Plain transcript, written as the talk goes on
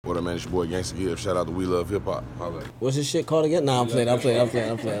What up, man? It's your boy Gangsta Gibb. Shout out to We Love Hip Hop. What's this shit called again? Nah, I'm playing.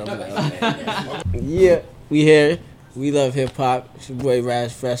 Yeah, we here. We Love Hip Hop. It's your boy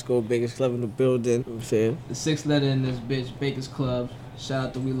Raz Fresco, Baker's Club in the building. You know what I'm saying? The 6th letter in this bitch, Baker's Club. Shout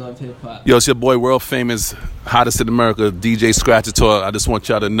out to We Love Hip Hop. Yo, it's your boy, world famous, hottest in America, DJ Scratchator. I just want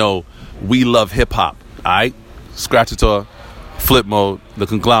y'all to know, we love hip hop. All right, Scratchator, Flip Mode, the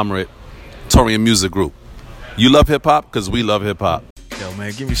conglomerate, Torian Music Group. You love hip hop because we love hip hop. Yo,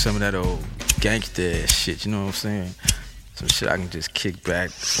 man, give me some of that old gangsta shit. You know what I'm saying? Some shit I can just kick back,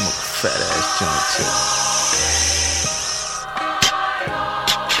 smoke a fat ass joint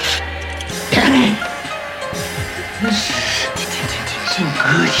Some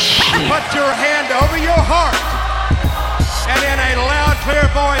good shit. Put your hand over your heart and in a loud, clear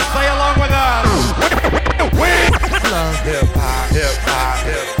voice say along with us. Hip hop, hip hop,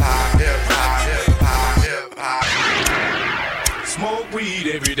 hip hop, hip hop, hip hop, hip hop. Smoke weed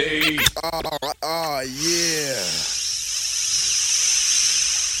every day. Oh, yeah.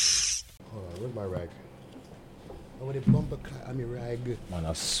 Hold on, where's my rag? Oh, the bumper cut on me rag. Man,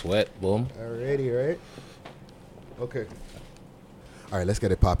 I sweat, boom. Already, right? Okay. All right, let's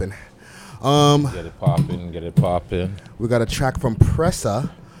get it popping. Get it popping. We got a track from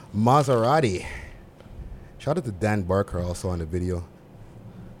Pressa, Maserati. Shout out to Dan Barker also on the video.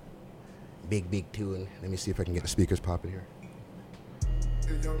 Big tune. Let me see if I can get the speakers popping here.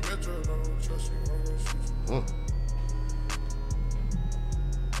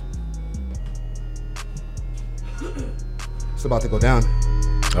 It's about to go down.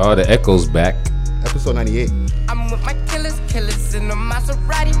 Oh, the echo's back. Episode 98. I'm with my killers in a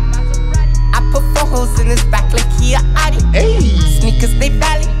Maserati. I put 4 holes in his back like he a Audi. Hey. Sneakers, they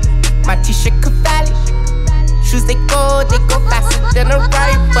valley. My t-shirt Cavalli. Shoes, they go faster than a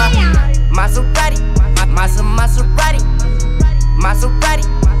Riper. Maserati. Maserati.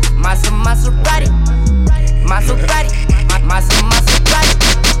 Maserati. Maserati.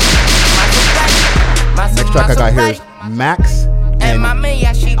 Next track I got here is Max and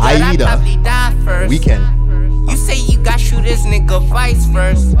Aida Weekend. You say you got shooters, nigga, vice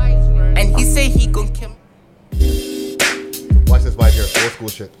versa. And he say he gon' kill me. Watch this vibe here, old school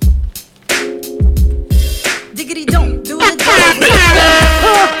shit. Diggity don't do the dance.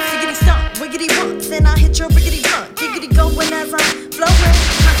 Diggity stomp, wiggity bumps, and I hit your riggity blunt. Giggity going as I'm flowing.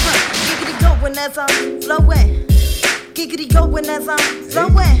 Giggity going as I'm flowing. Giggity going as I'm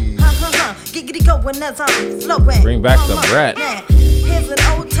flowing. Giggity going as I'm flowing. Bring back the brat. Here's an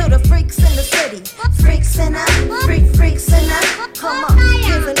ode to the freaks in the city. Freaks in that, freaks in that. Come on.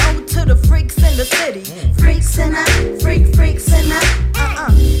 Here's an ode to the freaks in the city. Freaks in that, freaks in that.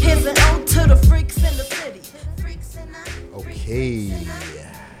 Here's an ode to the freaks in the city. Freaks in that. Okay.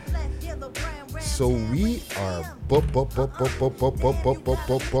 So we are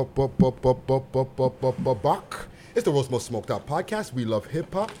back. It's the Roast Most Smoked Out podcast. We love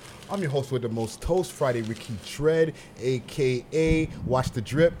hip hop. I'm your host with the most toast, Friday Ricky Dread, aka Watch the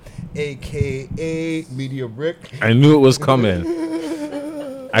Drip, aka Media Rick. I knew it was coming.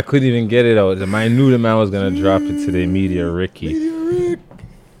 I couldn't even get it out. I knew the man was gonna drop it today. Media Ricky.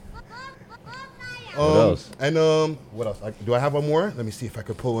 What else? And what else? Do I have one more? Let me see if I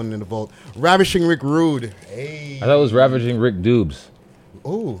could pull one in the vault. Ravishing Rick Rude. Hey. I thought it was Ravaging Rick Dubes.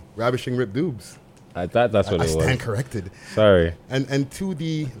 Oh, Ravishing Rick Dubes. I thought that's what it was. I stand corrected. Sorry. And to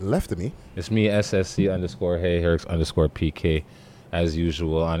the left of me. It's me, SSC_Hey_PK, as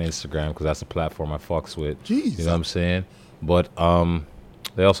usual on Instagram, because that's the platform I fucks with. Jeez. You know what I'm saying? But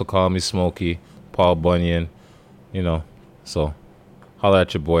they also call me Smokey, Paul Bunyan, you know. So holla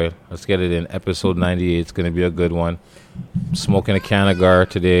at your boy. Let's get it in. Episode 98. It's going to be a good one. I'm smoking a Canagar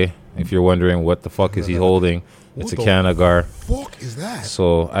today. If you're wondering what the fuck is he holding, it's a Canagar. What the fuck is that?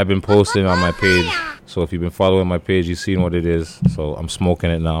 So I've been posting on my page. So if you've been following my page, you've seen what it is. So I'm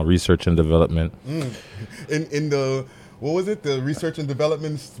smoking it now. Research and development. In the, what was it? The research and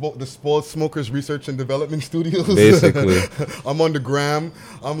development, the Spoiled Smokers Research and Development Studios. Basically. I'm on the gram.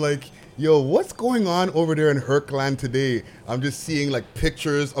 I'm like, yo, what's going on over there in Herkland today? I'm just seeing like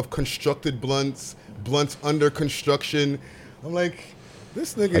pictures of constructed blunts under construction. I'm like,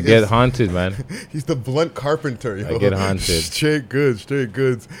 this nigga I get haunted, man. He's the blunt carpenter, yo. I get haunted. Straight goods.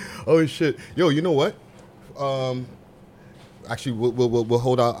 Oh shit. Yo, you know what? Actually we'll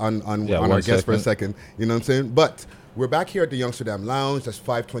hold out on our guest for a second. You know what I'm saying? But we're back here at the Youngsterdam Lounge. That's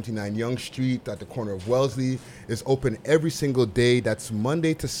 529 Young Street at the corner of Wellesley. It's open every single day. That's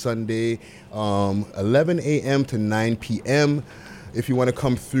Monday to Sunday, 11 a.m. to 9 p.m. If you want to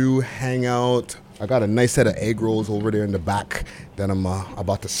come through, hang out. I got a nice set of egg rolls over there in the back that I'm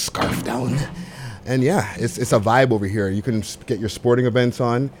about to scarf down. And yeah, it's a vibe over here. You can get your sporting events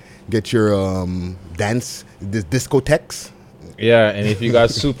on, get your discotheques. Yeah, and if you got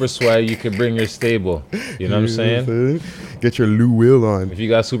super swag, you can bring your stable. You know what I'm saying? Get your Lou Will on. If you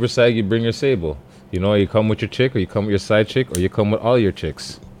got super swag, you bring your stable. You know, you come with your chick, or you come with your side chick, or you come with all your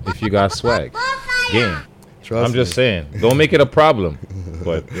chicks. If you got swag, game. I'm just saying, don't make it a problem.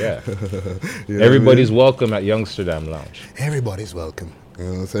 But yeah, everybody's welcome at Youngsterdam Lounge. Everybody's welcome. You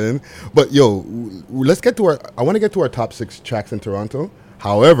know what I'm saying? But yo, let's get to I want to get to our top 6 tracks in Toronto.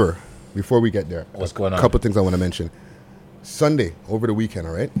 However, before we get there, what's going on? A couple things I want to mention. Sunday over the weekend,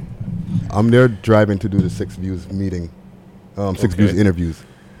 all right? I'm there driving to do the 6 Views meeting, 6 Views interviews.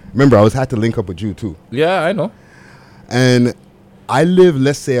 Remember, I had to link up with you too. Yeah, I know. And I live,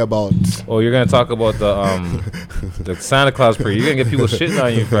 let's say, about. Oh, you're gonna talk about the Santa Claus parade. You're gonna get people shitting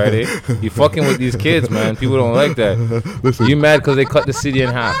on you Friday. You fucking with these kids, man. People don't like that. Listen. You mad because they cut the city in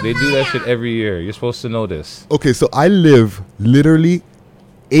half? They do that shit every year. You're supposed to know this. Okay, so I live literally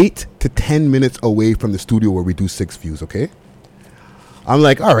 8 to 10 minutes away from the studio where we do 6 Views. Okay. I'm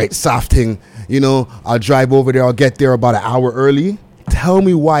like, all right, soft thing. You know, I'll drive over there. I'll get there about an hour early. Tell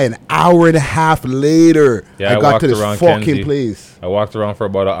me why an hour and a half later I got to this fucking place. I walked around for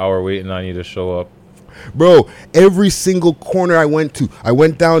about an hour waiting on you to show up. Bro, every single corner I went to, I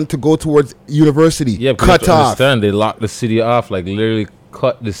went down to go towards university. Yeah, cut off. Understand, they locked the city off, like literally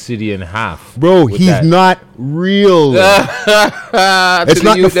cut the city in half. Bro, he's not real. It's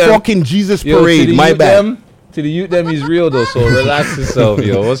not the fucking Jesus parade. My bad. To the youth, them he's real though. So relax yourself,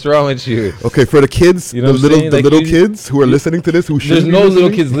 yo. What's wrong with you? Okay, for the kids, you know the little kids who are listening to this, who should. There's no little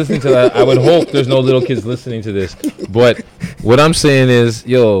kids listening to that. I would hope there's no little kids listening to this. But what I'm saying is,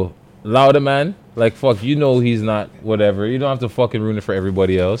 yo, Louder Man, like fuck, you know he's not whatever. You don't have to fucking ruin it for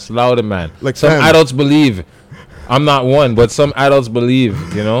everybody else. Louder Man. Like some adults believe. I'm not one, but some adults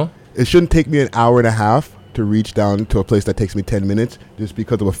believe. You know. It shouldn't take me an hour and a half to reach down to a place that takes me 10 minutes just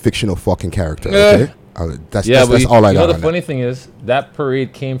because of a fictional fucking character. Okay. That's all I got. You know, the funny thing is that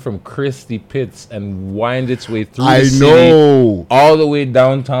parade came from Christie Pitts and wind its way through the city all the way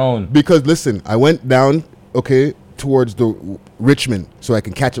downtown. Because listen, I went down towards the Richmond so I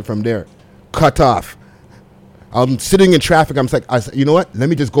can catch it from there. Cut off. I'm sitting in traffic. I said, you know what? Let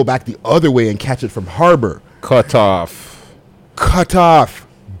me just go back the other way and catch it from Harbor. Cut off.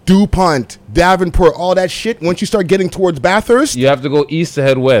 DuPont, Davenport, all that shit. Once you start getting towards Bathurst, you have to go east to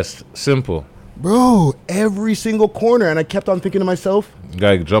head west. Simple. Bro, every single corner. And I kept on thinking to myself, you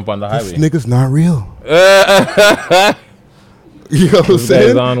gotta jump on the highway. This nigga's not real. You know what I'm saying? This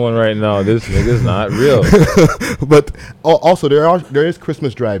guy's on one right now. This nigga's not real. But also, there is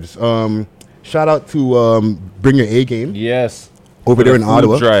Christmas drives. Shout out to Bring Your A Game. Yes. Over there in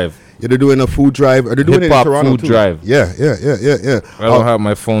Ottawa. Drive. Yeah, they're doing a food drive. Or they're doing Hip-hop it in Toronto food too. Drive. Yeah. I don't have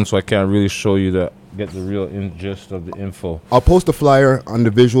my phone, so I can't really show you that. Get the real gist of the info. I'll post a flyer on the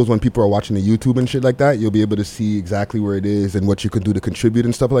visuals when people are watching the YouTube and shit like that. You'll be able to see exactly where it is and what you can do to contribute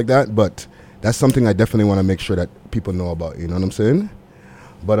and stuff like that. But that's something I definitely want to make sure that people know about. You know what I'm saying?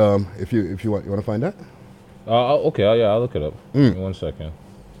 But if you want to find that? Okay. I'll look it up. Give me 1 second.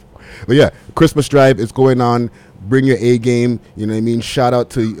 But yeah, Christmas drive is going on. Bring your A game. You know what I mean? Shout out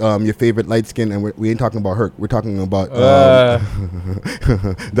to your favorite light skin. And we ain't talking about Herc. We're talking about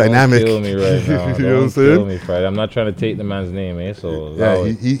Dynamic. Don't kill me right now. Don't kill me, Friday. I'm not trying to take the man's name, So yeah,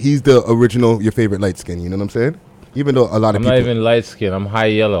 he's the original your favorite light skin. You know what I'm saying? Even though a lot of people. I'm not even light skin. I'm high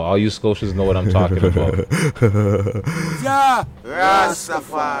yellow. All you Scotians know what I'm talking about. Yeah,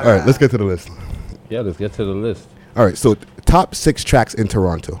 Rastafari. All right, let's get to the list. Yeah, let's get to the list. All right, so top 6 tracks in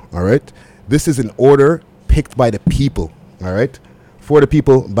Toronto. All right, this is an order picked by the people. All right, for the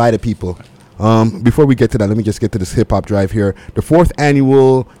people, by the people. Before we get to that, let me just get to this hip hop drive here. The 4th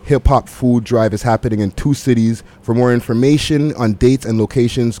annual hip hop food drive is happening in 2 cities. For more information on dates and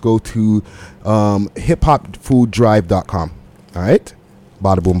locations, go to hiphopfooddrive.com. All right,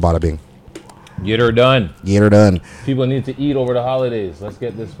 bada boom, bada bing. Get her done. Get her done. People need to eat over the holidays. Let's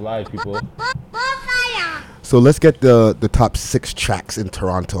get this fly, people. So let's get the top 6 tracks in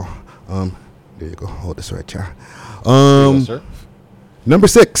Toronto. There you go. Hold this right here. Sir. Number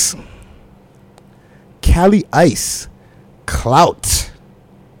 6. Cali Ice. Clout.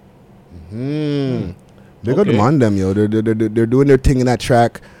 They got them on them, yo. They're doing their thing in that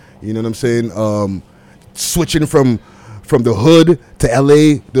track. You know what I'm saying? Switching from the hood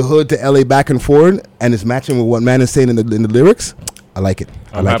to LA, back and forth, and it's matching with what man is saying in the lyrics. I like it.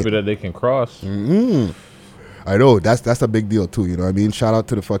 I'm happy that they can cross. I know that's a big deal too. You know what I mean? Shout out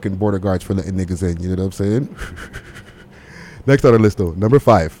to the fucking border guards for letting niggas in. You know what I'm saying? Next on the list though, number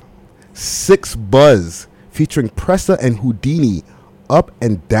 5, 6 Buzz featuring Pressa and Houdini, Up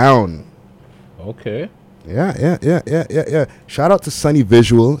and Down. Okay. Yeah. Shout out to Sunny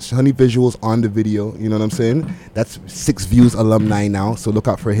Visuals on the video. You know what I'm saying? That's 6 Views alumni now. So look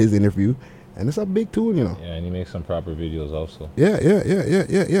out for his interview. And it's a big tune, you know. Yeah, and he makes some proper videos also.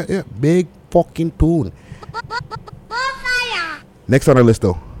 Yeah. Big fucking tune. Next on our list,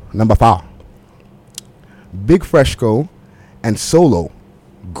 though, number 5. Big Fresco and Solo,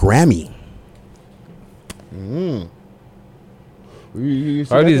 Grammy.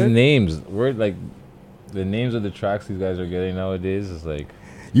 How are these names? We're like, the names of the tracks these guys are getting nowadays is like...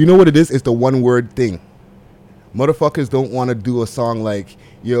 You know what it is? It's the one word thing. Motherfuckers don't want to do a song like,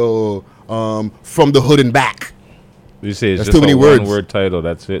 yo, From the Hood and Back. You say it's That's just too many a words. one-word title.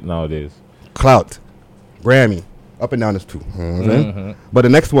 That's it nowadays. Clout, Grammy, up and down is 2. You know what I'm saying? But the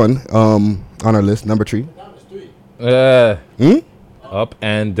next one on our list, number 3. Up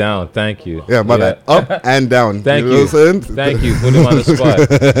and down. Thank you. Yeah, my bad. Up and down. Thank you. Know what I'm saying? Thank you. Put him on the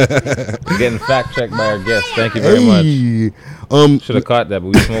spot. Getting fact checked by our guests. Thank you very much. Should have caught that, but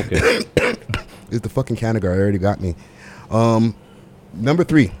we smoking. It's the fucking Canagar. I already got me. Number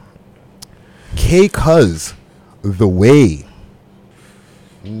 3. K-Cuz, The Way.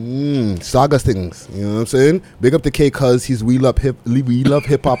 Saga things. You know what I'm saying? Big up to K-Cuz. He's We Love Hip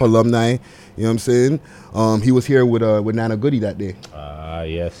Hop alumni. You know what I'm saying? He was here with Nana Goody that day.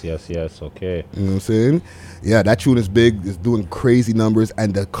 Yes. Okay. You know what I'm saying? Yeah, that tune is big. It's doing crazy numbers,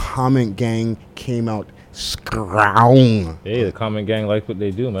 and the Comment Gang came out strong. Hey, the Comment Gang like what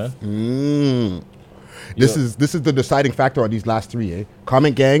they do, man. This is the deciding factor on these last 3.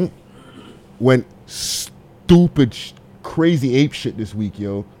 Comment Gang went stupid, crazy ape shit this week,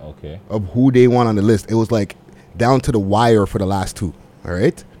 yo. Okay. Of who they want on the list. It was like down to the wire for the last 2. All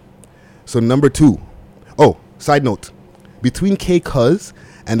right. So number 2. Oh, side note. Between K-Cuz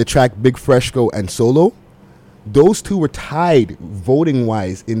and the track Big Fresco and Solo, those 2 were tied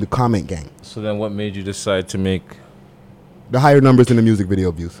voting-wise in the Comment Gang. So then what made you decide to make... The higher numbers in the music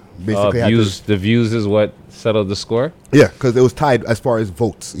video views. Basically, the views is what settled the score? Yeah, because it was tied as far as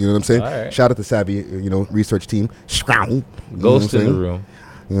votes. You know what I'm saying? Right. Shout out to Savvy, research team. Ghost in the room.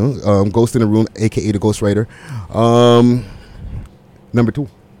 Ghost in the room, a.k.a. the Ghostwriter. Number 2.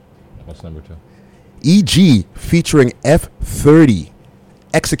 What's number 2? EG featuring F30,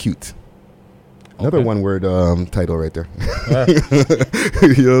 Execute. Another one-word title right there.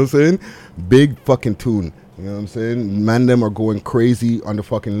 You know what I'm saying? Big fucking tune. You know what I'm saying? Man, them are going crazy on the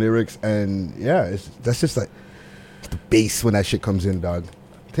fucking lyrics, and yeah, that's just like the bass when that shit comes in, dog.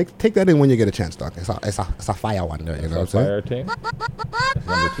 Take that in when you get a chance, dog. It's a fire one there. You know what I'm saying? Fire thing. That's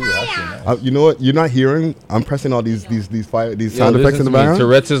number 2. That's you know what? You're not hearing. I'm pressing all these sound effects in the background.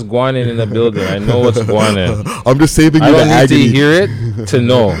 Tourette's is going in the building. I know what's going in. I'm just saving you I the don't need agony. to hear it to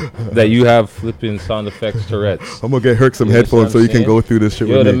know that you have flipping sound effects Tourette's. I'm gonna get Herc some headphones so you can go through this shit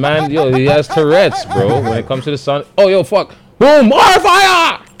with me. He has Tourette's, bro. When it comes to the sound, fuck, boom, more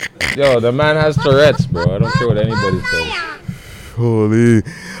fire. Yo, the man has Tourette's, bro. I don't care what anybody says. Holy.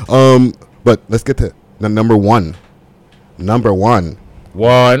 But let's get to the number 1. Number 1.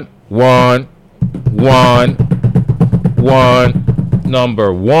 One.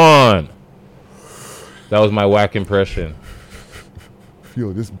 Number 1. That was my whack impression.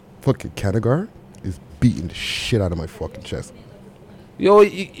 Yo, this fucking Canagar is beating the shit out of my fucking chest. Yo,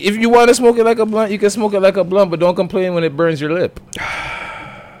 if you want to smoke it like a blunt, you can smoke it like a blunt, but don't complain when it burns your lip.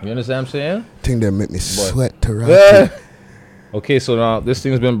 You understand what I'm saying? Thing that make me sweat to run. Okay, so now this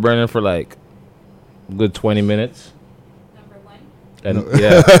thing's been burning for like a good 20 minutes. Number 1. And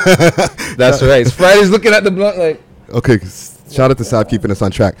yeah, that's right. Friday's looking at the blunt like. Okay, shout out to Saab keeping us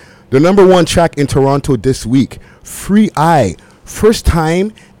on track. The number 1 track in Toronto this week, Free Eye, First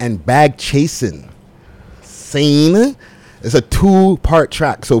Time and Bag Chasing. Sane. It's a 2-part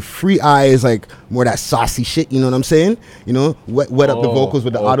track. So Free Eye is like more that saucy shit, you know what I'm saying? You know, wet up the vocals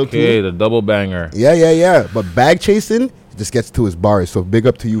with the auto tune. Okay, the double banger. Yeah. But Bag Chasing just gets to his bars. So big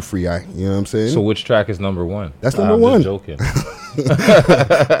up to you, Free Eye. You know what I'm saying? So which track is number 1? That's number 1. Just joking.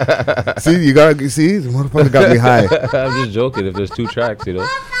 See, the motherfucker got me high. I'm just joking. If there's 2 tracks,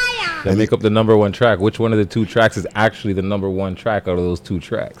 that make up the number 1 track, which one of the 2 tracks is actually the number 1 track out of those 2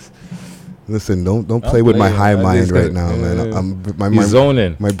 tracks? Listen, don't play with my high mind right now, man. My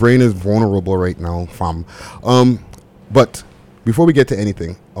zoning. My brain is vulnerable right now, fam. But before we get to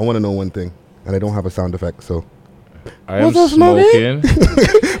anything, I want to know one thing, and I don't have a sound effect, so. I am smoking.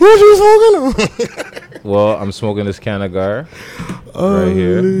 What you smoking? Well, I'm smoking this Canagar right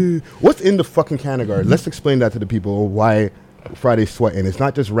here. What's in the fucking Canagar? Let's explain that to the people. Why Friday's sweating? It's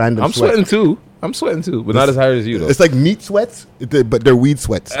not just random. I'm sweating too, but not as hard as you though. It's like meat sweats, but they're weed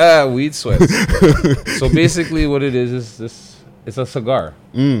sweats. Weed sweats. So basically, what it is this: it's a cigar.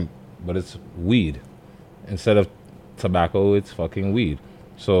 but it's weed. Instead of tobacco, it's fucking weed.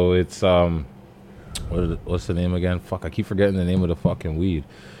 So it's what's the name again? Fuck, I keep forgetting the name of the fucking weed.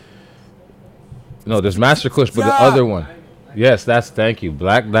 No, there's Master Kush, but the other one. Yes, thank you.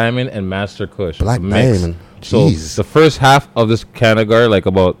 Black Diamond and Master Kush. Black Diamond. So Jeez. the first half of this Canagar, like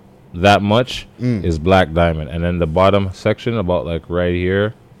about that much, is Black Diamond, and then the bottom section, about like right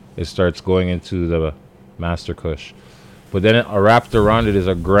here, it starts going into the Master Kush. But then wrapped around it is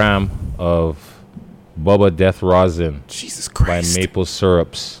a gram of Bubba Death Rosin. Jesus Christ. By Maple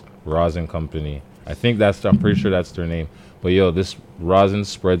Syrups Rosin Company. I'm pretty sure that's their name. But yo, this rosin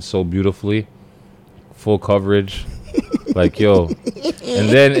spreads so beautifully. Full coverage. Like, yo. And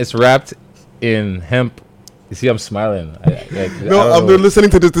then it's wrapped in hemp. You see, I'm smiling. I'm listening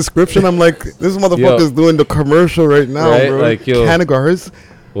to this description. I'm like, this motherfucker's doing the commercial right now, right? bro. Like, yo. Canagars.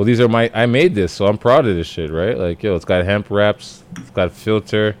 Well, these are I made this, so I'm proud of this shit, right? Like, yo, it's got hemp wraps. It's got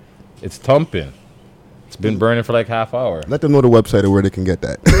filter. It's thumping. It's been burning for like half hour. Let them know the website or where they can get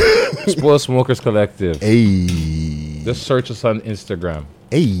that. Spoil Smokers Collective. Hey. Just search us on Instagram.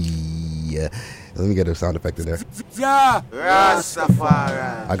 Hey. Let me get a sound effect in there. Yeah,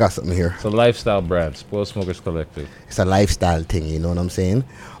 Rastafari. I got something here. It's a lifestyle brand, Spoil Smokers Collective. It's a lifestyle thing, you know what I'm saying?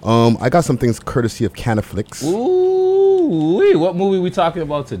 I got some things courtesy of Canaflix. Ooh, what movie we talking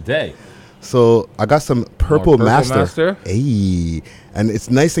about today? So I got some Purple Master. Hey, and it's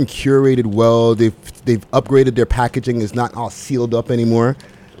nice and curated well. They've upgraded their packaging. It's not all sealed up anymore.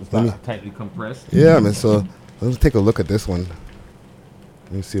 It's not tightly compressed. Yeah, man. So let's take a look at this one.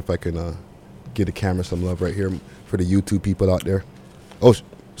 Let me see if I can give the camera some love right here for the YouTube people out there. Oh,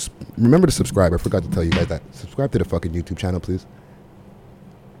 remember to subscribe. I forgot to tell you guys that. Subscribe to the fucking YouTube channel, please.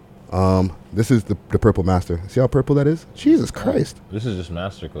 This is the Purple Master. See how purple that is? Jesus Christ. This is just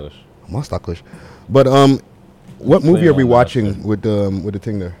Master Kush. Master Kush. But what movie are we watching with the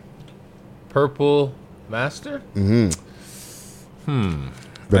thing there? Purple Master?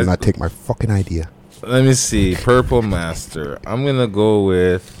 Better not take my fucking idea. Let me see. Purple Master. I'm gonna go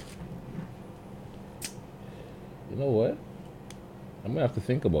with. You know what? I'm gonna have to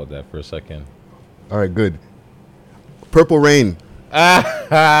think about that for a second. All right, good. Purple Rain.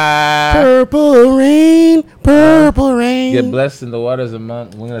 Purple rain, purple rain. Get blessed in the waters of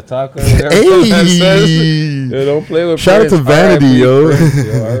Mount. We're gonna talk. Hey, yo, don't play with. Shout Prince. out to Vanity, yo.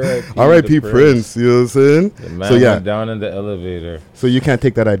 R.I.P. Prince. You know what I'm saying? The man went down in the elevator. So you can't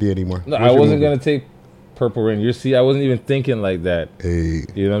take that idea anymore. No, I wasn't gonna take Purple Rain. You see, I wasn't even thinking like that. Hey,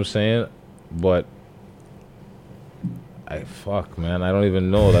 you know what I'm saying? But. Fuck, man. I don't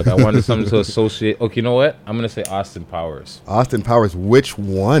even know. Like, I wanted something to associate. Okay, you know what? I'm going to say Austin Powers. Austin Powers, which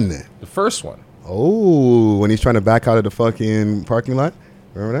one? The first one. Oh, when he's trying to back out of the fucking parking lot?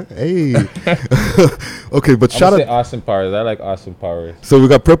 Remember that? Hey. Okay, but shout out. Austin Powers. I like Austin Powers. So we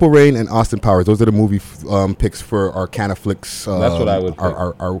got Purple Rain and Austin Powers. Those are the movie picks for our Canaflix. That's what I would pick.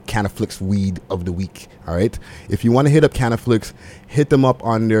 Our Canaflix weed of the week. All right. If you want to hit up Canaflix, hit them up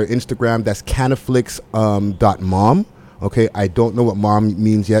on their Instagram. That's canaflix.mom. Okay, I don't know what mom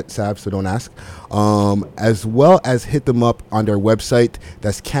means yet, Sav, so don't ask. As well as hit them up on their website.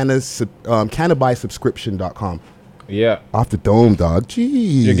 That's cannabisubscription.com. Yeah. Off the dome, dog.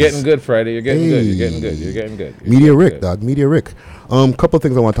 Jeez. You're getting good, Friday. You're getting good. You're getting good. You're getting good. Media Rick, dog. Media Rick. Couple of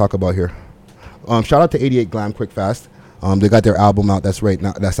things I want to talk about here. Shout out to 88 Glam Quick Fast. They got their album out. That's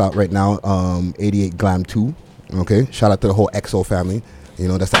out right now. 88 Glam 2. Okay. Shout out to the whole EXO family. You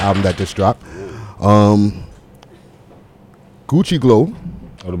know, that's the album that just dropped. Gucci Glow.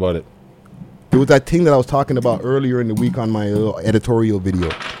 What about it? There was that thing that I was talking about earlier in the week on my editorial video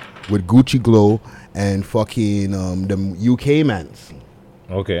with Gucci Glow and fucking the UK mans.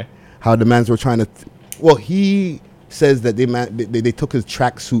 Okay. How the mans were trying to... well, he says that they took his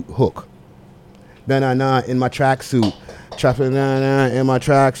tracksuit hook. Nah, in my tracksuit. Nah, in my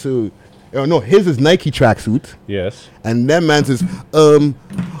tracksuit. No, his is Nike tracksuit. Yes. And them man's is,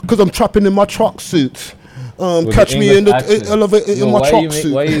 because I'm trapping in my tracksuit. Catch me in the elevator in my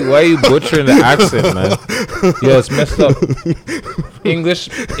tracksuit. Why are you butchering the accent, man? Yo, it's messed up. English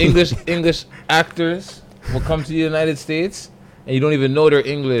actors will come to the United States and you don't even know they're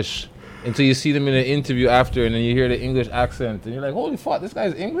English until you see them in an interview after, and then you hear the English accent and you're like, holy fuck, this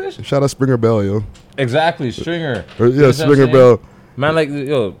guy's English? Shout out Springer Bell, yo. Exactly, Stringer. Yeah, Springer Bell. Man, like,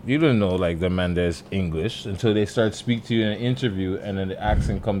 yo, you don't know, like, the man that's English until they start speak to you in an interview and then the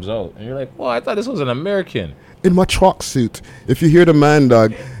accent comes out. And you're like, well, I thought this was an American. In my tracksuit. If you hear the man,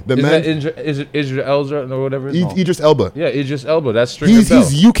 dog, Is Idris Elba or whatever? Idris Elba. Yeah, Idris Elba. That's Stringer Bell.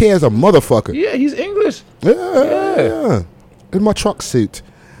 He's UK as a motherfucker. Yeah, he's English. Yeah. In my tracksuit.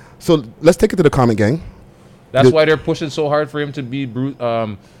 So let's take it to the comment gang. That's why they're pushing so hard for him to be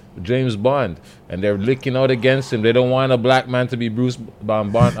James Bond, and they're licking out against him. They don't want a black man to be Bruce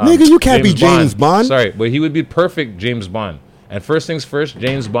Bond. Nigga, you can't be James Bond. Sorry, but he would be perfect James Bond. And first things first,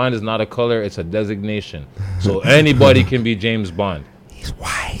 James Bond is not a color; it's a designation. So anybody can be James Bond. He's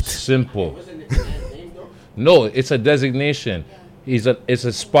white. Simple. No, it's a designation. It's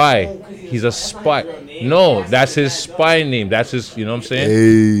a spy. He's a spy. No, that's his spy name. That's his, you know what I'm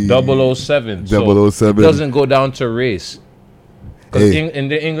saying? Hey. 007. 007. So it doesn't go down to race. Because in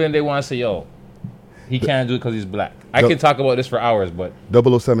the England, they want to say, yo, he can't do it because he's black. I can talk about this for hours, but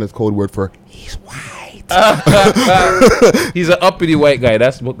 007 is code word for he's white. He's an uppity white guy.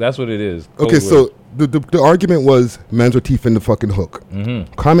 That's what it is. Okay, so the argument was men's with teeth in the fucking hook.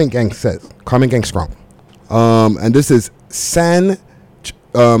 Mm-hmm. Comment Gang strong. And this is Sanch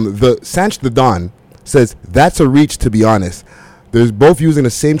the Don says that's a reach, to be honest. They're both using the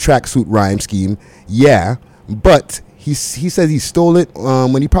same tracksuit rhyme scheme. Yeah, but he says he stole it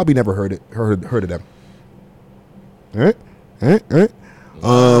when he probably never heard of them. All right.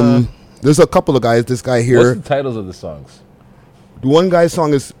 There's a couple of guys. This guy here. What's the titles of the songs? The one guy's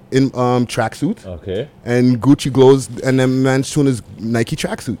song is in tracksuit. Okay. And Gucci Glows, and then man's tune is Nike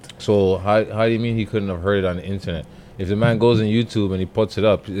tracksuit. So how do you mean he couldn't have heard it on the internet? If the man goes on YouTube and he puts it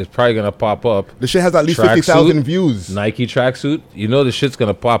up, it's probably gonna pop up. The shit has at least 50,000 views. Nike tracksuit, you know the shit's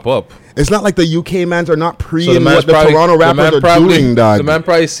gonna pop up. It's not like the UK mans are not So the what the Toronto rappers are doing, dog. The man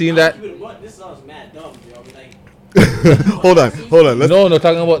probably seen that. This song's mad dumb, bro. Like, hold on. No,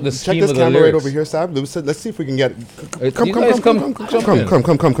 talking about the scheme check this of the camera right lyrics. over here, Sam. Let's see if we can get. Come. Let's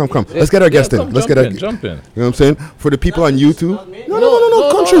get our guest in. Let's get our. Jump in. You know what I'm saying? For the people on YouTube. No.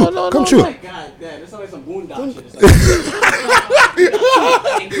 Come true. oh my god, damn, this sounds like some boondock shit.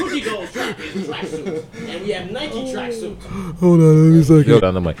 And Gucci Gold's track is tracksuit, and we have Nike tracksuits. Hold on, let me second. Yo,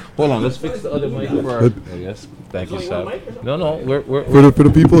 down the mic. Hold on, let's fix the other mic for our. Yes, thank you, Sam. No, we're for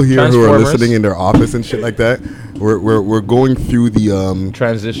the people here who are listening in their office and shit like that. We're going through the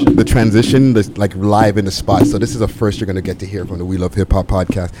transition. The transition, like live in the spot. So this is the first you're gonna get to hear from the We Love Hip Hop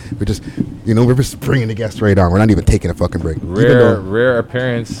podcast. We're just bringing the guests right on. We're not even taking a fucking break. Rare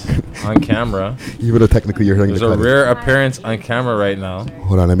appearance on camera. Even though technically you're hearing there's a rare appearance on camera right now.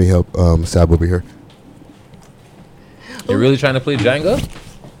 Hold on, let me help Sab over here. You're really trying to play Jenga?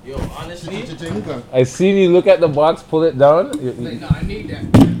 Yo, honestly, I seen you look at the box, pull it down. No, I need that.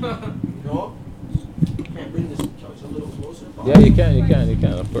 No, can't bring this couch a little closer. Yeah, you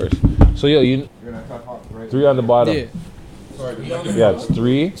can, of course. So yo, you're gonna cut off, right? 3 on the bottom. Yeah. Yeah, it's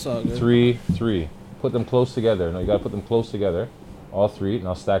 3, 3, 3. Put them close together. No, you gotta put them close together. All 3.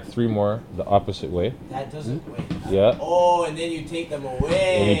 Now stack 3 more the opposite way. That doesn't wait. Yeah. Oh, and then you take them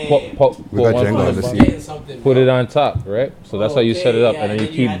away. And you put Put it on top, right? So that's how you set it up, and then you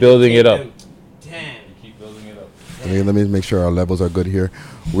keep building it up. Damn. You keep building it up. Let me make sure our levels are good here.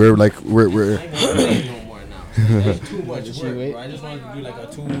 We're no more now. That's too much work, bro. I just wanted to do like a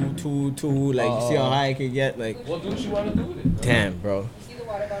 2, like you see how high I can get, like. What do you want to do with it? Damn, bro.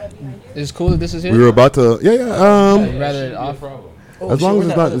 It's cool that this is here. We were about to, I'd rather off. As long as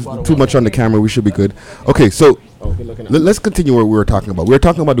it's not too much on the camera, we should be good. Okay, so let's continue what we were talking about. We were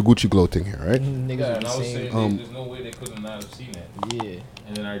talking about the Gucci Glow thing here, right? Yeah, and I was saying there's no way they could not have seen it. Yeah.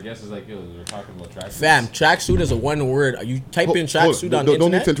 And then our guest is like, yo, we're talking about tracksuit. Fam, tracksuit is a one word. You type in tracksuit on the internet.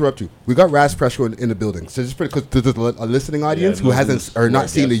 Don't need to interrupt you. We got Raz Fresco in the building. So just because there's a listening audience who hasn't or not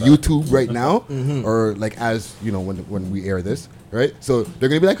seen the YouTube right now, or like as you know when we air this, right? So they're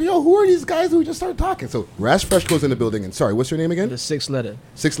gonna be like, yo, who are these guys who just started talking? So Raz Fresco's in the building, and sorry, what's your name again? The 6th letter.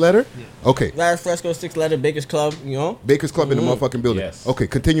 6th letter? Yeah. Okay. Raz Fresco, 6th letter, Baker's Club, you know? Baker's Club in the motherfucking building. Yes. Okay,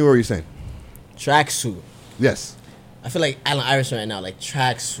 continue what you're saying. Tracksuit. Yes. I feel like Allen Iverson right now, like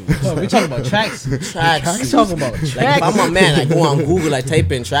tracksuit. Oh, we talking about tracksuit. Tracksuit. We talking about Like if I'm a man, I go on Google, I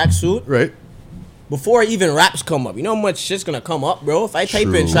type in tracksuit. Right. Before even raps come up, you know how much shit's gonna come up, bro? If I type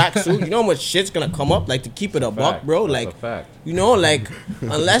in tracksuit, you know how much shit's gonna come up? Like to keep it a buck, bro. Like, you know, like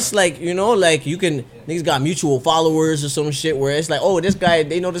unless like you know, like you can niggas got mutual followers or some shit where it's like, oh, this guy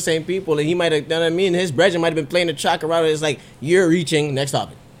they know the same people and he might have done what I mean. His brethren might have been playing the track around. It's like you're reaching. Next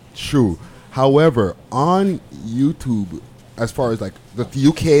topic. True. However, on YouTube, as far as like the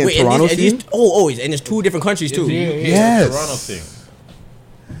UK and Toronto scene, and it's 2 different countries too. Yes. Toronto thing.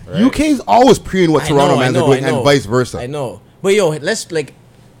 Right? UK is always preying what Toronto mans are doing, and vice versa. I know, but yo, let's like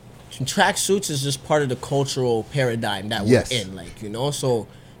tracksuits is just part of the cultural paradigm that we're in, like you know. So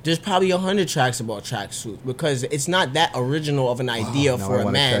there's probably 100 tracks about tracksuit because it's not that original of an idea for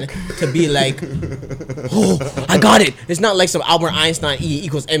a man to be like, oh, I got it. It's not like some Albert Einstein E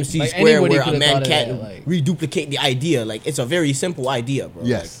equals MC like squared where a could've man thought of can't that, like- reduplicate the idea. Like it's a very simple idea, bro.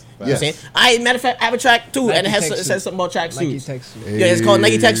 Yes. Like, You know what I'm saying? Matter of fact, I have a track too, and it says something about track suits. Yeah, it's called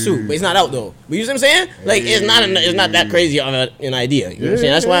Nike Tech Suit, but it's not out though. But you see what I'm saying? Like it's not that crazy of an idea. You know what I'm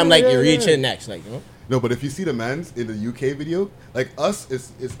saying? That's why I'm like, you're reaching next, like, you know. No, but if you see the mans in the UK video, like us,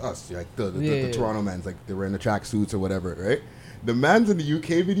 it's us, like the Toronto mans, like they're wearing the track suits or whatever, right? The mans in the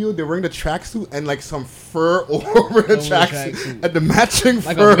UK video, they're wearing the tracksuit and like some fur over the tracksuit, and the matching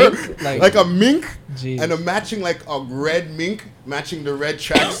like fur, like a mink, and a matching like a red mink matching the red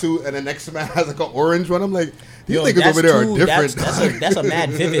tracksuit, and the next man has like an orange one. I'm like, these niggas over there are different. That's a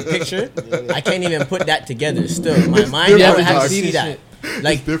mad vivid picture. I can't even put that together. Still, my mind never had to see that.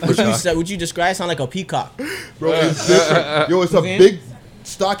 Like would you describe? Sound like a peacock, bro. It's different. Yo, it's a big.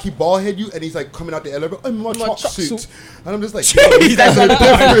 Stocky ball head you, and he's like coming out the elevator. I'm my truck suit, and I'm just like, that's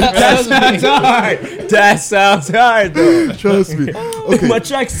hard. That sounds hard, though. Trust me. Okay. My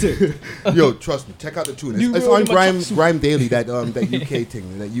tracksuit. Yo, trust me. Check out the tune. It's on Grime Daily. That UK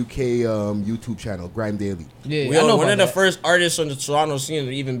thing, that UK YouTube channel, Grime Daily. Yeah, I know one of the first artists on the Toronto scene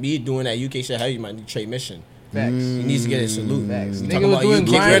to even be doing that UK shit. How you might need Trey Mission. Facts. He needs to get a salute. Facts. Talking about UK.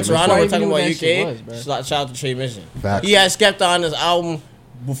 We're in Toronto. We're talking about UK. Shout out to Trey Mission. Facts. He had Skepta on his album.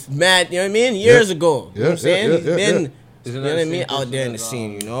 Mad, you know what I mean? Years ago. You know what I'm saying? He's been, you know what I mean, out there in the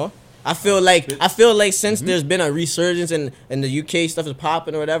scene, you know? I feel like since there's been a resurgence and the UK stuff is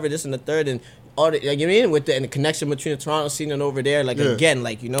popping or whatever, this and the third, and all the, like, you know what I mean? With the connection between the Toronto scene and over there, like, again,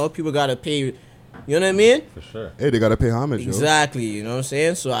 like, you know, people gotta pay, you know what I mean? For sure. Hey, they gotta pay homage, exactly, you know what I'm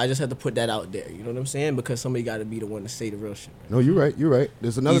saying? So I just had to put that out there, you know what I'm saying? Because somebody gotta be the one to say the real shit. Right? No, you're right.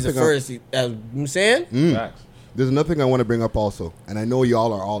 There's another thing. He's the first, you know what I'm saying? Facts. There's another thing I want to bring up also, and I know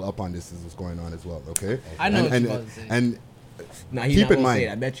y'all are all up on this. This is what's going on as well. Okay, I know what you're about to say. And keep in mind,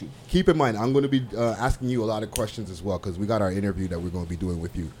 I bet you. Keep in mind, I'm going to be asking you a lot of questions as well because we got our interview that we're going to be doing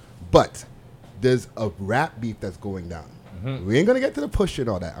with you. But there's a rap beef that's going down. Mm-hmm. We ain't going to get to the push and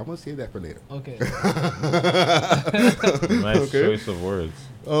all that. I'm going to save that for later. Okay. Nice choice of words.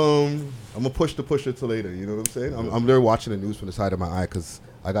 I'm going to push the pusher till later. You know what I'm saying? I'm there watching the news from the side of my eye because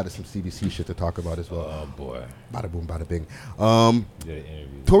I got some CBC shit to talk about as well. Oh, boy. Bada boom, bada bing.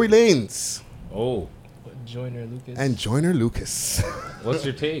 Tory Lanez. Oh. Joyner Lucas. And Joyner Lucas. What's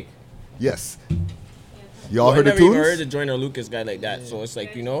your take? Yes. Y'all heard the tunes? I never even heard the Joyner Lucas guy like that. So it's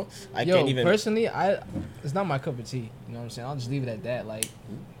like, you know, I can't even. Personally, it's not my cup of tea. You know what I'm saying? I'll just leave it at that. Like,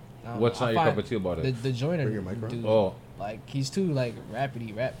 what's not your cup of tea about it? The Joyner dude. Oh. Like, he's too, like,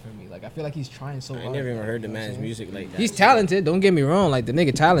 rapidy rap for me. Like, I feel like he's trying so hard. I never even heard the man's music like that. He's talented. Don't get me wrong. Like, the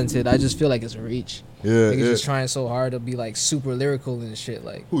nigga talented. I just feel like it's a reach. Yeah, Nigga's just trying so hard to be, like, super lyrical and shit.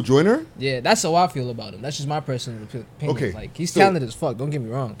 Like, who, Joyner? Yeah, that's how I feel about him. That's just my personal opinion. Okay. Like, he's talented as fuck. Don't get me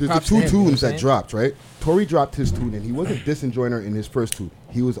wrong. There's the two tunes that dropped, right? Tory dropped his tune, and he wasn't dissing Joyner in his first tune.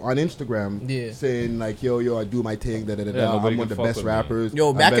 He was on Instagram saying, like, yo, I do my thing, da-da-da-da. I'm one of the best rappers.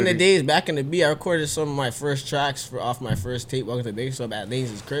 Yo, back in the days, back in the B, I recorded some of my first tracks off my first tape, Welcome to the Big Club at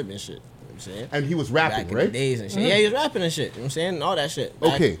Lane's crib and shit. You know what I'm saying? And he was rapping, back right? in the days and shit. Mm-hmm. Yeah, he was rapping and shit. You know what I'm saying? All that shit.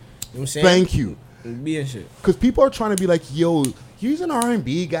 Okay. You know what I'm saying? Thank you. B and shit. Because people are trying to be like, yo, he's an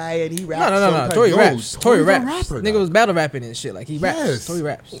R&B guy and he raps. No. Tory raps. Tory raps. Nigga was battle rapping and shit. Like, he raps. Yes. Tory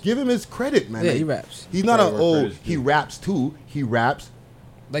raps. Give him his credit, man. Yeah, like, he raps. He's not he raps too. He raps.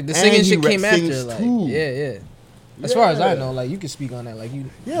 Like, the singing shit came after. Like, yeah. As far as I know, like, you can speak on that. Like, you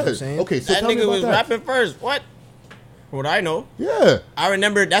know what I'm saying? Okay, so that nigga was rapping first. What I know. Yeah. I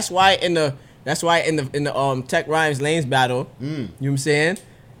remember that's why in the Tech Rhymes Lanes battle, you know what I'm saying?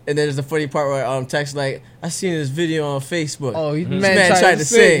 And then there's the funny part where Tech's like, I seen this video on Facebook. Oh, this man tried to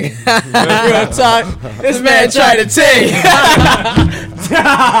sing. Real talk. This man tried to sing.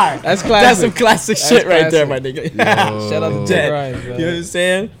 That's classic. That's some classic shit right there, my nigga. Shout out to Tech Rhymes, you know what I'm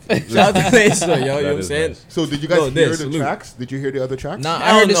saying? Shout out to Lace, yo. You know what I'm saying? Nice. So did you guys hear the tracks? Did you hear the other tracks? Nah,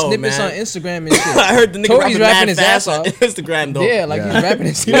 I heard the snippets on Instagram and shit. I heard the nigga Tory's rapping his ass off on Instagram though. Yeah, like he's rapping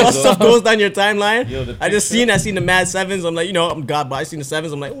his ass off. You know, stuff goes down your timeline. I seen the Mad Sevens. I'm like, you know, I'm God, but I seen the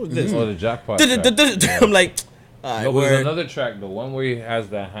Sevens. I'm like, what's this? Oh, the jackpot. I'm like, no, but there's another track, the one where he has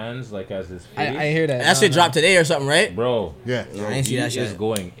the hands like as his face. I hear that. That shit dropped today or something, right? Bro, yeah, I ain't see that shit. He is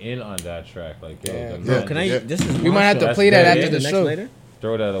going in on that track, like yo. Bro, can I? This is we might have to play that after the show. Later?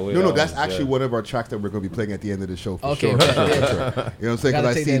 Throw that away. No, that's actually one of our tracks that we're going to be playing at the end of the show for sure. Okay. You know what I'm saying? Because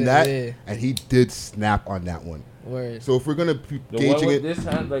I seen that, and he did snap on that one. Word. So if we're going to be the gauging one with it, this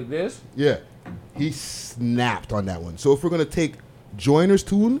hand like this, yeah, he snapped on that one. So if we're going to take Joyner's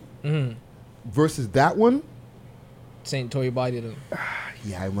tune versus that one, Saint Tory bodied him.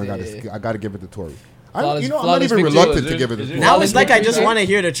 Yeah, I got to give it to Tory. I'm not even victory. reluctant to give it to Tory. Now it's like I just want to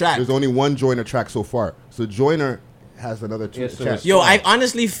hear the track. There's only one Joyner track so far. So Joyner has another track. Yo, I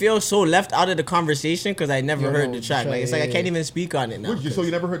honestly feel so left out of the conversation because I never heard the track. Like it's like I can't even speak on it now. So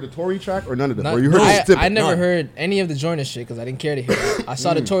you never heard the Tory track or none of them? Or you heard I never heard any of the Joyner shit because I didn't care to hear it. I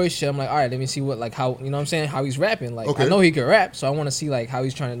saw the Tory shit. I'm like, all right, let me see what like how you know what I'm saying, how he's rapping. Like I know he could rap, so I want to see like how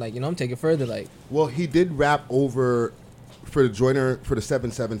he's trying to like I'm take it further. Like, well, he did rap over for the Joyner for the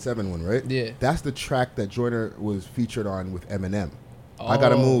 777 one, right? Yeah, that's the track that Joyner was featured on with Eminem. I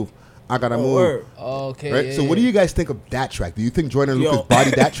gotta move. I gotta move. Okay. Right. So, what do you guys think of that track? Do you think Joyner Lucas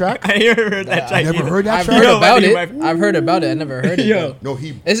bodied that track? I never heard that track. I never heard that I've track. heard about it. I've heard about it. I never heard it. Though. No,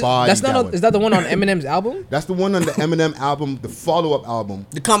 he bodied that one. Is that the one on Eminem's album? That's the one on the Eminem album, the follow-up album.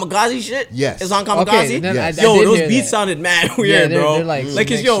 The Kamikaze shit. Yes, it's on Kamikaze. Okay, yes. Yo, those beats sounded mad weird, bro. They're like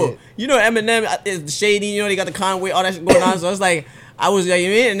cause yo, you know Eminem is shady. You know they got the Conway, all that shit going on. So it's like I was like,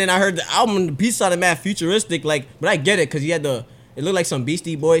 and then I heard the album, the beats sounded mad futuristic. Like, but I get it because he had the. It looked like some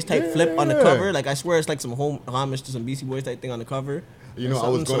Beastie Boys type flip on the cover. Like I swear it's like some homage to some Beastie Boys type thing on the cover. You know, I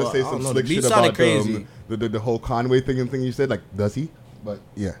was going to say some slick shit about the whole Conway thing you said. Like, does he? But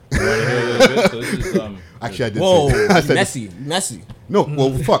yeah. Actually, I did. Whoa, messy. No,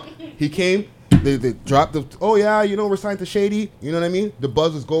 well, fuck. He came. They dropped the. Oh yeah, you know we're signed to Shady. You know what I mean? The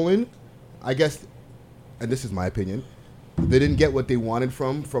buzz is going. I guess, and this is my opinion. They didn't get what they wanted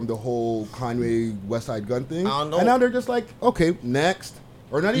from the whole Conway West Side Gun thing, and now they're just like, okay, next,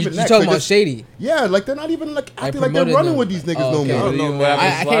 or not even next. You talking about Shady? Yeah, like they're not even like acting like they're running with these niggas no more.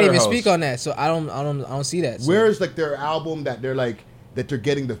 I can't even speak on that, so I don't see that. So. Where's like their album that they're like that they're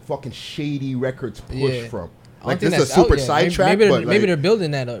getting the fucking Shady Records push from? Like this is a super sidetrack, maybe they're building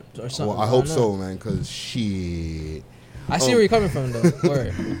that up or something. Well, I hope so, man, because shit. I see where you're coming from, though.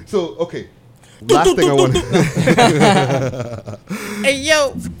 Word. So okay. Last thing I want. Hey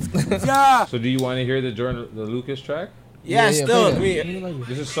yo. Yeah. So do you want to hear the Lucas track? Yeah, still.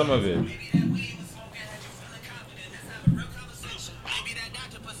 This is some of it.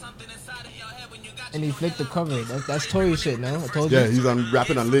 And he flicked the cover. That's Tory shit, no? I told you. Yeah, he's on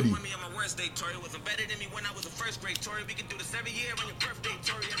rapping on Liddy.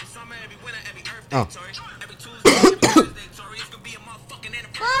 Oh.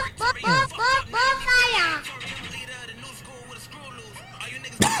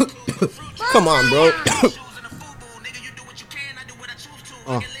 Come on, bro.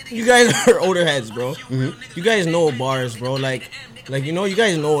 You guys are older heads, bro. Mm-hmm. You guys know bars, bro. Like you know, you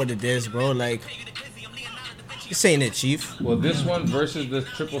guys know what it is, bro. Like, you saying it, Chief. Well, this one versus the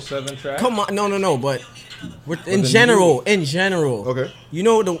 777 track. Come on, no, but in general. Okay. You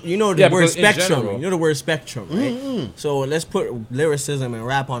know the word spectrum. You know the word spectrum, right? Mm-hmm. So let's put lyricism and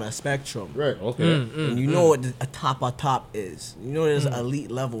rap on a spectrum. Right. Okay. And you know what a top is. You know there's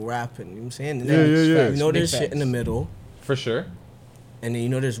elite level rapping. You know what I'm saying? Yeah. You know there's shit in the middle. For sure. And then you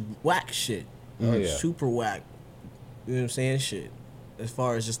know there's whack shit. Oh yeah. Super whack. You know what I'm saying? Shit. As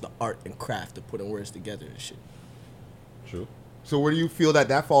far as just the art and craft of putting words together and shit. True. So where do you feel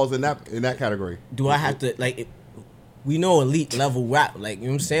that falls in that category? Do I have to like? We know elite level rap, like you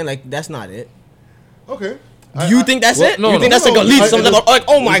know what I'm saying. Like that's not it. Okay. Do you think that's it? No, you think that's like elite? Something like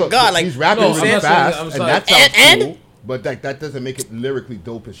oh my god, like he's rapping really fast, and that sounds cool. But that doesn't make it lyrically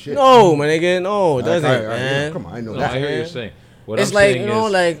dope as shit. No, my nigga, no, it doesn't, man. Come on, I know No, that. I hear what you're saying. What It's I'm like saying you know,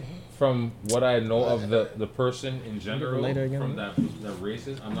 is, like from what I know of the person in general, from that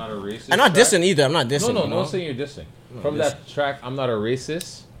racist, I'm not a racist. I'm not dissing either. I'm not dissing. No, I'm saying you're dissing. From that track, I'm not a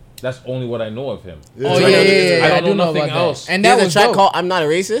racist. That's only what I know of him. Oh yeah. I don't know nothing else. And that was a track called "I'm Not a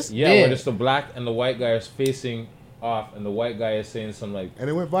Racist." Yeah, where it's the black and the white guy is facing off, and the white guy is saying some like, and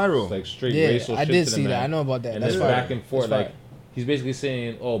it went viral, like straight racial shit. I did see that. I know about that. And that's back and forth. Like he's basically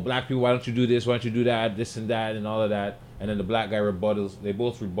saying, "Oh, black people, why don't you do this? Why don't you do that? This and that, and all of that." And then the black guy rebuttals. They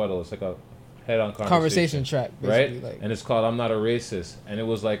both rebuttal. It's like a head-on conversation track, right? Like. And it's called "I'm Not a Racist," and it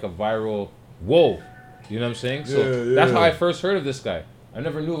was like a viral. Whoa, you know what I'm saying? So that's how I first heard of this guy. I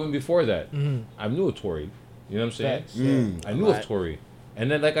never knew of him before that. Mm-hmm. I knew of Tory. You know what I'm saying? I knew of Tory.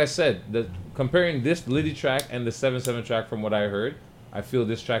 And then, like I said, comparing this Liddy track and the 7-7 track from what I heard, I feel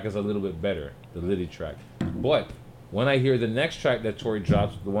this track is a little bit better, the Liddy track. But when I hear the next track that Tory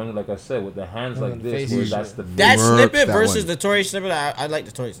drops, the one, like I said, with the hands like this, where that's the... That snippet versus the Tory snippet, I like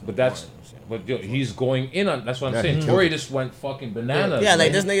the Tory snippet. But yo, he's going in on. That's what I'm saying. Tory just went fucking bananas. Yeah,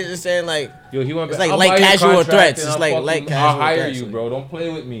 like this nigga just saying like. Yo, he went. It's like light casual threats. It's like light casual. I'll hire you, bro. Don't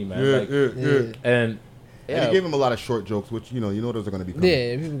play with me, man. And he gave him a lot of short jokes, which you know those are gonna be coming.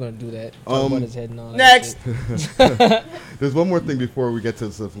 Yeah, people gonna do that. Talk about his head and all next. There's one more thing before we get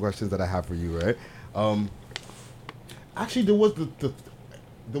to some questions that I have for you, right? Actually, there was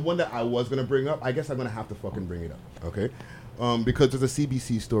the one that I was gonna bring up. I guess I'm gonna have to fucking bring it up, okay? Because there's a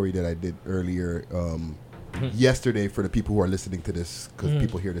CBC story that I did earlier yesterday for the people who are listening to this, because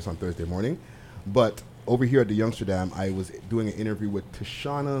people hear this on Thursday morning. But over here at the Youngsterdam, I was doing an interview with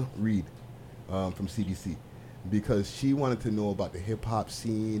Tashana Reed from CBC, because she wanted to know about the hip hop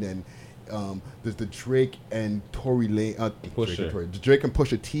scene and there's the Drake and Tory Lane, Drake and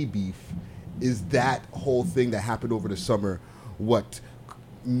Pusha T beef. Is that whole thing that happened over the summer what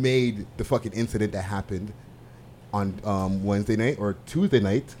made the fucking incident that happened on Wednesday night or Tuesday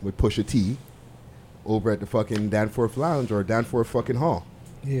night with Pusha T over at the fucking Danforth Lounge or Danforth fucking Hall?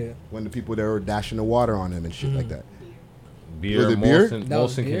 Yeah. When the people there were dashing the water on him and shit like that. Beer, was it beer?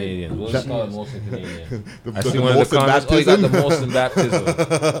 Molson Canadian. What is called Molson Canadian? I see one of the comments. Oh, you got the Molson baptism.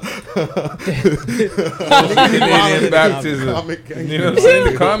 Molson Canadian baptism. You know what I'm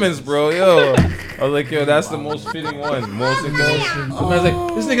saying? The comments, bro. Yo, I was like, yo, that's the most fitting one. Molson Canadian. I was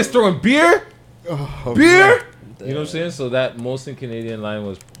like, this nigga's throwing beer? Beer? You know what I'm saying? So that Molson Canadian line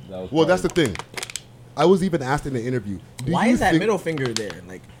was. Well, that's the thing. I was even asked in the interview. Why is that middle finger there?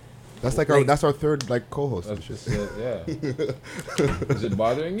 Like. That's like our third co-host. That's just yeah. Is it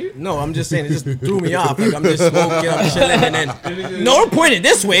bothering you? No, I'm just saying it just threw me off. Like I'm just smoking, I'm chilling, and then no, don't point it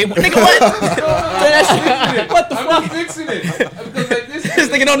this way, nigga. What? What the fuck? I'm fixing it. Because like this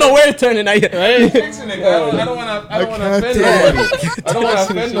nigga don't know where to turn it. Right? I'm fixing it. I don't want to offend nobody. I don't want to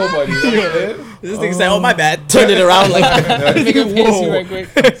offend nobody. This nigga said, "Oh my bad," turned it around like. Nigga fancy right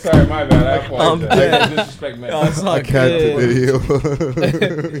quick. Sorry, my bad. I apologize. Disrespect, man. I can't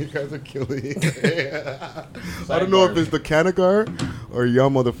today. You guys are killing me. I don't know if it's the Kanagar or y'all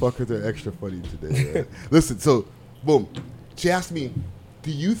motherfuckers are extra funny today. Man. Listen, so boom. She asked me, "Do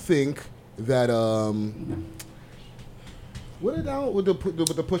you think that what is down with the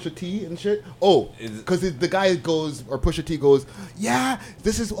Pusha T and shit?" Oh, because the guy goes, or Pusha T goes, "Yeah,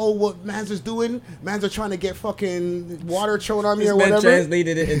 this is what mans is doing. Mans are trying to get fucking water thrown on me or whatever."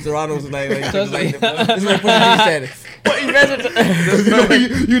 Translated it in Toronto's like this is what Pusha T said.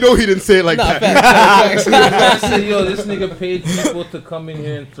 You know he didn't say it like that. I said, yo, this nigga paid people to come in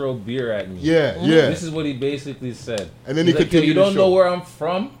here and throw beer at me. Yeah. This is what he basically said. And then he like, continued. You don't know where I'm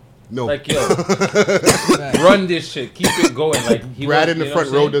from? No. Like, yo, run this shit. Keep it going. Like, Brad in the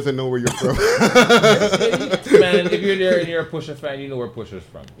front row doesn't know where you're from. Man, if you're there and you're a Pusha fan, you know where Pusha's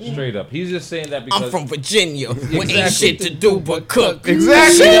from. Straight up. He's just saying that because I'm from Virginia. Exactly. We ain't shit to do but cook.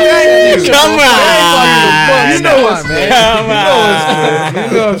 Exactly. Come on. You know what's good. You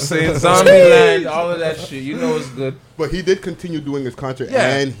know what I'm saying? Zombieland, all of that shit. You know it's good. But he did continue doing his concert.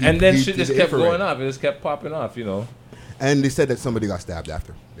 Yeah. And then shit just kept going off. It just kept popping off, you know. And they said that somebody got stabbed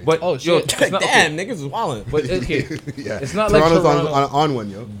after. But shit! Damn, niggas is wildin'. But okay, yeah. It's not Toronto's like Toronto on one,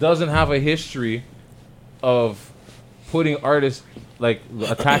 yo. Doesn't have a history of putting artists like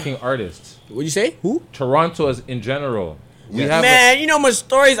attacking artists. What'd you say? Who? Toronto as in general. We have you know how much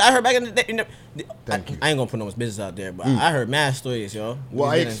stories I heard back in the day. I ain't gonna put no much business out there, but I heard mad stories, yo. Well,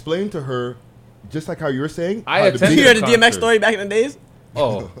 I explained to her, just like how you were saying. I attended. You heard the DMX story back in the days?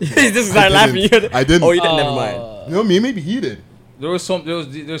 Oh, this is not laughing. I didn't. Oh, you didn't. Never mind. No, maybe he did. There's too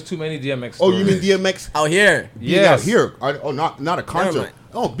many DMX stories. Oh, you mean DMX out here? Yeah, out here. Not a concert.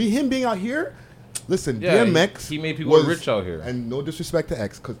 Oh, him being out here. Listen, DMX. He made people rich out here. And no disrespect to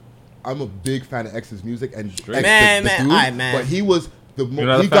X, because I'm a big fan of X's music and X, man. But he was he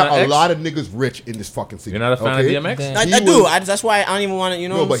got a lot of niggas rich in this fucking city. You're not a fan of DMX? I do. That's why I don't even want to. You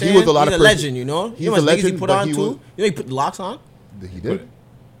know, what I'm saying? He was a lot of legend. You know, he's a legend. He put on too. You know, he put locks on. He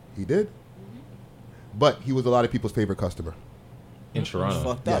did. But he was a lot of people's favorite customer. In Toronto.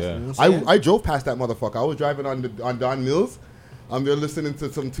 Fucked up. Yeah. I drove past that motherfucker. I was driving on Don Mills. I'm there listening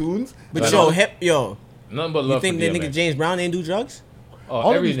to some tunes. But nothing but love. You think that nigga James Brown didn't do drugs? Oh,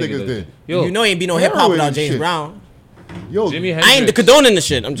 all of these niggas did. Yo, you know, ain't be no hip hop without James Brown. Yo, Jimi Hendrix. I ain't condoning the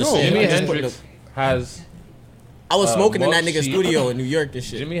shit. I'm just saying. Jimi Hendrix has. I was smoking in that nigga's studio in New York. This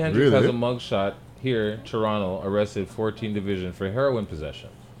shit. Jimi Hendrix has a mugshot here, Toronto, arrested 14 Division for heroin possession.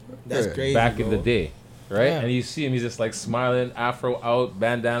 That's crazy. Back in the day. Right? Yeah. And you see him, he's just like smiling, afro out,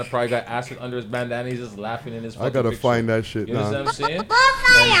 bandana, probably got acid under his bandana, he's just laughing in his fucking I gotta picture. find that shit now. You know what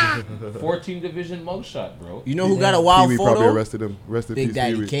I'm saying? 14 Division mugshot, bro. You know who got a wild Pee-wee photo? Probably arrested him. Big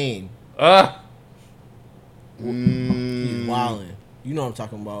Daddy Kane. He's wildin'. You know what I'm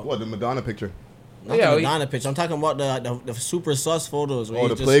talking about. What, the Madonna picture? Not the Madonna picture. I'm talking about the super sus photos. Oh,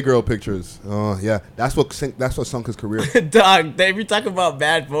 the Playgirl pictures. Oh, yeah. That's what sunk his career. Dog, they be talking about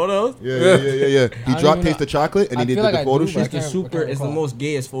bad photos. Yeah. He dropped Taste the Chocolate and he did the photo shoot. It's the most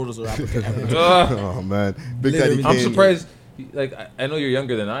gayest photos of ever. Oh, man. Big Daddy Kane. I'm surprised Like I know you're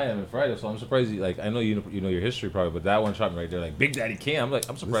younger than I am in Friday, so I'm surprised. I know you know your history probably, but that one shot me right there, like Big Daddy Kane.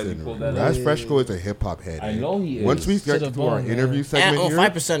 I'm surprised you pulled that. Raz Freshco is a hip hop head. I know he is. Once we get to our interview segment and here,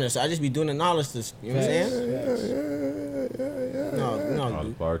 5%ers, so I just be doing the knowledge. You know what I'm saying?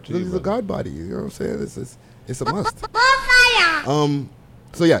 No. He's a god body. You know what I'm saying? It's a must.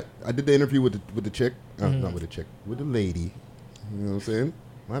 So yeah, I did the interview with the chick. Not with the chick, with the lady. You know what I'm saying?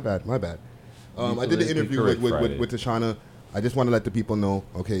 My bad. I did the interview with Tashana. I just want to let the people know,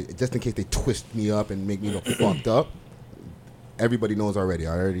 okay, just in case they twist me up and make me look fucked up. Everybody knows already.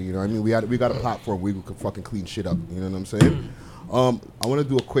 You know what I mean? We got a platform where we can fucking clean shit up. You know what I'm saying? I want to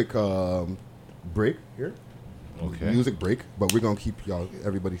do a quick break here. Okay. Music break, but we're gonna keep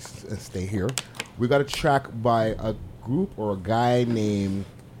everybody stay here. We got a track by a group or a guy named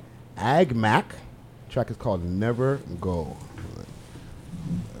Agmac. Track is called Never Go.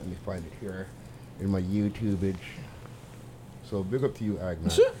 Let me find it here in my YouTubeage. So big up to you,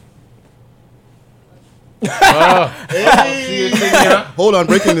 Agmac. Hold on,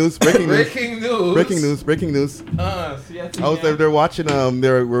 breaking news. I was there watching.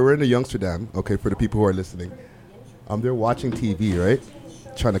 We're in the Youngsterdam. Okay, for the people who are listening, they're watching TV, right?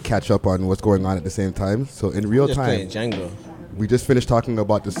 Trying to catch up on what's going on at the same time. So in real time, Django. We just finished talking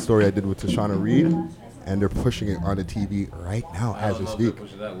about the story I did with Tashana Reed, and they're pushing it on the TV right now as we speak.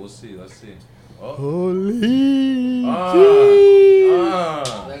 We'll see. Let's see. Oh. Holy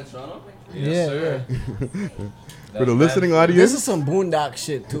Yes, sir. For the listening audience, this is some boondock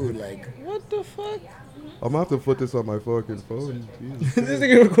shit too. Like, what the fuck? I'm gonna have to put this on my fucking phone. This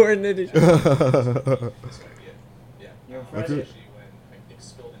nigga recording it.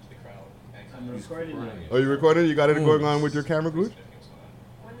 Are you recording? You got it going on with your camera, Gooch?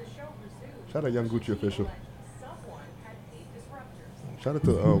 Shout out Young Gucci official. Shout out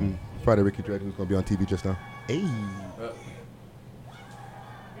to Friday Ricky Dredd, who's gonna be on TV just now. Hey.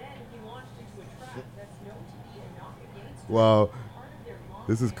 Wow,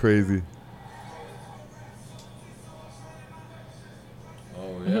 this is crazy.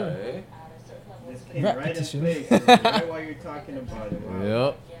 Oh yeah, eh? This came right in place, right while you're talking about it. Wow.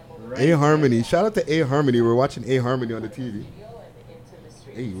 Yep. Right A Harmony. Shout out to A Harmony. We're watching A Harmony on the TV.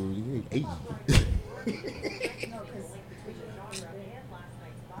 Hey.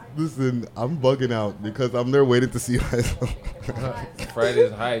 Listen, I'm bugging out because I'm there waiting to see myself.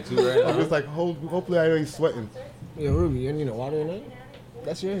 Friday's high too right now. I'm just like, hopefully I ain't sweating. Yo, Ruby, you need a water in it?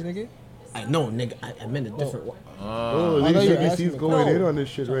 That's yours, nigga? I know, nigga. I meant a different one. He's going in on this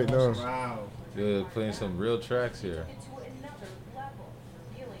shit right now. Wow. Dude, playing some real tracks here.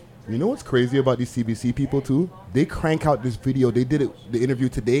 You know what's crazy about these CBC people too? They crank out this video. They did the interview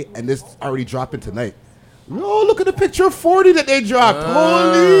today, and this already dropping tonight. No, look at the picture of 40 that they dropped.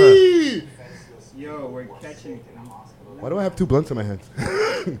 Holy! Yo, we're catching. Why do I have two blunts in my hands? I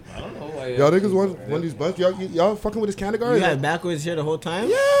don't know why. Y'all niggas want one of these blunts? Y'all fucking with this Canada? You had backwards here the whole time?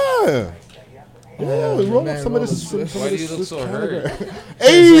 Yeah. Roll up some of this. Why do you look so hurt?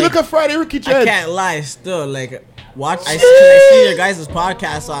 Hey, look at Friday Ricky Dredd. I can't lie, still like. I see your guys'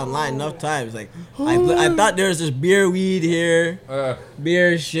 podcast online enough times. Like, I thought there was this beer weed here,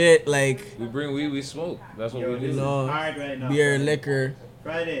 beer shit. Like, we bring weed, we smoke. That's what we do. Hard right now, beer, liquor.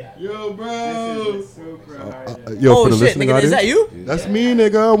 Friday. Yo, bro. This is super hard. Yo, for the shit, listening nigga, audience, is that you? That's me,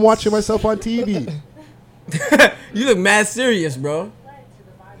 nigga. I'm watching myself on TV. You look mad serious, bro.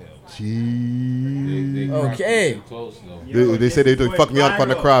 Jeez. Okay. They say they fuck me up on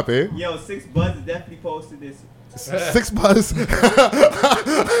the crop, eh? Yo, 6 Buzz definitely posted this. 6 Buzz.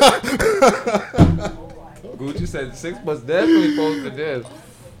 Gucci said 6 Buzz definitely posted this.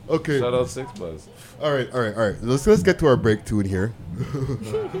 Okay. Shout out 6 Buzz. All right. Let's get to our break tune here.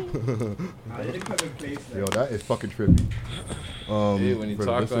 Yo, that is fucking trippy. Hey, when you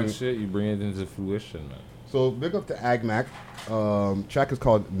talk on shit, you bring it into fruition, man. So big up to Agmac. Track is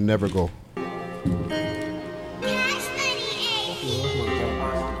called Never Go.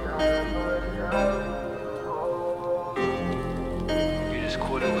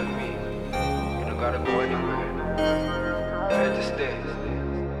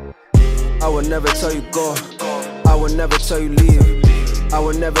 I would never tell you go. I would never tell you leave. I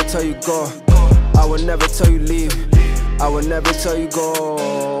would never tell you go. I would never tell you leave. I would never tell you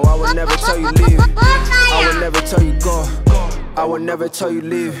go. I would never tell you leave. I would never tell you go. I would never tell you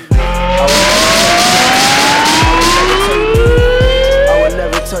leave. I would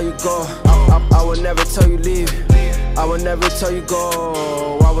never tell you go. I would never tell you leave. I would never tell you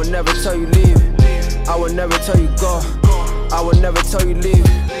go. I would never tell you leave. I would never tell you go. I would never tell you leave.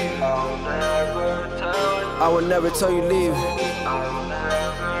 I would never tell you leave.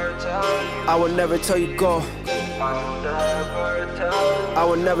 I would never tell you go. I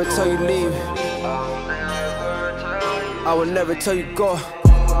would never tell you leave. I would never tell you go.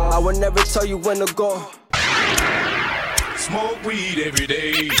 I would never tell you when to go. Smoke weed every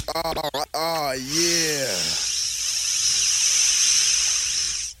day. Oh, yeah.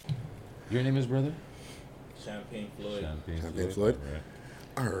 Your name is, brother? Champagne Floyd. Champagne Floyd.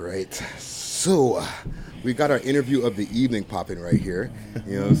 All right. So, we got our interview of the evening popping right here.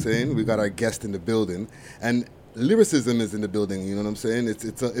 You know what I'm saying? We got our guest in the building. And lyricism is in the building, you know what I'm saying?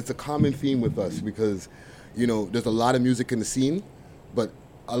 It's a common theme with us because, you know, there's a lot of music in the scene, but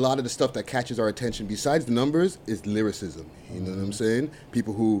a lot of the stuff that catches our attention besides the numbers is lyricism. You know what I'm saying?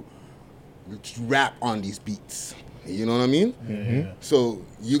 People who rap on these beats. You know what I mean? Mm-hmm. So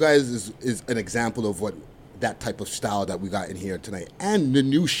you guys is an example of what that type of style that we got in here tonight, and the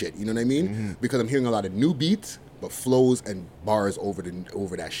new shit. You know what I mean? Mm-hmm. Because I'm hearing a lot of new beats, but flows and bars over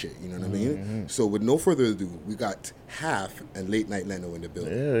that shit. You know what I mean? Mm-hmm. So with no further ado, we got Half and Late Night Leno in the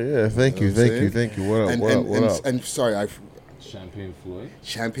building. Yeah. Thank you. What up? And sorry, Champagne Floyd.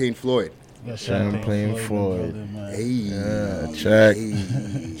 Champagne Floyd. Yeah, Champagne Floyd. Hey. Yeah, check.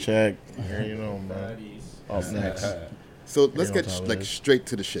 Yeah, you know, man. Up next. So let's get straight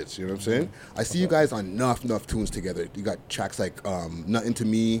to the shits. You know what I'm saying? I see you guys on enough tunes together. You got tracks like Nothing to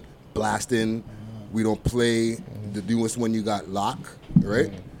Me, Blasting, We Don't Play. The newest one you got Lock,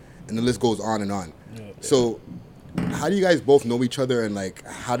 right? And the list goes on and on. So how do you guys both know each other, and like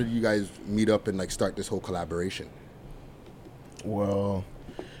how did you guys meet up and like start this whole collaboration? Well,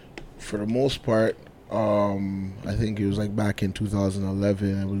 for the most part, I think it was like back in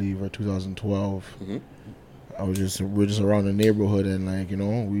 2011, I believe, or 2012. Mm-hmm. We're just around the neighborhood, and like, you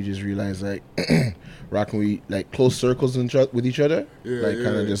know, we just realized like rocking we like close circles with each other,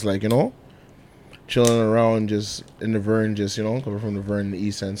 just like, you know, chilling around just in the Vern, just, you know, coming from the Vern, the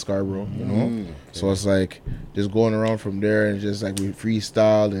East End, Scarborough, you know. Okay. So it's like just going around from there, and just like we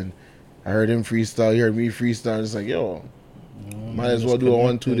freestyled, and I heard him freestyle, he heard me freestyle, and it's like, yo, might as well do a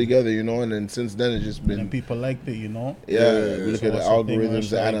 1-2 together, you know. And then since then it's just been, and people liked it, you know. Yeah, we look at the algorithms,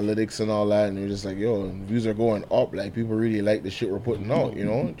 the analytics and all that, and we're just like, yo, views are going up. Like, people really like the shit we're putting out, you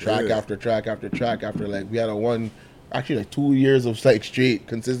know. Track after track after track after, like, we had like 2 years of like straight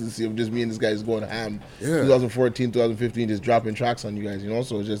consistency of just me and this guy just going ham. 2014, 2015, just dropping tracks on you guys, you know.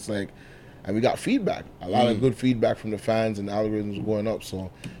 So it's just like, and we got feedback, a lot of good feedback from the fans, and the algorithms were going up. So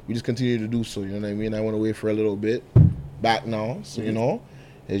we just continue to do so, you know what I mean. I went away for a little bit, back now, so you know,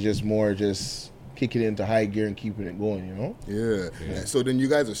 it's just more just kicking it into high gear and keeping it going, you know. Yeah. So then you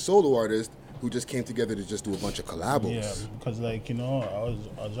guys are solo artists who just came together to just do a bunch of collabos. Yeah, because like, you know, I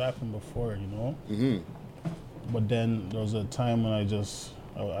was rapping before, you know. Mm-hmm. But then there was a time when I just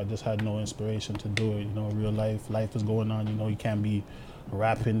had no inspiration to do it. You know, real life is going on. You know, you can't be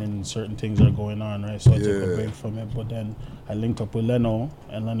rapping and certain things are going on, right? So I took a break from it. But then I linked up with Leno,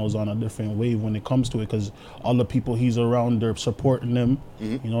 and Leno's on a different wave when it comes to it, because all the people he's around, they're supporting him.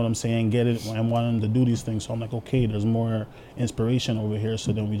 Mm-hmm. You know what I'm saying? Get it and want him to do these things. So I'm like, okay, there's more inspiration over here.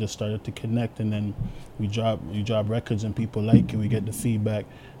 So then we just started to connect, and then we drop records, and people like it. We get the feedback,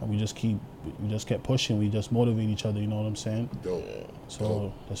 and we just kept pushing. We just motivate each other. You know what I'm saying? Dope.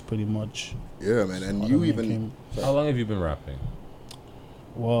 So that's pretty much. Yeah, man. And you even. How long have you been rapping?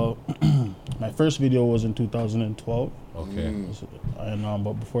 Well, my first video was in 2012. Okay. And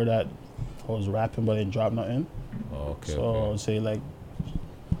but before that, I was rapping, but I didn't drop nothing. Okay. So I would say like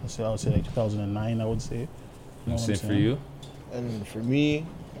 2009. I would say. You know Same for you. And for me,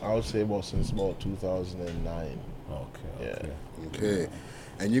 I would say since about 2009. Okay.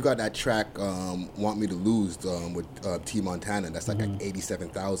 And you got that track, "Want Me to Lose," with T Montana. That's like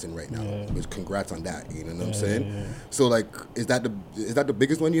 87,000 right now. Yeah. Which, congrats on that. You know what I'm saying? Yeah. So like, is that the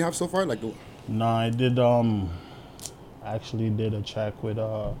biggest one you have so far? Like, Nah, I did. I actually did a track with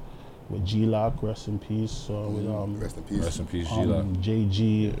G-Lock, rest in peace. Rest in peace. Rest in peace, G-Lock.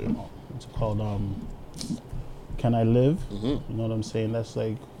 JG. What's it called? Can I Live? Mm-hmm. You know what I'm saying? That's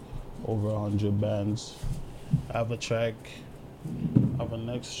like over 100 bands. I have a track. I have a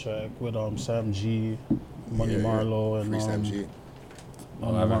next track with Sam G, Money Marlowe, and Sam G.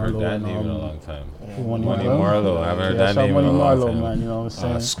 I haven't heard that name in a long time. Money Marlowe. I haven't heard that name in a long time. Man, you know what I'm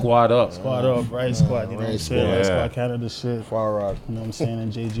saying? Squad Up. Right Squad. You know what I'm saying? Right Squad Canada shit. Far Rock. You know what I'm saying?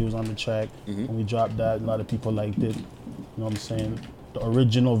 And JG was on the track. Mm-hmm. When we dropped that, a lot of people liked it. You know what I'm saying? The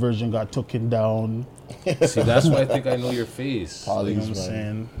original version got taken down. See, that's why I think I know your face. You know what I'm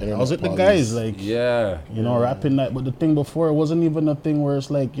saying? I was with the guys, like, you know, rapping that. But the thing before, it wasn't even a thing where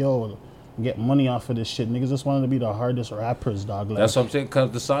it's like, yo, get money off of this shit. Niggas just wanted to be the hardest rappers, dog. Like, that's what I'm saying.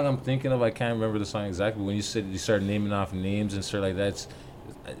 Cause the song I'm thinking of, I can't remember the song exactly. When you said you started naming off names and stuff like that,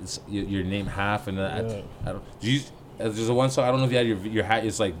 it's your name half, and I don't. Do you? There's a one song. I don't know if you had your hat.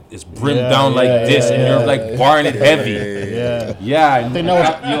 It's like it's brimmed down like this, and you're like barring it heavy. Yeah. I think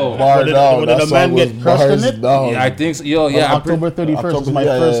that was yo. Bar down. Did the man get crushed in it? Yeah, I think so. Yo, yeah. October 31st was my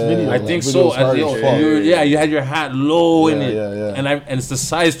first video. I think so. You had your hat low in it, and it's the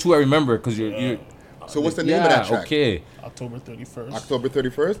size too. I remember because you're. So what's the name of that track? Okay. October 31st. October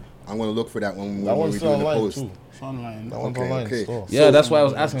 31st. I'm gonna look for that one when we do the post. It's online. That one's online. Okay. Yeah, that's why I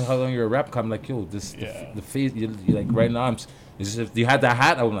was asking how long you're a rap. I'm like, yo, this the face. You like right now. It's just if you had that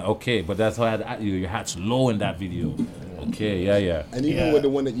hat, I was like, okay, but that's how I had your hat's low in that video. Okay, yeah. And even with the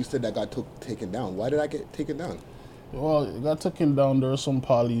one that you said that got taken down, why did I get taken down? Well, it got taken down. There were some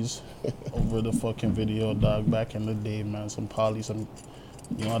polys over the fucking video, dog. Back in the day, man, some polys.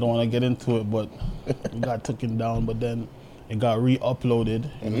 I don't want to get into it, but it got taken down. But then it got re-uploaded,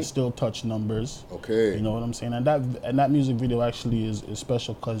 and it still touched numbers. Okay. You know what I'm saying? And that music video actually is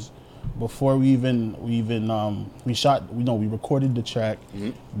special because before we recorded the track.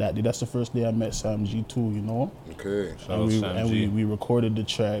 That day, that's the first day I met Sam G2. You know. Okay. We recorded the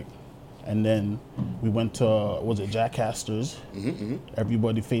track. And then we went to, Jack Astor's.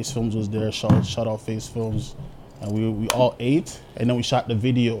 Everybody, Face Films was there. Shout out Face Films. And we all ate, and then we shot the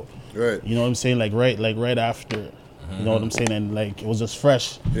video. Right. You know what I'm saying? Like right after. You know what I'm saying? And like it was just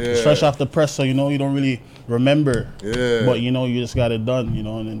fresh. It's fresh off the press, so you don't really remember. Yeah. But you just got it done,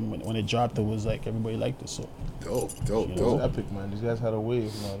 and then when it dropped, it was like everybody liked it. So dope. It was epic, man. These guys had a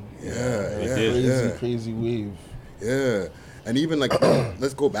wave, man. Crazy wave. Yeah. And even like,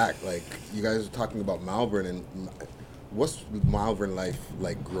 let's go back. Like, you guys are talking about Malvern, and what's Malvern life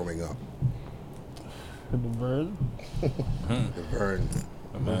like growing up? The Vern. The Vern.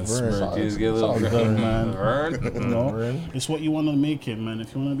 Man, Smirkies get a little good, man. It's what you want to make it, man.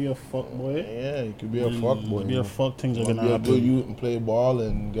 If you want to be a fuck boy, you could be a fuck boy. Be a fuck, things are gonna happen. Be a good youth and play ball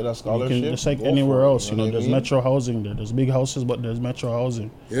and get a scholarship. Just like anywhere else, there's metro housing there. There's big houses, but there's metro housing.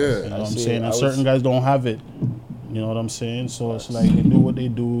 Yeah, you know what I'm saying. And certain guys don't have it. You know what I'm saying? So it's like they do what they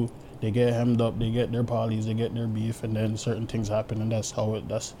do. They get hemmed up. They get their polys. They get their beef, and then certain things happen, and that's how it.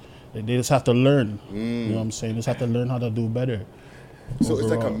 They just have to learn. You know what I'm saying? They just have to learn how to do better. So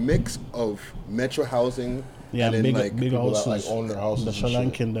overall. It's like a mix of metro housing. Yeah, and big houses. That, like, own their houses. The Sri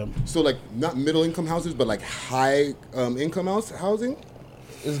Lankan them. So like not middle income houses, but like high income housing.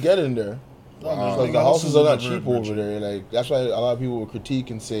 It's getting there. Like the houses are not cheap over there. Like that's why a lot of people will critique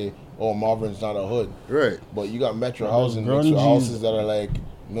and say, "Oh, Malvern's not a hood." Right. But you got metro housing, metro houses that are like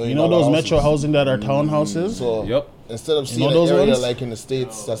 $1 million. You know those metro housing that are townhouses? So instead of seeing an area like in the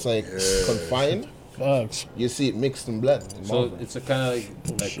States that's like confined, you see it mixed and blended. So it's a kind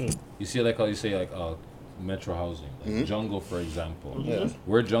of like you see like how you say like metro housing, like Jungle for example.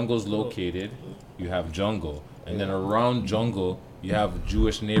 Where Jungle's located, you have Jungle, and then around Jungle you have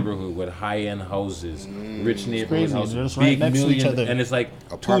Jewish neighborhood with high-end houses, rich neighborhood houses, big right million, and it's like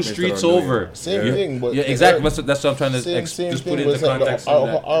 2 streets over. Same thing, but exactly. That's what I'm trying to just put into context.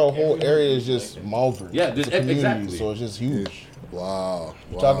 Our whole area is just Malvern. Yeah, exactly. So it's just huge. Wow.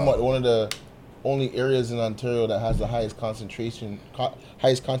 We're talking about one of the only areas in Ontario that has the highest concentrated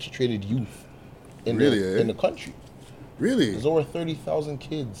youth in the country. Really? There's over 30,000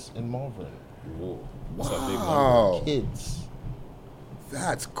 kids in Malvern. Whoa. Wow. Kids.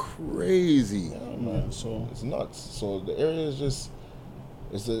 That's crazy. Yeah, man. So it's nuts. So the area is just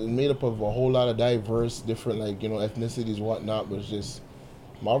it's made up of a whole lot of diverse, different ethnicities, whatnot. But it's just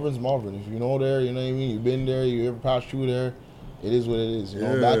Malvern's Malvern. If you know there, you know what I mean. You've been there. You ever passed through there. It is what it is. You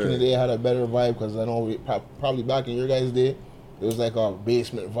know, back in the day, it had a better vibe because I know probably back in your guys' day, it was like a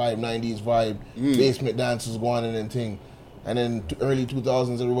basement vibe, 90s vibe, basement dances going on and thing. And then early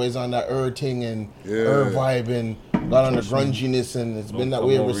 2000s, everybody's on that thing and vibe and got on the grunginess, and it's been that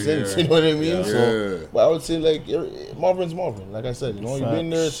way ever since. You know what I mean? Yeah. So, but I would say like Malvern's Malvern. Like I said, you've been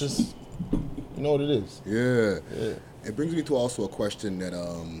there. It's just you know what it is. Yeah. It brings me to also a question that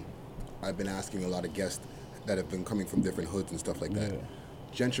I've been asking a lot of guests that have been coming from different hoods and stuff like that.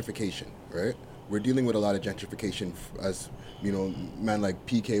 Gentrification, right? We're dealing with a lot of gentrification as man like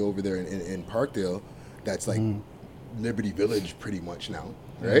PK over there in Parkdale. That's like Liberty Village pretty much now,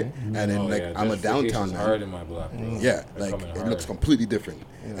 right? And then I'm a downtown man. Hard in my block, bro. Yeah, like it looks completely different.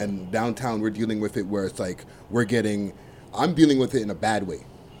 And downtown we're dealing with it where it's like I'm dealing with it in a bad way,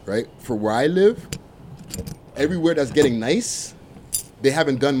 right? For where I live, everywhere that's getting nice, they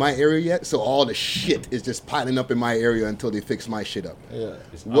haven't done my area yet, so all the shit is just piling up in my area until they fix my shit up. Yeah.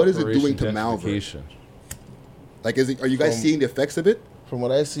 What is it doing to Malvern? Like, are you guys seeing the effects of it? From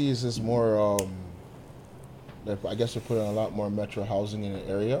what I see, it's just more. I guess they're putting a lot more metro housing in the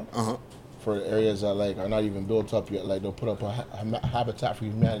area. for areas that like are not even built up yet. Like they'll put up a Habitat for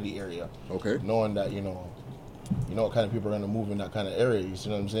Humanity area. Okay. Knowing that you know what kind of people are gonna move in that kind of area. You see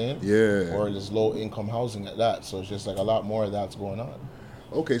what I'm saying? Yeah. Or there's low income housing at that. So it's just like a lot more of that's going on.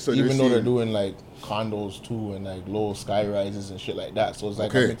 Okay, so even though they're doing like condos too and like low sky rises and shit like that, so it's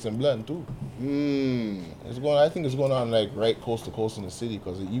like a mix and blend too. It's going. I think it's going on like right coast to coast in the city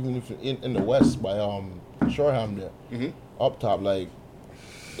because even if in the west by Shoreham there, up top like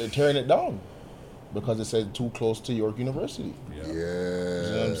they're tearing it down because it said too close to York University. Yeah. You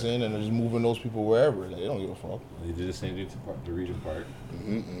know what I'm saying? And they're just moving those people wherever. Like, they don't give a fuck. They did the same thing to Regent Park.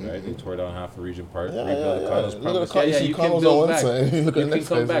 Right? They tore down half of Regent Park. Yeah, rebuilt condos. Look at the You can build back. You can come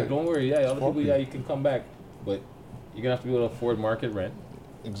side. back. Don't worry. Yeah, other people, you can come back. But you're going to have to be able to afford market rent.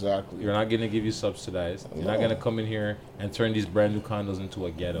 Exactly. You're not going to give you subsidized. You're not going to come in here and turn these brand new condos into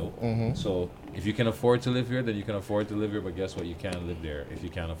a ghetto. So if you can afford to live here, then you can afford to live here. But guess what? You can't live there if you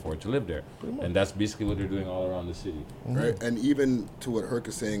can't afford to live there. And that's basically what they're doing all around the city. Right. And even to what Herc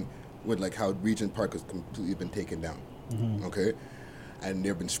is saying with like how Regent Park has completely been taken down. Okay. And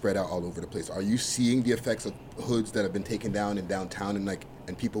they've been spread out all over the place. Are you seeing the effects of hoods that have been taken down in downtown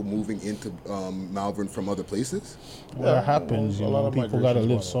and people moving into Malvern from other places? Well, it happens. You know, people got to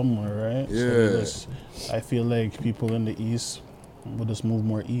live somewhere, right? Yeah. So I feel like people in the east will just move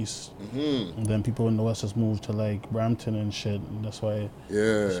more east, and then people in the west just move to like Brampton and shit. And that's why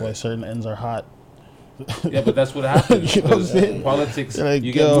certain ends are hot. Yeah, but that's what happens. You know what I'm saying? Politics, like,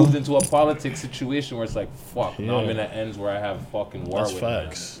 you get moved into a politics situation where it's like, fuck, now I'm in an ends where I have fucking war That's with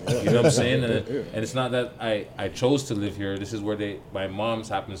facts. them. You know what I'm saying? And it's not that I chose to live here. This is where my mom's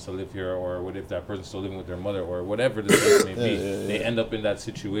happens to live here, or what if that person's still living with their mother, or whatever the case may be. They end up in that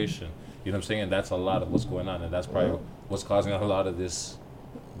situation. You know what I'm saying? And that's a lot of what's going on, and that's probably what's causing a lot of this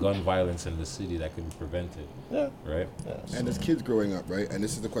gun violence in the city that could be prevented. Yeah. Right? Yeah. And as kids growing up, right? And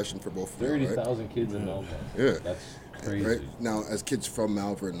this is the question for both of you, right? 30,000 kids in Malvern. Yeah. That's crazy. Right? Now, as kids from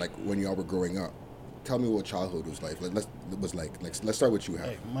Malvern, like when y'all were growing up, tell me what childhood was like. Let's start with you,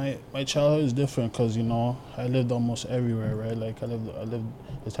 Harry. My childhood is different because, you know, I lived almost everywhere, right? Like I lived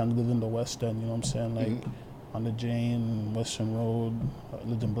this time I lived in the West End, you know what I'm saying? Like on the Jane, Western Road. I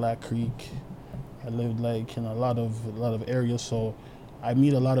lived in Black Creek. I lived like in a lot of areas, so I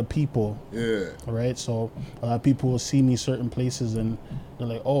meet a lot of people. Yeah. Right. So a lot of people will see me certain places and they're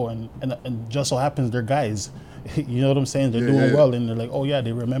like, oh, and just so happens they're guys. You know what I'm saying? They're doing well, and they're like, oh yeah,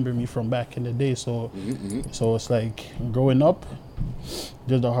 they remember me from back in the day. So, so it's like growing up,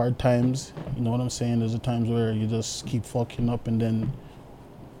 there's the hard times. You know what I'm saying? There's the times where you just keep fucking up, and then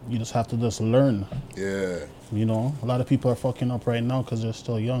you just have to just learn. Yeah. You know, a lot of people are fucking up right now because they're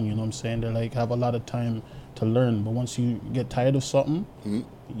still young. You know what I'm saying? They're like have a lot of time to learn, but once you get tired of something,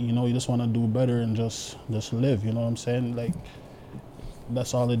 you know, you just want to do better and just live. You know what I'm saying? Like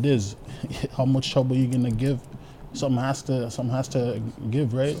that's all it is. How much trouble you gonna give? Something has to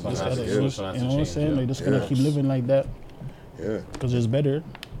give, right? You know what I'm saying? Like just gonna keep living like that. Yeah. Because it's better.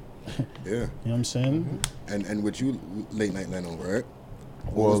 Yeah. You know what I'm saying? And with you, late night Leno, right?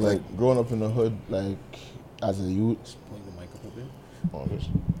 Well, like growing up in the hood, like as a youth. Point the mic up a bit. Oh, this.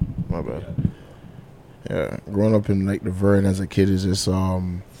 My bad. Yeah, growing up in like the Vern as a kid is just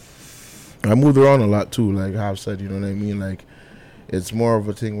I moved around a lot too. Like I've said, you know what I mean. Like it's more of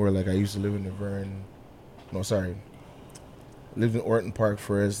a thing where like I used to live in the Vern. No, sorry. Lived in Orton Park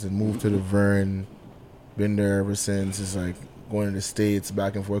first, then moved to the Vern. Been there ever since. It's like going to the States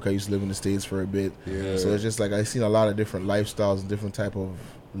back and forth. I used to live in the States for a bit. Yeah. So it's just like I've seen a lot of different lifestyles and different type of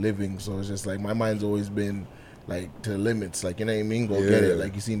living. So it's just like my mind's always been like to the limits, like, you know what I mean? Go get it.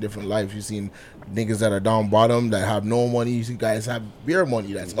 Like, you've seen different lives. You've seen niggas that are down bottom that have no money. You see guys have beer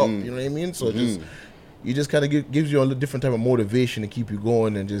money that's up. You know what I mean? So you just kind of gives you a different type of motivation to keep you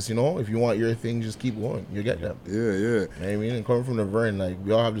going, and just, you know, if you want your thing, just keep going. You get that. Yeah, yeah. You know what I mean? And coming from the Vern, like,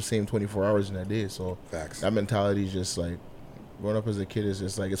 we all have the same 24 hours in a day. So facts. That mentality is just like, growing up as a kid is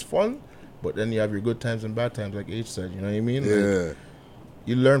just like, it's fun, but then you have your good times and bad times, like H said. You know what I mean? Yeah. Like,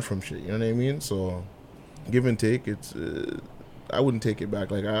 you learn from shit. You know what I mean? So give and take. It's I wouldn't take it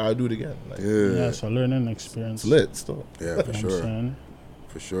back. Like I'll do it again. Like, yeah, so learning experience. It's lit still. Yeah, for sure.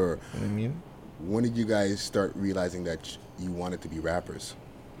 For sure. You know what I mean? When did you guys start realizing that you wanted to be rappers?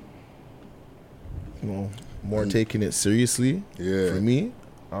 You know, more taking it seriously. Yeah. For me,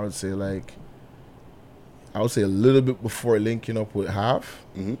 I would say a little bit before linking up with Half,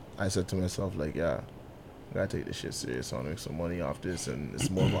 I said to myself, like, yeah, I gotta take this shit serious. I want to make some money off this, and it's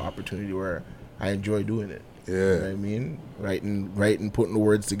more of an opportunity where I enjoy doing it. Yeah. You know what I mean? Writing, putting the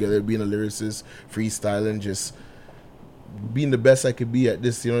words together, being a lyricist, freestyling, just being the best I could be at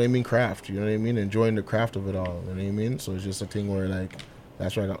this, you know what I mean, craft, you know what I mean, enjoying the craft of it all, you know what I mean? So it's just a thing where, like,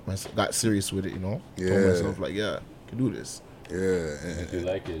 That's why I got serious with it, you know. Yeah. Told myself like, yeah, I can do this. Yeah. If you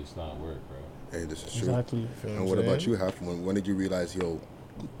like it, it's not work, bro. Hey, this is true. Exactly. And what about you, Haf? When did you realize, yo,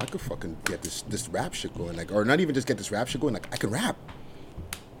 I could fucking get this rap shit going, like, or not even just get this rap shit going, like I can rap.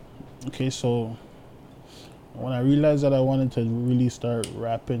 Okay, so when I realized that I wanted to really start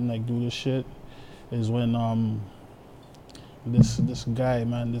rapping, like do this shit, is when this guy,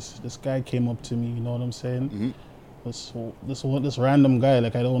 man, this guy came up to me. You know what I'm saying? Mm-hmm. This random guy,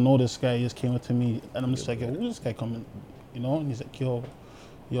 like I don't know this guy, he just came up to me, and I'm just like, yo, who's this guy coming? You know? And he's like, yo,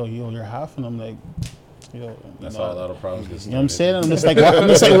 you're Haf, and I'm like, yo. That's how a lot of problems get started. You know what I'm saying? I'm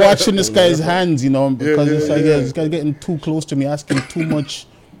just like watching this guy's hands, you know, because it's like this guy's getting too close to me, asking too much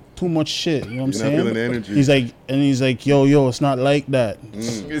shit. You know what I'm saying? Not feeling the energy. He's like, yo, it's not like that.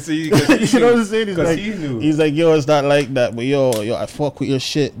 See, you know what I'm saying? He knew. He's like, yo, it's not like that. But yo, I fuck with your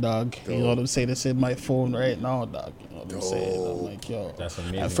shit, dog. You know what I'm saying? It's in my phone right now, dog. You know what I'm saying? I'm like, yo. That's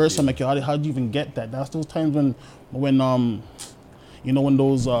amazing. At first, I'm like, yo, how'd you even get that? That's those times when you know, when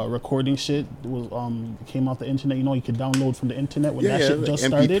those recording shit was came off the internet, you know, you could download from the internet when that shit just MP3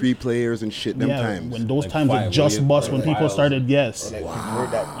 started. MP3 players and shit. Them times. When those like times it just bust when people started. Yes.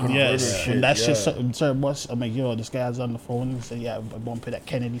 Yes. When that shit started bust, I'm like, yo, this guy's on the phone. He said, yeah, I bumped at that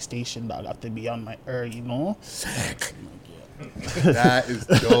Kennedy station, dog. I have to be on my you know. Sick. That is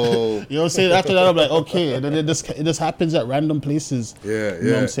dope. You know what I'm saying? After that, I'm like, okay. And then it just happens at random places. Yeah, You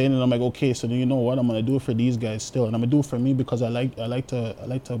know what I'm saying? And I'm like, okay, so then you know what? I'm gonna do it for these guys still, and I'm gonna do it for me because I like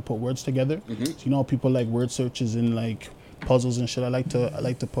to put words together. Mm-hmm. So, you know, people like word searches and like puzzles and shit. I like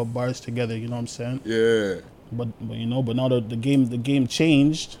to put bars together. You know what I'm saying? Yeah. But you know, but now the game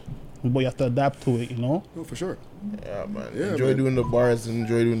changed, but you have to adapt to it. You know? No, for sure. Yeah, man. Yeah, enjoy man. doing the bars, and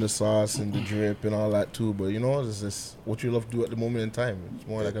enjoy doing the sauce and the drip and all that too. But you know, it's just what you love to do at the moment in time. It's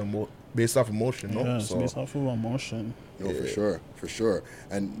more like based off emotion, no? Yeah, it's based off of emotion. No, for sure.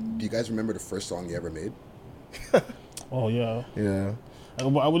 And do you guys remember the first song you ever made? Oh yeah. Yeah. I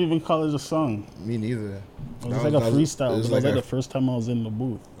wouldn't even call it a song. Me neither. It was like a freestyle. It was like the first time I was in the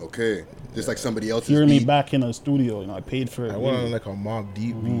booth. Okay. Just like somebody else's Hearing me beat. back in a studio, you know, I paid for it. I went on like a Mob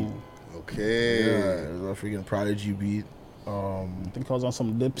Deep beat. Okay. Yeah, it was a freaking Prodigy beat. I think I was on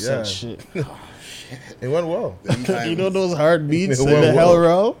some Dipset shit. It went well. You know those hard beats in the Hell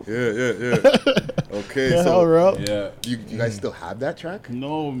Row? Yeah. Okay. The So Hell Row? Yeah. you guys still have that track?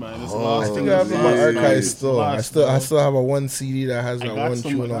 No, man. It's I lost. think I have it in my archives still. Lost, I still have a one CD that has I that got one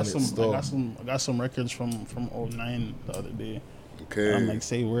some- tune I on got it some- still. I got some records from 09 the other day. Okay. I'm like,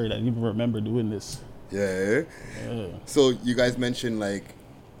 say word. I didn't even remember doing this. Yeah. So you guys mentioned like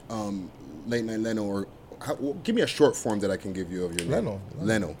Late Night Leno, or give me a short form that I can give you of your name.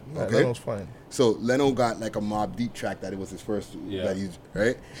 Leno. Yeah, Okay. Leno's fine. So Leno got like a Mob Deep track that it was his first that he's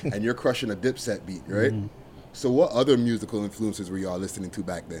right, and you're crushing a Dipset beat, right? So what other musical influences were y'all listening to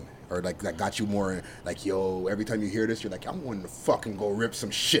back then, or like that got you more like, yo, every time you hear this, you're like, I'm wanting to fucking go rip some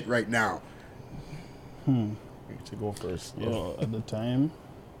shit right now. To go first. Yo, at the time,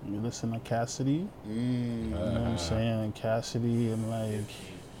 you listen to Cassidy. You know what I'm saying? Cassidy and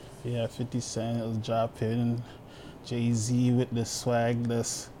like, 50 Cent was dropping. Jay-Z with the swag,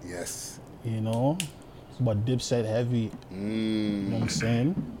 Yes. you know, but Dipset heavy. You know what I'm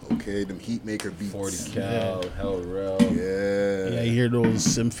saying? Okay, them Heatmaker beats. 40 Cal, Hell Rel. Yeah. You hear those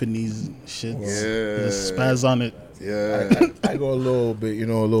symphonies, shit. Yeah. Just spaz on it. Yeah. I go a little bit in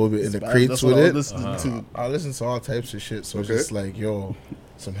the Spaz, crates that's with what I it. was listening to. I listen to all types of shit. So Okay. just like, yo,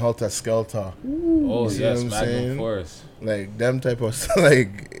 some Helter Skelter. Oh, You see yes, what I'm Magnum saying? Force. Like them type of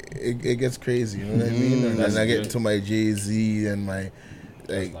like it gets crazy, you know what I mean? And That's then I get good. into my Jay-Z and my That's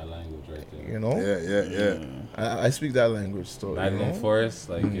like, my language right there. you know? Yeah. I speak that language still. Magnum you know? Force,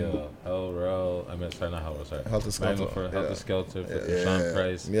 like Hell Rel. I mean, sorry, not Hell Rel, sorry. Helter Skelter, Magnum Force, yeah. Helter Skelter, for Sean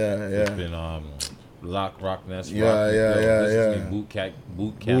Price. Yeah. It's been Rock Nest. Yeah. Boot Camp.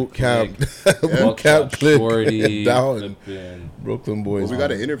 Boot Buckshot Camp Click. Shorty. Down. Flippin'. Brooklyn Boys. Well, we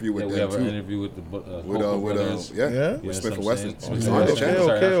got an interview with Yeah, them we have too. an interview with the Cocoa Brothers. With Smith and Wesson. Smith On the and channel.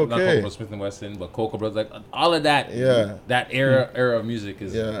 Wesson. Sorry, not Okay. Cocoa, Smith and Wesson, but Cocoa Brothers. Like all of that. Yeah. That era of music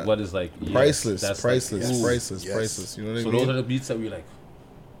is what is like priceless. that's Priceless. like, Priceless. You know what I so mean? those are the beats that we like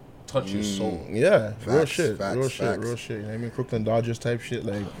touch your soul. Yeah, real Facts, shit. facts, Real shit. facts. Real shit. You know what I mean? Crooklyn Dodgers type shit.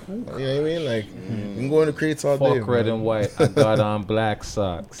 Like, you know what I mean? Like, you can go in the crates all day. Fuck red man. and white. I got on black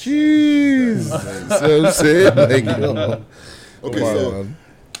socks. Jeez. See what I'm saying? Like, yo. Okay, Come on, so man.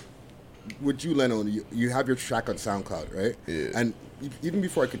 with you, Leno, you have your track on SoundCloud, right? Yeah. And even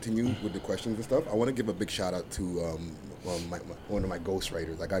before I continue with the questions and stuff, I want to give a big shout out to one of my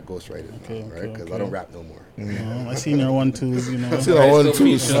ghostwriters. I got ghostwriters, right? Because I don't rap no more. I seen your 1 2s, you know. I seen our 1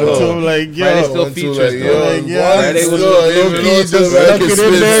 2s. So like, yo, Friday still features, like, Friday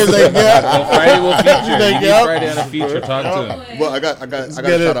will feature. Friday on a feature. Talk to him. Well, I got to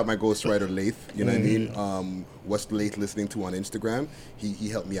shout out my ghostwriter Lath. You know what I mean? What's Lath listening to on Instagram? He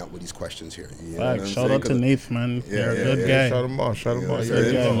helped me out with these questions here. You know what I'm shout out to Nath, man. Yeah, You're a good guy. Shout him out. Shout him out.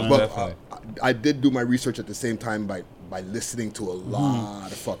 Good guy, man. But I did do my research at the same time by listening to a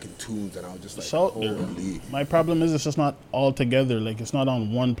lot of fucking tunes, and I was just like, holy. My problem is it's just not all together. Like, it's not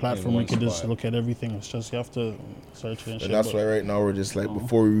on one platform. We can just look at everything. It's just you have to search it and shit. And that's why right now we're just like,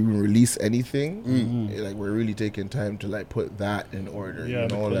 before we even release anything, like we're really taking time to like put that in order. Yeah, you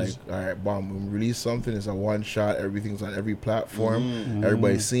know, like, all right, bomb, when we release something, it's a one shot. Everything's on every platform.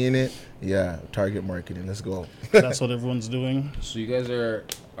 Everybody's seeing it. Yeah, target marketing. Let's go. That's what everyone's doing. So you guys are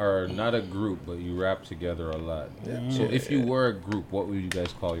not a group, but you rap together a lot. Yeah. So if you were a group, what would you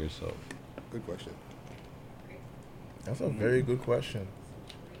guys call yourself? Good question. That's a very good question.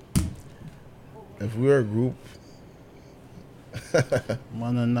 If we were a group,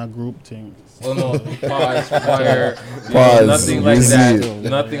 man, and not group thing. Well, no, pause, fire, pause, nothing like that.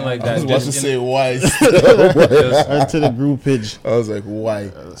 Nothing like that. I was about to say why. To the groupage. I was like,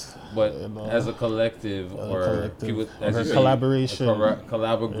 why? But as a collective or people, as or you say, collaboration,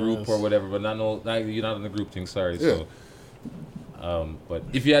 collab group or whatever. But you're not in the group thing. Sorry. Yeah. So, but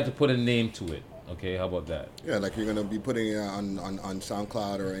if you had to put a name to it, okay, how about that? Yeah, like you're gonna be putting it on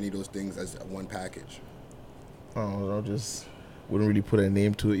SoundCloud or any of those things as one package. I just wouldn't really put a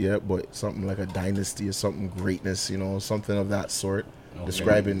name to it yet, but something like a dynasty or something greatness, you know, something of that sort. Okay.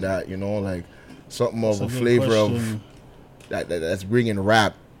 Describing that, you know, like something of a flavor of that's bringing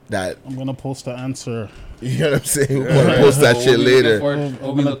rap. That I'm gonna post the answer. You know what I'm saying? We're gonna post that shit later.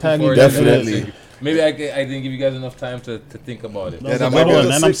 Definitely. Maybe I didn't give you guys enough time to think about it. Yeah, that might be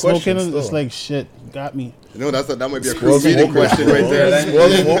one. And I'm smoking. It's like shit. Got me. You know that might be a crew meeting question right there.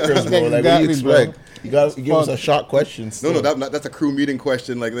 Smokers, bro. Like, what do you expect? You give us a shot question. No, that's a crew meeting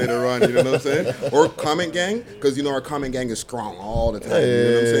question. Like later on, you know what I'm saying? Or comment gang, because you know our comment gang is strong all the time. You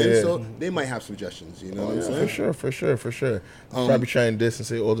know what I'm saying? So they might have suggestions. You know what I'm saying? For sure. Probably trying this and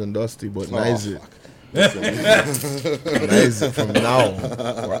say old and dusty, but nice it. Nice it from now.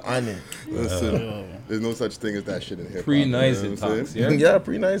 We're on it. Listen, there's no such thing as that shit in hip hop. Pre-nice it talks, yeah. Yeah,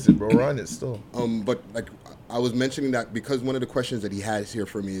 pre-nice it, bro. We're on it still. But like I was mentioning that because one of the questions that he has here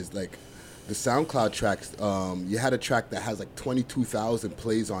for me is like the SoundCloud tracks. You had a track that has like 22,000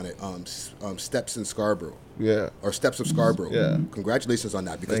 plays on it. Steps in Scarborough. Yeah. Or Steps of Scarborough. Yeah. Congratulations on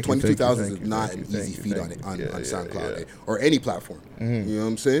that, because 22,000 is not an easy feat on SoundCloud or any platform. You know what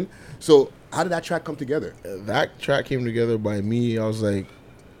I'm saying? So how did that track come together? That track came together by me. I was like,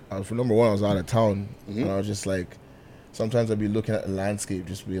 for number one, I was out of town. And I was just like, sometimes I'd be looking at the landscape,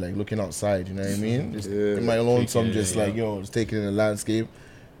 just be like looking outside, you know what I mean? Just in my lonesome, just like, just taking in the landscape.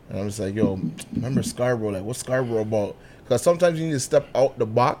 And I'm just like, remember Scarborough? Like, what's Scarborough about? Because sometimes you need to step out the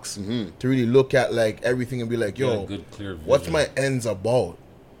box to really look at like everything and be like, good, clear what's my ends about?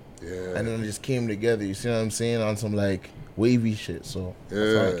 Yeah. And then it just came together. You see what I'm saying? On some like wavy shit. So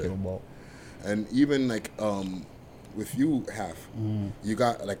that's how it came about. And even like with you, you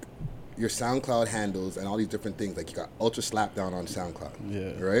got like your SoundCloud handles and all these different things. Like you got Ultra Slapdown on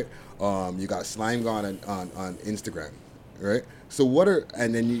SoundCloud, right? You got Slime Gone on Instagram, right? So what are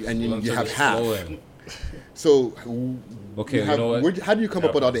and then you have Half. So okay, you know what? How do you come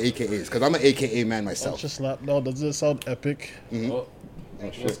up with all the AKAs? Because I'm an AKA man myself. Ultra Slapdown. Does it sound epic? Oh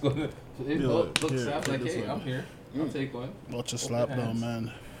shit! Let's go. Look, Slap's like, hey, I'm here. I'll take one. Ultra Slapdown,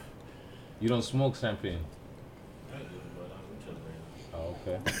 man. You don't smoke champagne? Oh,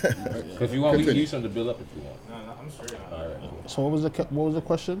 okay. If you want, we can use something to build up if you want. No, I'm straight. All right. So what was the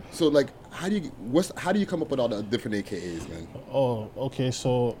question? So like, how do you come up with all the different AKAs, man? Oh, okay.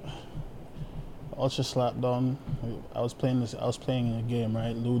 So Ultra Slapdown. I was playing a game,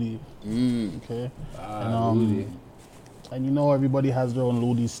 right? Ludi. Okay. Ludi. And you know everybody has their own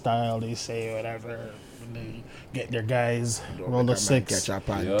Ludi style. They say whatever. They get their guys, roll the six. Catch up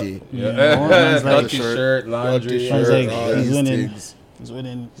on D. Dirty shirt, laundry. He's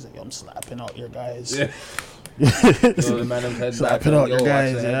winning. He's like, I'm slapping out your guys. Yeah. Slapping out your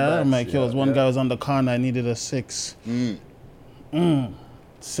guys, yeah. I'm like, there's one guy was on the corner. I needed a 6.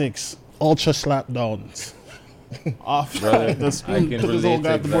 6 Ultra Slapdowns. Off, brother. I can relate to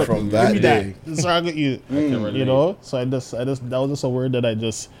that from that day. This is how I get you. You know. So I just that was just a word that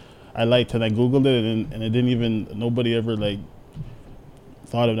I liked, and I googled it, and it didn't even nobody ever like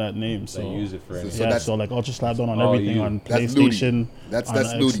thought of that name. So use it for anything. Yeah, so like Ultra Slapdown on everything on PlayStation, that's on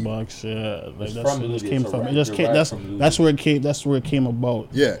Xbox. Yeah, like it just came from. It just came. That's where it came. That's where it came about.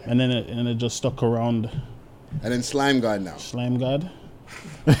 Yeah, and then it just stuck around. And then Slime God now. Slime God.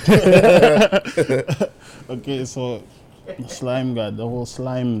 Okay, so Slime God, the whole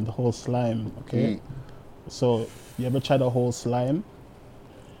slime. Okay, so you ever try the whole slime?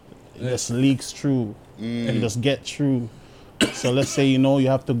 It just leaks through and just get through. So let's say you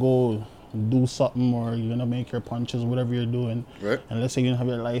have to go do something, or you're gonna make your punches, whatever you're doing, right? And let's say you don't have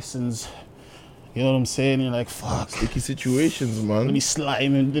your license. You know what I'm saying? You're like, fuck. Sticky situations, man. Let me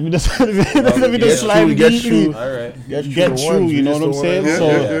slime and let me just slime. Get through. All right. Get through. You know what I'm saying? Yeah,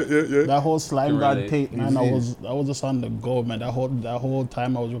 So that whole slime God tape, man, I was just on the go, man. That whole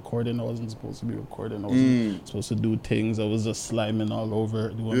time I was recording, I wasn't supposed to be recording. I wasn't supposed to do things. I was just sliming all over,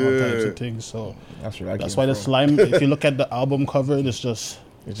 doing all types of things. So that's why the slime. If you look at the album cover, it's just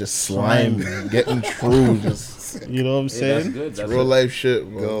slime getting through. Just you know what I'm saying? That's good. That's real life shit.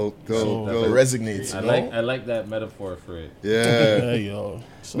 Bro. Go. It resonates. I like that metaphor for it. Yeah. Yo.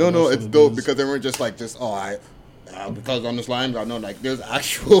 So no, it's dope because they weren't just because on the slimes, I know there's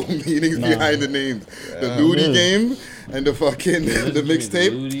actual meanings behind the names. The Ludi game and the fucking the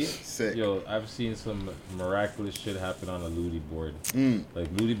mixtape. Sick. Yo, I've seen some miraculous shit happen on a Ludi board. Like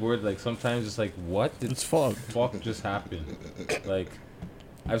Ludi board, like sometimes it's like, what? It's fuck just happened. Like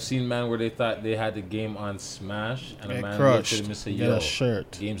I've seen man where they thought they had the game on Smash, and a man looked at him and said, "Yo,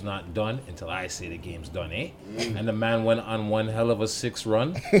 game's not done until I say the game's done, eh?" And the man went on one hell of a 6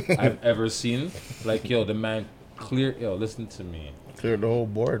 run I've ever seen. Like, yo, the man listen to me. Cleared the whole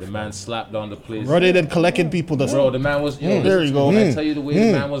board. The man slapped down the place. Bro, they did collecting people. Bro, the man was. There you go. When I tell you the way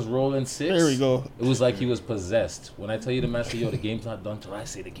the man was rolling 6, there you go. It was like he was possessed. When I tell you the man said, "Yo, the game's not done till I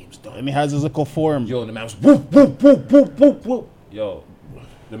say the game's done," and he has his little form. Yo, the man was whoop whoop whoop whoop whoop whoop. Yo,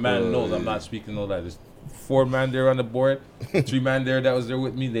 the man knows I'm not speaking no lie. There's 4 man there on the board, 3 man there that was there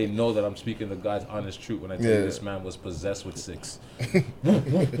with me. They know that I'm speaking the God's honest truth when I tell you this man was possessed with 6. Yo,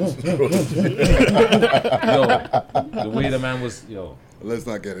 the way the man was, Let's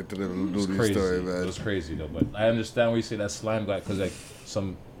not get into the Ludi story, man. It was crazy though, but I understand where you say that slime guy because like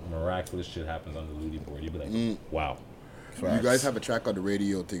some miraculous shit happens on the Ludi board. You'd be like, wow. You guys have a track on the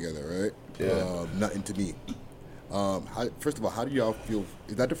radio together, right? Yeah. Nothing to me. First of all, how do y'all feel?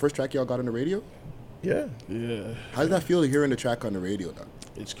 Is that the first track y'all got on the radio? Yeah. How does that feel hearing the track on the radio, though?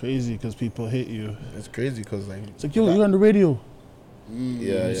 It's crazy because people hit you. It's crazy because it's like, yo, you're on the radio.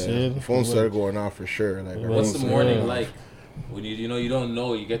 Yeah. The phone started going off for sure. Like, what's the morning like when you don't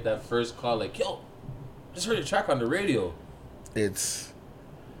know, you get that first call like, yo, just heard your track on the radio. It's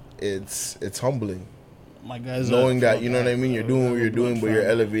humbling. My guys, knowing that, you know what I mean, you're doing what you're doing, but you're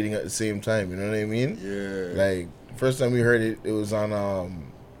elevating at the same time. You know what I mean? Yeah. Like first time we heard it, it was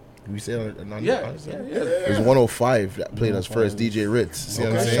on we say on yeah. It was 105 that played us first. DJ Ritz. See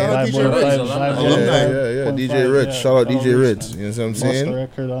what I'm saying? Shout out DJ Ritz. Yeah. DJ Ritz. Shout out DJ Ritz. You know what I'm saying? Bust the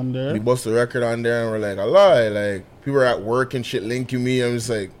record on there. We bust the record on there, and we're like, I lie. Like people are at work and shit linking me. I'm just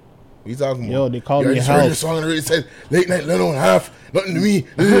like, what you talking about? Yo, they called me I just heard your song on the radio. It said late night, let on half, nothing to me.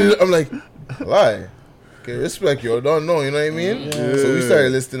 I'm like, lie. Okay, respect, yo. Don't know, you know what I mean? Yeah. So we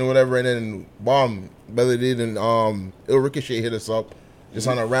started listening or whatever, and then bomb, Belly did, and Il Ricochet hit us up just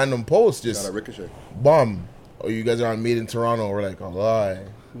on a random post. Just got a Ricochet. Bomb. Oh, you guys are on Made in Toronto. We're like, oh, lie.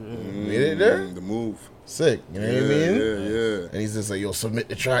 Made it there? The move. Sick. You know what I mean? Yeah. And he's just like, yo, submit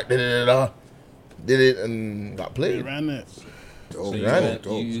the track. Did it and got played. They ran it. So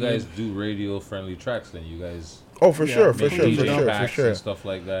you guys do radio friendly tracks then? You guys. Oh, for sure. And stuff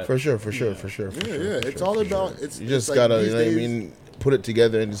like that. For sure. It's all about. You just gotta, you know what I mean, put it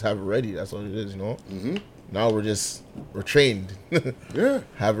together and just have it ready. That's all it is, you know. Mm-hmm. Now we're trained. Yeah.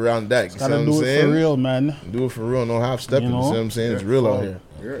 Have it around deck. Gotta do it for real, man. Do it for real. No half stepping. You know what I'm saying? It's real out here.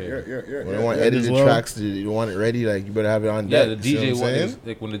 Yeah. When you want edited tracks, you want it ready. Like you better have it on deck. Yeah, the DJ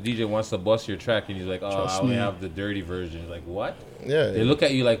like when the DJ wants to bust your track and he's like, "Oh, I only have the dirty version." Like what? Yeah. They look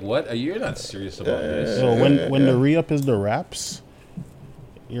at you like, "What? You're not serious about this." So when the re-up is the raps,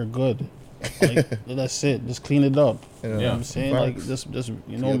 you're good. Like, that's it. Just clean it up. You know what I'm saying? Like just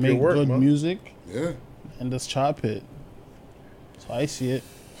make good music. Yeah. And just chop it. So I see it.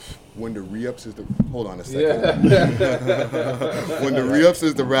 When the re-ups is the... Hold on a second. Yeah. When the re-ups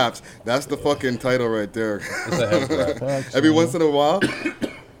is the raps, that's the fucking title right there. Every once in a while,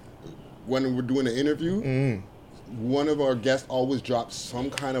 when we're doing an interview, one of our guests always drops some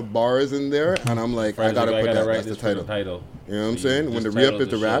kind of bars in there, and I'm like, I gotta put that. That's the title. You know what I'm saying? When the re-up is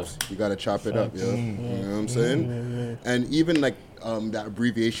the raps, you gotta chop it up, yo. You know what I'm saying? And even like that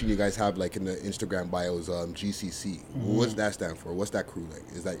abbreviation you guys have like in the Instagram bios, GCC. What's that stand for? What's that crew like?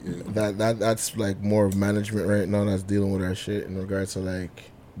 Is that your that's like more of management right now that's dealing with our shit in regards to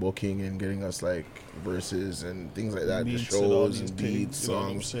like booking and getting us like verses and things like that, the shows and beats,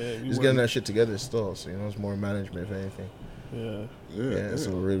 songs, just getting that shit together still. So it's more management if anything. Yeah.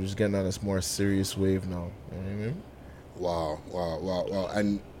 So we're just getting on this more serious wave now. You know what I mean? Wow.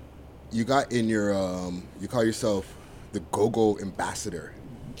 And you got in your you call yourself the Go-Go Ambassador.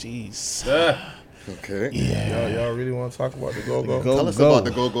 Jeez. Okay. Yeah. Y'all really want to talk about the Go-Go? Tell us about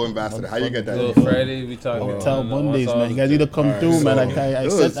the Go-Go Ambassador. How you get that? Friday, we talking about Tell Mondays, man. You guys need to come through, man.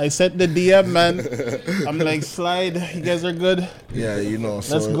 I sent the DM, man. I'm like, slide. You guys are good. Yeah,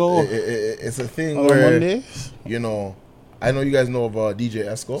 so let's go. It's a thing where Monday? I know you guys know of DJ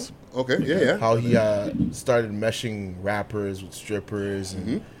Esco. Okay, yeah. How he started meshing rappers with strippers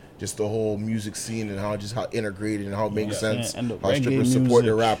and just the whole music scene and how integrated and how it makes sense. And how strippers support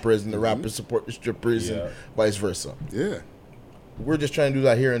the rappers and the rappers support the strippers and vice versa. Yeah. We're just trying to do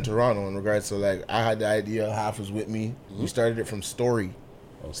that here in Toronto in regards to like I had the idea, Half was with me. We started it from Story.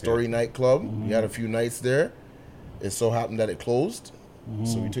 Story nightclub. We had a few nights there. It so happened that it closed.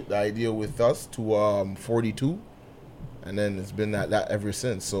 So we took the idea with us to 42. And then it's been that ever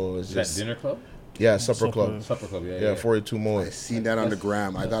since. So it's just that dinner club? Yeah, supper club. Supper club, yeah. 42 more. I seen that on the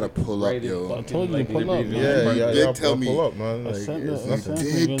gram. I gotta pull up, yo. I told you to pull up. Yeah. Tell me. Pull up, man. Like,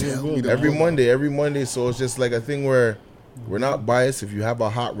 did tell me. Every Monday. So it's just like a thing where we're not biased. If you have a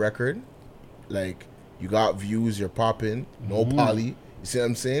hot record, like you got views, you're popping, no poly. You see what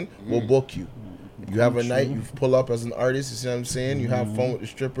I'm saying? We'll book you. You have a night, you pull up as an artist, you see what I'm saying? You have fun with the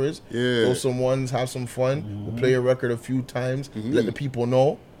strippers, throw some ones, have some fun. We'll play your record a few times, let the people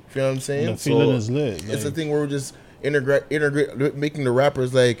know. You know what I'm saying? The feeling is lit. It's a thing where we're just integrate, making the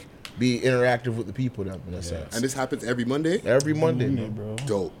rappers like be interactive with the people in that sense. And this happens every Monday? Every Monday, bro.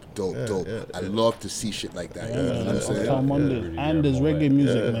 Dope. I love to see shit like that. You know what I'm saying? Uptown Monday. And there's reggae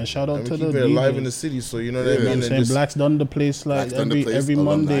music, man. Shout out to the keep it alive in the city, so you know what I mean? I'm saying Black's done the place like every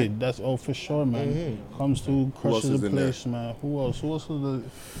Monday. That's for sure, man. Comes to crushes the place, man. Who else? Who else was the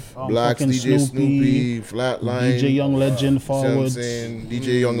Blacks, DJ Snoopy, Flatline, DJ Young Legend Forwards.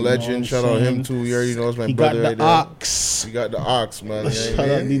 DJ Young Legend, shout out him too. You already know it's my brother right there. He got the ox, man. Shout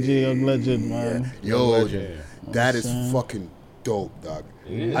out DJ Young Legend, man. Yo, that is fucking dope, dog.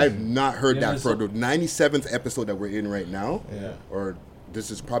 I've not heard that for the 97th episode that we're in right now. Or this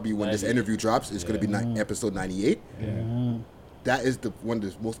is probably when this interview drops. It's going to be episode 98. That is one of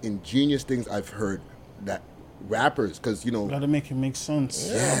the most ingenious things I've heard. That rappers, because gotta make it make sense.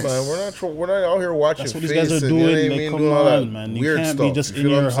 Yeah, man. We're not out here watching. That's what these guys are doing. Like, come on, man. You can't be just in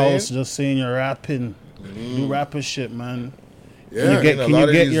your house just saying you're rapping. Do rapper shit, man. Yeah. Can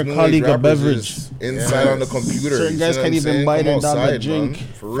you get your colleague a beverage? Inside on the computer. Certain guys can't even buy their dog a drink.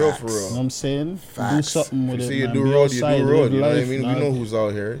 For real. You know what I'm saying? Do something with it, you man. do road, you do road. You know what I mean? We know who's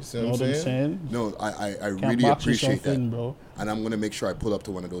out here. You know what I'm saying? No, I really appreciate that. Bro. And I'm going to make sure I pull up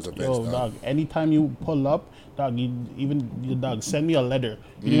to one of those events. Yo, dog, anytime you pull up, dog, send me a letter.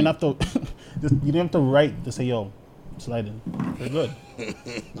 You don't even have to, you don't have to write to say, yo, sliding. We're good.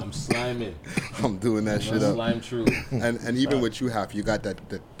 I'm sliming. I'm doing that shit up. Slime true. And even with you, Half, you got that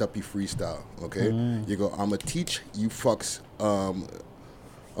duppy freestyle, okay? You go, I'ma teach you fucks.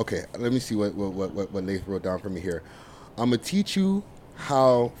 Okay, let me see what Lath wrote down for me here. I'ma teach you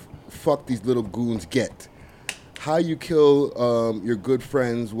how fuck these little goons get. How you kill your good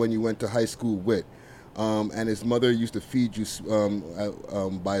friends when you went to high school with. And his mother used to feed you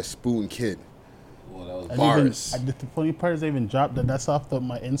by a spoon, kid. Well, that was bars. The funny part is I even dropped that. That's off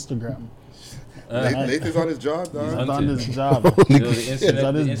my Instagram. Nathan's on his job, dog. He's on his job. He's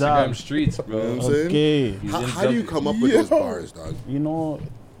on his Instagram job. Streets, bro. You know what I'm saying? How do you come up with those bars, dog?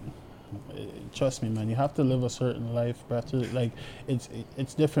 Trust me, man. You have to live a certain life, bro. Like,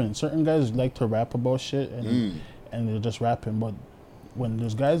 it's different. Certain guys like to rap about shit and they're just rapping, but when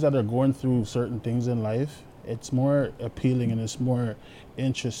there's guys that are going through certain things in life, it's more appealing and it's more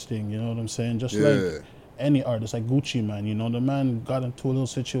interesting, you know what I'm saying? Just like any artist, like Gucci, man, the man got into a little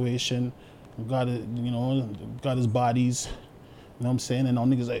situation, got his bodies, you know what I'm saying? And all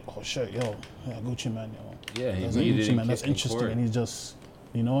niggas like, oh shit, Gucci, man, Yeah, that's Gucci, man, that's interesting. And he's just,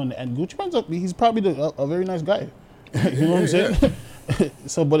 and Gucci man's he's probably a very nice guy. You know what I'm saying?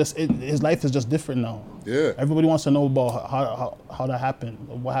 So, but his life is just different now. Yeah. Everybody wants to know about how that happened,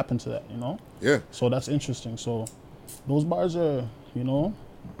 what happened to that, Yeah. So that's interesting. So those bars are,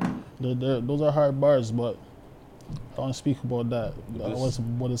 those are hard bars, but I don't speak about that.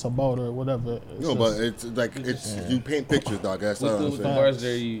 What it's about or whatever. No, but it's like you paint pictures, dog. That's all I'm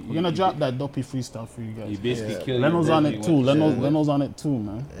saying. We're gonna drop that dopey freestyle for you guys. You basically killed Leno's on it too. Leno's on it too,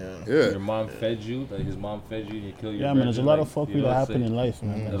 man. Yeah. Your mom fed you, like his mom fed you, and you kill your. Yeah, man. There's a lot of fuckery that happen in life,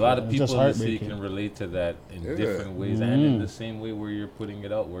 man. A lot of people in the city can relate to that in different ways, and in the same way where you're putting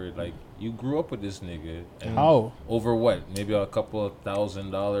it out, where like you grew up with this nigga. And how? Over what? Maybe a couple of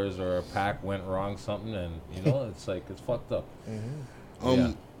 $1,000 or a pack went wrong, something, and you know, it's like it's fucked up.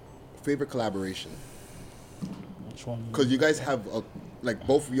 Favorite collaboration? Which one? Because you guys have like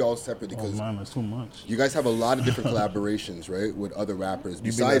both of y'all separate. Because man, that's too much. You guys have a lot of different collaborations, right, with other rappers.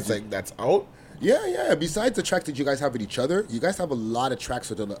 Besides, like that's out. Yeah. Besides the track that you guys have with each other, you guys have a lot of tracks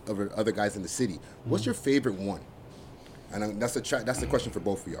with other guys in the city. What's your favorite one? And that's the question for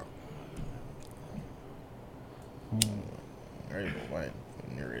both of y'all. Alright, mine.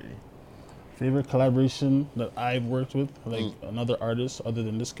 When you're ready. Favorite collaboration that I've worked with, like another artist other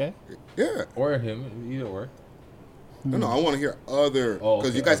than this guy? Yeah. Or him, either or. No, I want to hear other,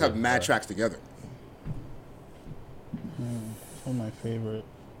 because you guys have mad tracks together. One of my favorite.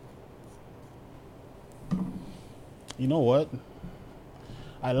 You know what?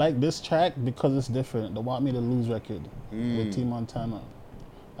 I like this track because it's different. The Want Me to Lose record with T Montana.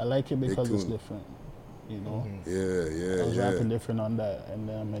 I like it because it's different. You know? Yeah. I was rapping different on that,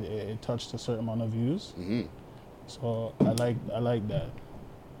 and it touched a certain amount of views. So I like that.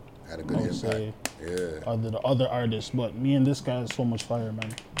 Had a good impact. Yeah. The other artists, but me and this guy is so much fire,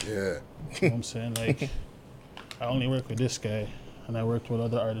 man. Yeah. You know what I'm saying? Like, I only work with this guy, and I worked with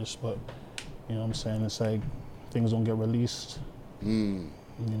other artists, but you know what I'm saying? It's like things don't get released.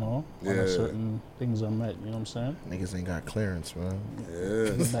 You know, certain things are met. You know what I'm saying? Niggas ain't got clearance, man.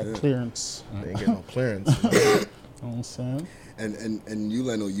 That clearance. They ain't get no clearance. You know what I'm saying? And you,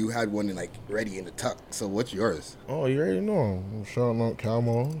 Leno, you had one like ready in the tuck. So what's yours? Oh, you already know. Shout out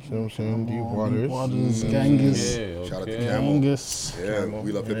Camo. You know what I'm saying? Deep Waters. Genghis. Shout out to Camo. Genghis. Yeah,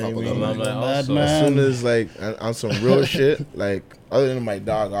 we love hip hop a lot. As soon as like on some real shit, like other than my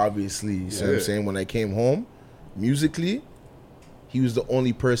dog, obviously. You see what I'm saying? When I came home, musically, he was the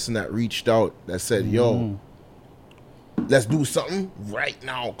only person that reached out that said, "Yo, let's do something right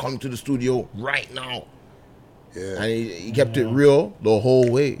now. Come to the studio right now." Yeah, and he kept it real the whole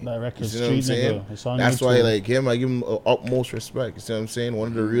way. That record, you see what I'm saying? That's why, like him, I give him utmost respect. You see what I'm saying? One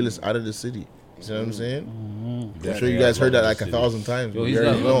of the realest out of the city. You see what I'm saying? I'm sure you guys heard that like 1,000 times. Yo, he's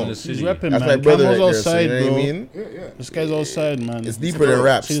repping, that's man. my brother right outside, there, so you know what I mean? Yeah. This guy's outside, man. It's deeper than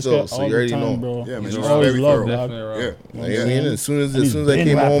rap still, so you already know. Bro. Yeah, man. He's always love, dog. Yeah. You know what I mean? As soon as I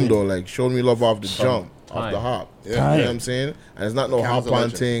came home, though, like, showed me love off the jump, off the hop. You know what I'm saying? And it's not no hop on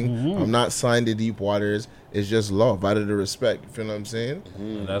thing. I'm not signed to Deep Waters. It's just love, out of the respect. You feel what I'm saying?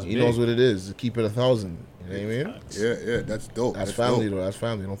 He knows what it is. Keep it 1,000. You know what I mean? Yeah, that's dope. That's family, though. That's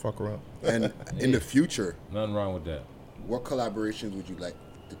family. Don't fuck around. And in the future, nothing wrong with that. What collaborations would you like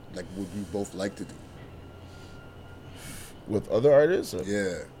would you both like to do? With other artists? Or?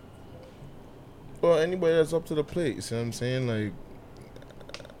 Yeah. Well, anybody that's up to the plate. You see what I'm saying? Like,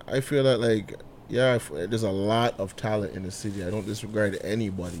 I feel that, like, yeah, there's a lot of talent in the city. I don't disregard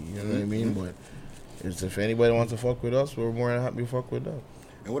anybody. You know what I mean? But if anybody wants to fuck with us, we're more than happy to fuck with them.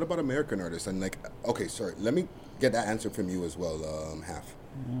 And what about American artists? And like, okay, sorry, let me get that answer from you as well, Half.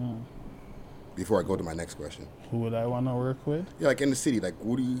 Before I go to my next question. Who would I want to work with? Yeah, like in the city, like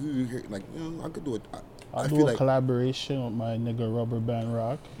who do you hear? Like, you know, I could do it. I'll do a collaboration with my nigga Rubber Band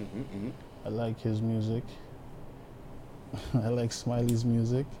Rock. I like his music. I like Smiley's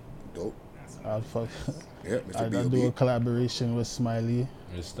music. Dope. I'll fuck. Yeah, I'll do a collaboration with Smiley.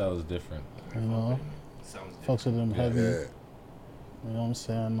 His style is different. You know, fucks with him heavy. Yeah. You know what I'm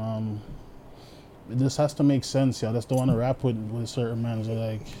saying? It just has to make sense, y'all. That's the one to rap with certain men. So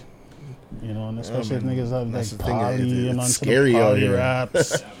like, you know, and especially if niggas have like poly and onto the poly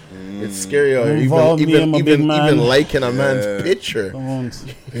raps. It's scary out here. Even liking a man's picture.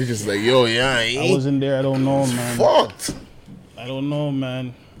 He's just like, yo, yeah, I wasn't there. I don't know, man. Fucked. I don't know,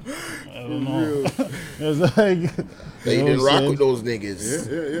 man. I don't know. It's like they didn't rock with those niggas.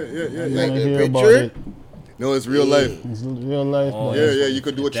 Yeah. Like the picture. No, it's real life. It's real life. Oh, yeah. You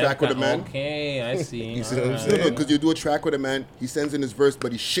could do a track with a man. Okay, I see. You see what I'm saying? Because you do a track with a man, he sends in his verse,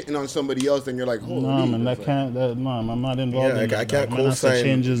 but he's shitting on somebody else, and you're like, holy. Nah, man, I'm not involved in that. I can't co-sign.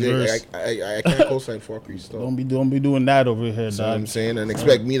 Change his verse. I can't co-sign fuckery stuff. Don't be doing that over here, dog. You know what I'm saying? And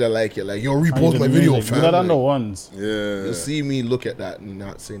expect me to like it. Like, yo, repost my video, fam. You got the ones. Yeah. You'll see me look at that and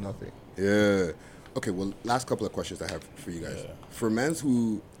not say nothing. Yeah. Okay, well, last couple of questions I have for you guys. For men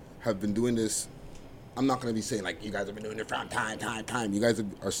who have been doing this I'm not going to be saying, like, you guys have been doing it from time. You guys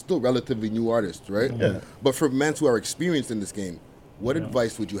are still relatively new artists, right? Yeah. But for men who are experienced in this game, what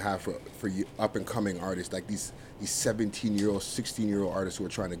advice would you have for you up-and-coming artists, like these 17-year-old, 16-year-old artists who are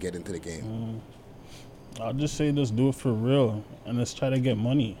trying to get into the game? I'll just say just do it for real and let's try to get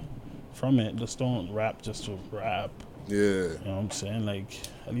money from it. Just don't rap just to rap. Yeah. You know what I'm saying? Like,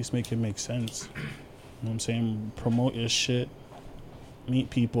 at least make it make sense. You know what I'm saying? Promote your shit, meet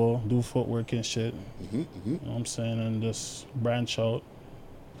people, do footwork and shit. You know what I'm saying? And just branch out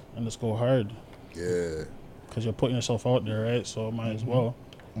and just go hard. Yeah. Because you're putting yourself out there, right? So might as well.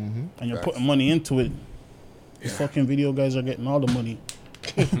 And you're putting money into it. These fucking video guys are getting all the money.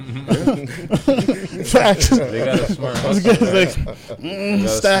 Facts. They got a smart hustle. Right?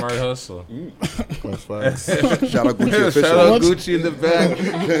 Stack. Smart hustle. That's facts. Shout out Gucci official. Shout out Gucci in the back.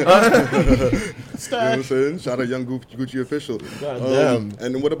 You know what I'm saying? Shout out young Gucci official. And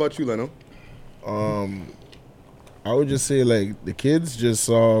then what about you, Leno? I would just say, like, the kids just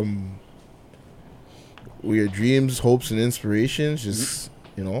with your dreams, hopes, and inspirations, just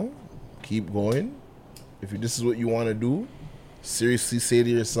you know, keep going. If this is what you want to do, seriously say to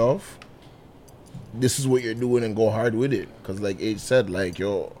yourself, this is what you're doing, and go hard with it. Because like H said, like,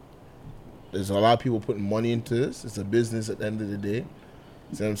 yo, there's a lot of people putting money into this. It's a business at the end of the day.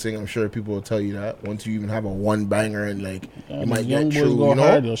 See what I'm saying? I'm sure people will tell you that once you even have a one banger and like you might get through, you know.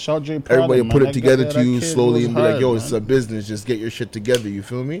 Hard. Shout Jay Prada, everybody man. put it together to you slowly and be hard, like, yo, man. it's a business. Just get your shit together. You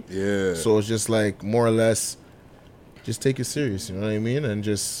feel me? Yeah. So it's just like more or less, just take it serious. You know what I mean? And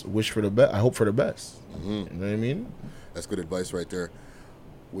just wish for the best. I hope for the best. You know what I mean? That's good advice right there.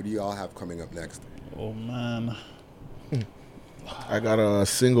 What do y'all have coming up next? Oh man, I got a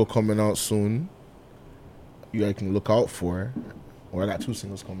single coming out soon. You guys can look out for. Or I got 2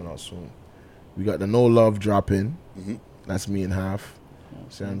 singles coming out soon. We got the No Love dropping. That's me and Half.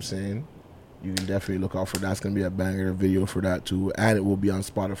 See what I'm saying? You can definitely look out for that. That's gonna be a banger video for that too, and it will be on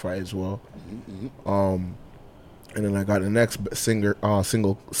Spotify as well. And then I got the next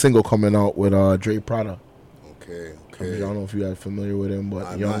single coming out with Dre Prada. Okay. I don't know if you guys familiar with him,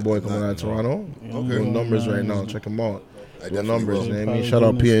 but young boy coming out of Toronto. Doing numbers right now. Check him out. Doing numbers, you know what I mean? Shout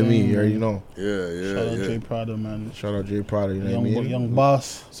out PME, you already know. Yeah. Shout out Jay Prada, man. Shout out Jay Prada, you know what I mean? Young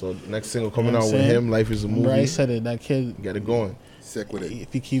boss. So next single coming out with him, Life is a Movie. Remember I said it, that kid. Get it going. Sick with it.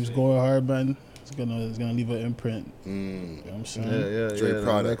 If he keeps going hard, man, it's gonna leave an imprint. You know what I'm saying? Dre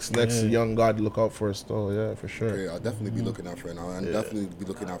Prada. Next young God to look out for us though, yeah, for sure. Okay, I'll definitely be looking out for it now. And definitely be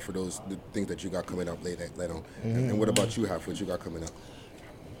looking out for the things that you got coming up later on. And what about you, Half? What you got coming up?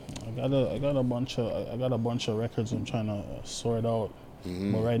 I got a bunch of records I'm trying to sort out.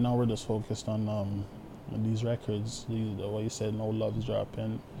 But right now we're just focused on these records. The way you said, No Love's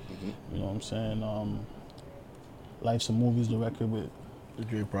dropping. You know what I'm saying? Life's a Movie's the record with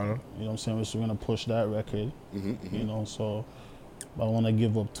Dre Prada. You know what I'm saying? So we're gonna push that record. You know, so I don't want to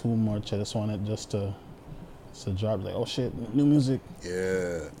give up too much. I just want it just to drop like, oh shit, new music.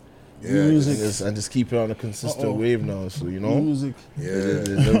 New music. And just keep it on a consistent wave now. So you know, new music.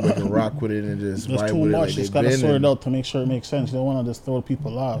 Everybody can rock with it and just There's vibe too with much. it. Just gotta sort it out to make sure it makes sense. You don't want to just throw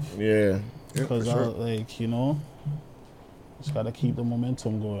people off. Yeah. Because for sure. like, you know, just gotta keep the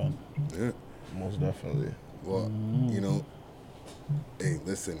momentum going. Yeah. Most definitely. Well, you know, hey,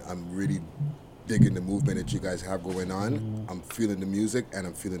 listen, I'm really digging the movement that you guys have going on. I'm feeling the music and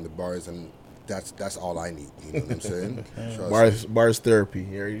I'm feeling the bars, and that's all I need. You know what I'm saying? Bars therapy.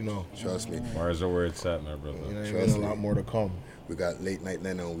 Here, you know. Trust me. Bars are where it's at, my brother. You know, there's a lot more to come. We got Late Night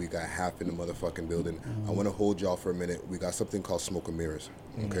Leno. We got Half in the motherfucking building. I want to hold y'all for a minute. We got something called Smoke and Mirrors.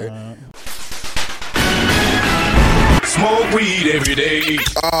 Okay. Smoke weed every day.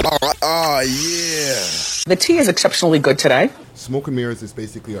 Oh, yeah. The tea is exceptionally good today. Smoke and Mirrors is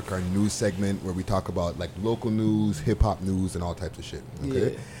basically like our news segment where we talk about like local news, hip hop news, and all types of shit.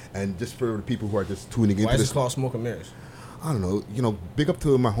 Okay. Yeah. And just for the people who are just tuning into Why is this, it called Smoke and Mirrors? I don't know. You know, big up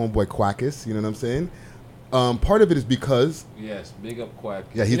to my homeboy Quackis. You know what I'm saying? Part of it is because big up Quack.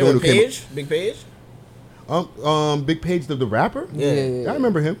 Yeah, he's you the one who Page? Big Page? Big Page, the rapper. Yeah. I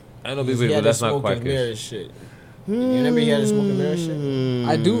remember him. I know Big Page, but that's not Smoke and Quackish. Mirrors shit. You remember he had a Smoke and Mirrors shit?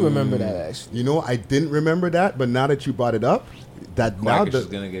 I do remember that actually. You know, I didn't remember that, but now that you brought it up, that now Quackish is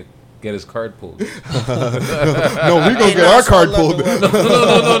gonna get his card pulled. No, we gonna get our card pulled. No,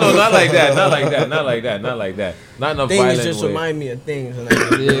 not like that. Not in a Things violent just way. remind me of things, and I just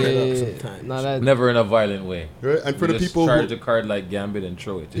bring it up sometimes. Never in a violent way. Right? And for the just people charge the card like Gambit and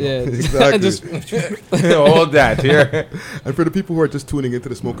throw it. Yeah, exactly. All that here. And for the people who are just tuning into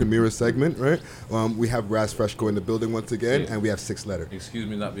the Smoke and Mirrors segment, right? We have Raz Fresco in the building once again, and we have 6 Letter. Excuse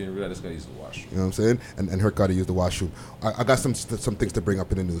me, not being real. I just gotta use the washroom. You know what I'm saying? And Herc got to use the washroom. I got some things to bring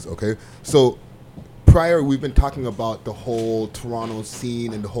up in the news. Okay, so prior, we've been talking about the whole Toronto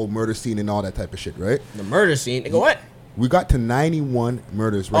scene and the whole murder scene and all that type of shit, right? The murder scene. Nigga, what? We got to 91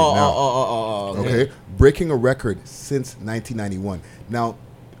 murders right now. Okay. Breaking a record since 1991. Now,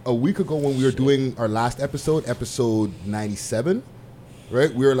 a week ago when we were doing our last episode 97,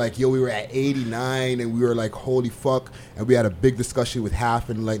 right? We were like, yo, we were at 89 and we were like, holy fuck. And we had a big discussion with Half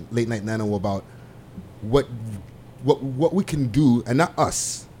and like Late Night Nano about what we can do, and not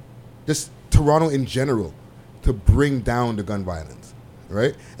us, just Toronto in general, to bring down the gun violence,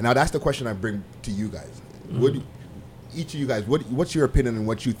 right? And now that's the question I bring to you guys. Each of you guys, what's your opinion on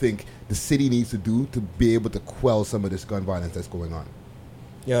what you think the city needs to do to be able to quell some of this gun violence that's going on?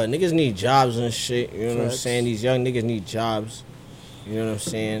 Yo, niggas need jobs and shit. You know what I'm saying? These young niggas need jobs. You know what I'm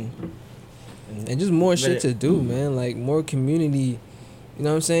saying? And just more shit to do, man. Like more community. You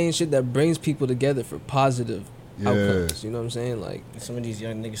know what I'm saying? Shit that brings people together for positive outcomes. You know what I'm saying? Like some of these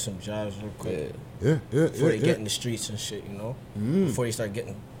young niggas some jobs real quick. Yeah. Before they get in the streets and shit, you know? Before they start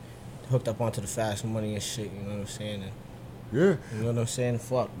getting hooked up onto the fast money and shit, you know what I'm saying? And, you know what I'm saying?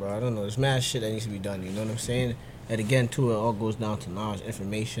 Fuck, bro. I don't know. There's mad shit that needs to be done, you know what I'm saying? And again, too, it all goes down to knowledge,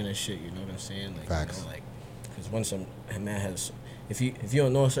 information and shit, you know what I'm saying? Like, facts. You know, like, because once a man has, if you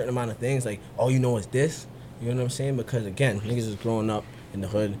don't know a certain amount of things, like, all you know is this, you know what I'm saying? Because again, niggas is growing up in the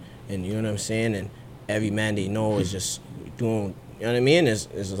hood, and you know what I'm saying? And every man they know is just doing, you know what I mean? Is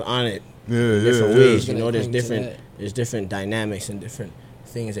on it different ways, you know? There's different dynamics and different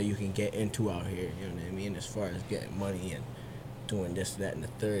things that you can get into out here, you know what I mean? As far as getting money and doing this, that, and the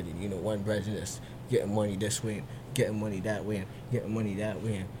third, and you know, one brother that's getting money this way, and getting money that way, and getting money that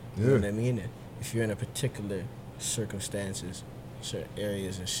way, and you know what I mean? And if you're in a particular circumstances, certain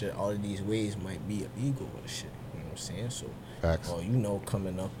areas and shit, all of these ways might be illegal and shit, you know what I'm saying? So all you know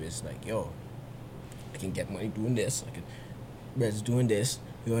coming up is like, yo, I can get money doing this, I can Red's doing this,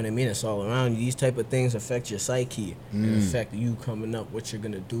 you know what I mean? It's all around you. These type of things affect your psyche and affect you coming up, what you're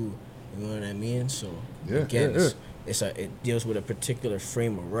gonna do, you know what I mean? So again, it deals with a particular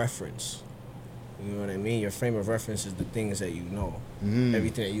frame of reference. You know what I mean? Your frame of reference is the things that you know,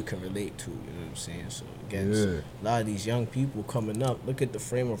 everything that you can relate to. You know what I'm saying? So again, a lot of these young people coming up, look at the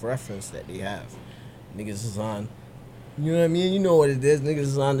frame of reference that they have. Niggas is on, you know what I mean? You know what it is. Niggas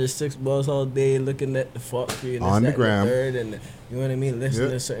is on their 6 balls all day, looking at the fuck and on the gram, and you know what I mean?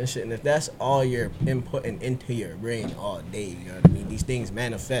 Listening to certain shit, and if that's all you're inputting into your brain all day, you know what I mean? These things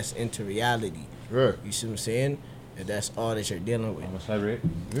manifest into reality. Right. You see what I'm saying? If that's all that you're dealing with.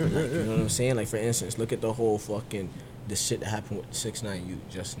 You know what I'm saying? Like, for instance, look at the whole fucking, the shit that happened with the 6ix9ine youth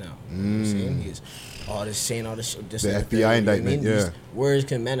just now. You know what I'm saying? He's all this saying all this shit. This the FBI indictment, These words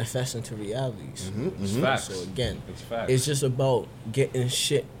can manifest into realities. Facts. So again, facts. It's just about getting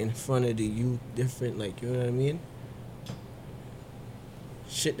shit in front of the youth, different, like, you know what I mean?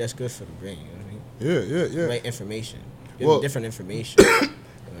 Shit that's good for the brain, you know what I mean? Yeah. Right information. Give them different information. You know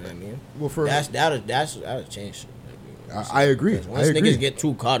what I mean? Well, that'll change shit. I agree. Once niggas get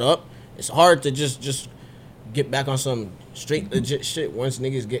too caught up, it's hard to just get back on some straight legit shit once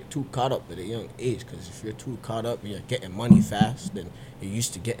niggas get too caught up at a young age. Because if you're too caught up and you're getting money fast, then you're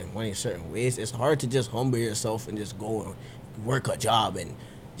used to getting money certain ways. It's hard to just humble yourself and just go and work a job and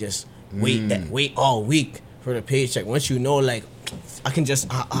just wait all week for the paycheck. Once you know, like, I can just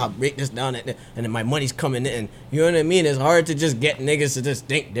break this down and then my money's coming in. You know what I mean? It's hard to just get niggas to just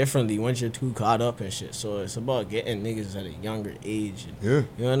think differently once you're too caught up and shit. So it's about getting niggas at a younger age. And, you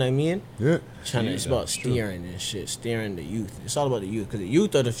know what I mean? It's about steering and shit, steering the youth. It's all about the youth, because the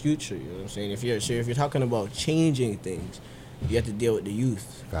youth are the future. You know what I'm saying? If you're talking about changing things, you have to deal with the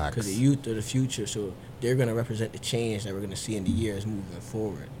youth. Because the youth are the future, so they're gonna represent the change that we're gonna see in the years moving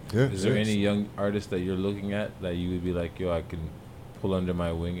forward. Is there any young artist that you're looking at that you would be like, yo, I can pull under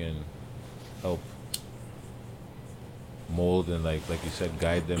my wing and help mold and like you said,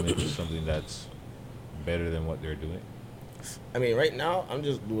 guide them into something that's better than what they're doing? I mean, right now I'm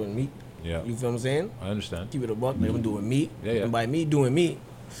just doing me. Yeah. You feel what I'm saying? I understand. Keep it a buck. Like, I'm doing me. Yeah. And by me doing me,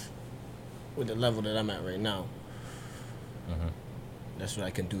 with the level that I'm at right now, that's what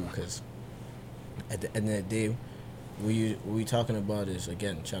I can do. Because at the end of the day, what we talking about is,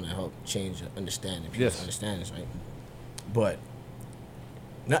 again, trying to help change understanding, people's understandings, right? But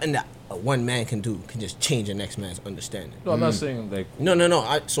nothing that one man can do can just change the next man's understanding. No, I'm not saying like...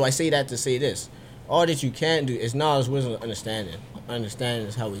 No. So I say that to say this. All that you can do is knowledge, wisdom, understanding. Understanding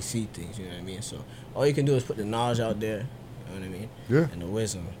is how we see things, you know what I mean? So all you can do is put the knowledge out there, you know what I mean? Yeah. And the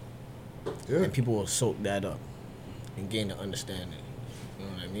wisdom. Yeah. And people will soak that up and gain the understanding. You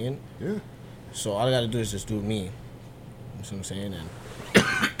know what I mean? Yeah. So all I gotta do is just do me. You know what I'm saying?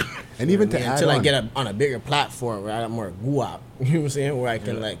 And even to add until on, I get on a bigger platform where I got more guap, you know what I'm saying? Where I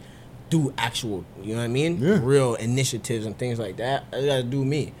can like do actual, you know what I mean? Yeah. Real initiatives and things like that. I gotta do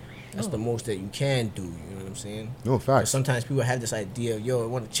me. That's the most that you can do. You know what I'm saying? No, facts. Sometimes people have this idea of, yo, I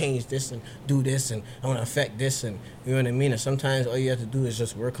want to change this and do this and I want to affect this and you know what I mean? And sometimes all you have to do is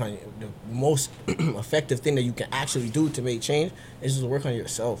just work on the most effective thing that you can actually do to make change is just work on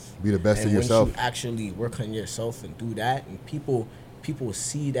yourself. Be the best and of yourself. Once you actually work on yourself and do that, and people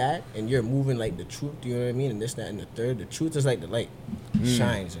see that, and you're moving like the truth. You know what I mean? And this, that, and the third. The truth is like the light,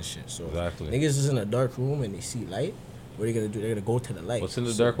 shines and shit. So exactly. Niggas is in a dark room and they see light. What are they gonna do? They're gonna go to the light. What's in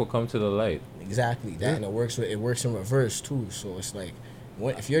the dark will come to the light. Exactly that, and it works in reverse too. So it's like,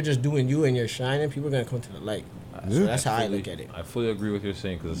 if you're just doing you and you're shining, people are gonna come to the light. So that's how I look at it. I fully agree with what you're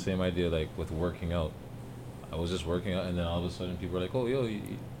saying, because the same idea, like with working out. I was just working out, and then all of a sudden people are like, "Oh, yo,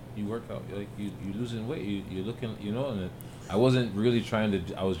 you work out, like you losing weight, you looking, you know." And I wasn't really trying to.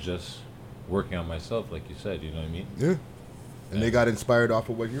 I was just working on myself, like you said. You know what I mean? Yeah. And they got inspired off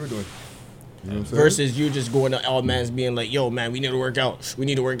of what you were doing. You know what I'm saying? Versus you just going to all man's being like, yo, man, we need to work out. We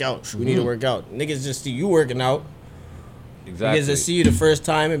need to work out. We need to work out. Niggas just see you working out. Exactly. Niggas just see you the first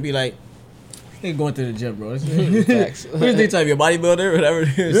time and be like, nigga going to the gym, bro. Facts. Who's the time? Your bodybuilder, whatever.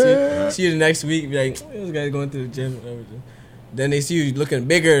 See you the next week. Be like, this guy's going to the gym. Whatever. Then they see you looking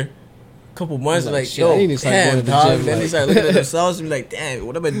bigger. Couple months, like yo, damn, dog. Then they start looking at themselves and be like, damn,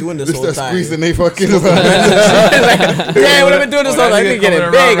 what have I been doing this whole time? Squeezing they fucking. Like, damn, what have I been doing this whole time? I getting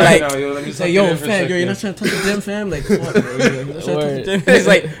big. Like, say, yo, fam, you're not trying to touch the gym, fam. Like, what, bro? You're not trying to touch the gym. It's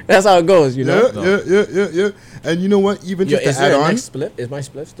like that's how it goes, you know. Yeah. And you know what? Even just to add on, is my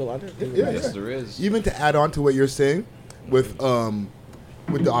split still on there? Yes, there is. Even to add on to what you're saying, with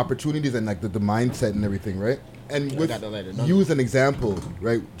the opportunities and like the mindset and everything, right? And with you as an example,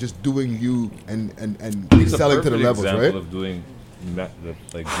 right? Just doing you and excelling to the levels, right? Example of doing,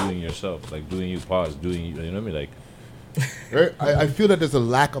 like doing yourself, like doing you, pause, doing you. You know what I mean? Like, right? I feel that there's a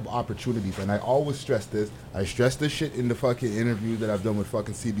lack of opportunities, and I always stress this. I stress this shit in the fucking interview that I've done with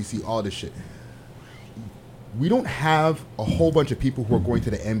fucking CBC, all this shit. We don't have a whole bunch of people who are going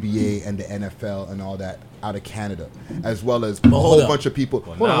to the NBA and the NFL and all that out of Canada, as well as a whole bunch of people.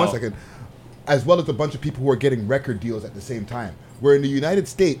 Hold on 1 second. As well as a bunch of people who are getting record deals at the same time. Where in the United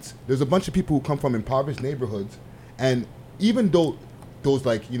States, there's a bunch of people who come from impoverished neighborhoods, and even though those,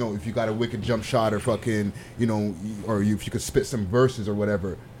 like, you know, if you got a wicked jump shot or fucking, you know, or if you could spit some verses or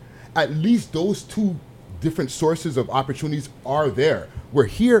whatever, at least those two different sources of opportunities are there. Where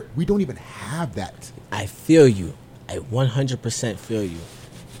here, we don't even have that. I feel you. I 100% feel you.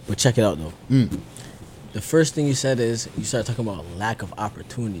 But check it out, though. The first thing you said is you started talking about lack of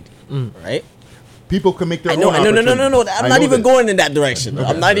opportunity, right? People can make their own No. opportunities. I'm not even going in that direction.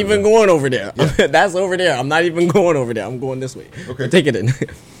 I'm not even going over there. Yeah. That's over there. I'm not even going over there. I'm going this way. Okay. Take it in.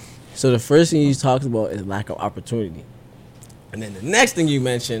 So the first thing you talked about is lack of opportunity. And then the next thing you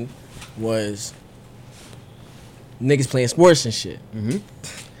mentioned was niggas playing sports and shit. Mm-hmm.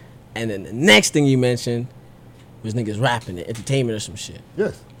 And then the next thing you mentioned was niggas rapping and entertainment or some shit.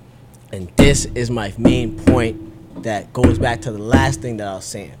 Yes. And this is my main point that goes back to the last thing that I was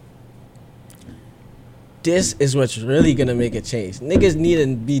saying. This is what's really gonna make a change. Niggas need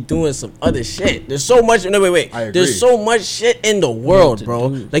to be doing some other shit. There's so much. No, wait. I agree. There's so much shit in the world, bro.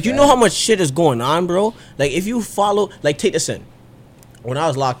 Like, you know how much shit is going on, bro? Like, if you follow, like, take this in. When I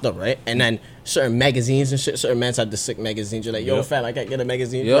was locked up, right? And then certain magazines and shit, certain men had the sick magazines. You're like, yo, fam, I can't get a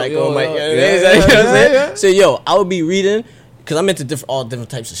magazine. You're like, oh my, you know what I'm saying? So, yo, I would be reading. Because I'm into all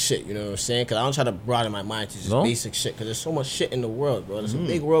different types of shit, you know what I'm saying? Because I don't try to broaden my mind to just basic shit. Because there's so much shit in the world, bro. It's a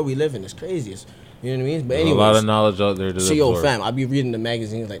big world we live in. It's crazy. You know what I mean? But anyways, a lot of knowledge out there to so, yo, fam, I'll be reading the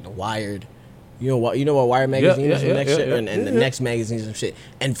magazines like The Wired. You know what Wired magazine is? The next shit, and the next magazines and shit.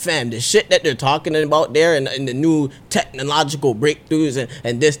 And fam, the shit that they're talking about there, and the new technological breakthroughs,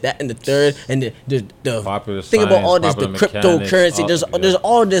 and this, that, and the third, and the popular think science, about all this, the cryptocurrency. There's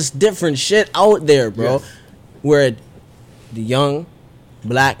all this different shit out there, bro. Yes. Where the young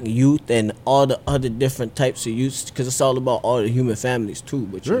black youth and all the other different types of youth, because it's all about all the human families too.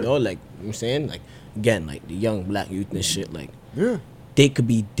 But you know, like, you know what I'm saying, like, again, like the young black youth and shit, like, they could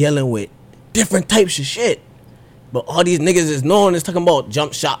be dealing with different types of shit. But all these niggas is known is talking about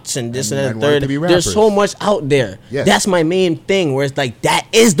jump shots and this and that third. There's so much out there. Yes. That's my main thing. Where it's like, that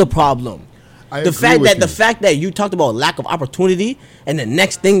is the problem. The fact that you talked about lack of opportunity, and the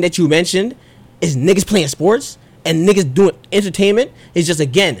next thing that you mentioned is niggas playing sports and niggas doing entertainment, is just,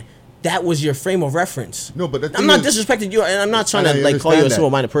 again, that was your frame of reference. No, but I'm not disrespecting you, and I'm not trying to like call you a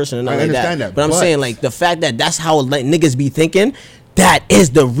simple-minded person and nothing like that. But I'm saying, like, the fact that that's how, like, niggas be thinking, that is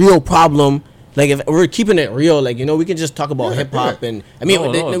the real problem. Like, if we're keeping it real, like, you know, we can just talk about hip hop and I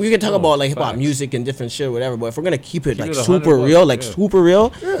mean, we can talk about like hip hop music and different shit or whatever. But if we're gonna keep it like super real, like super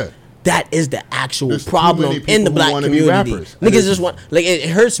real, That is the actual There's too problem many people in the who black wanna be community. rappers. Niggas just want, like, it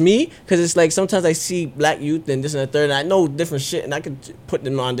hurts me because it's like sometimes I see black youth and this and the third, and I know different shit, and I could put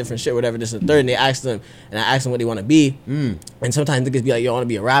them on different shit, whatever, this and the third, and they ask them, and I ask them what they want to be. And sometimes niggas be like, yo, I want to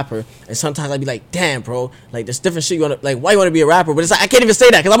be a rapper. And sometimes I be like, damn, bro, like, there's different shit you want to, like, why you want to be a rapper? But it's like, I can't even say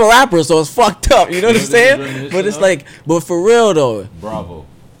that because I'm a rapper, so it's fucked up. You know what I'm saying? But it's like, but for real, though. Bravo.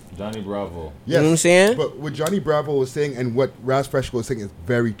 Johnny Bravo. Yes, you know what I'm saying? But what Johnny Bravo was saying and what Raz Fresco was saying is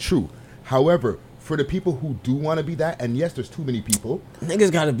very true. However, for the people who do want to be that, and yes, there's too many people.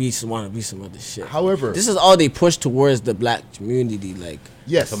 Niggas gotta want to be some other shit. However, this is all they push towards the black community. Like,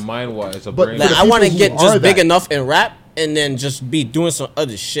 yes, it's a mind wise, it's a but brain. Like, I want to get just big enough in rap, and then just be doing some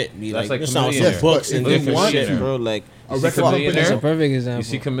other shit. Be That's like like some Chameleonaire. books Yes, and but if you different want shit, to, bro. Like, a record company. That's a perfect example. You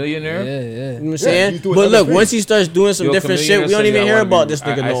see Chameleonaire? Yeah, yeah. You know what I'm saying? he's doing But other look, things. once he starts doing some Yo, different shit, Chameleonaire we don't said, even "I hear wanna about be- this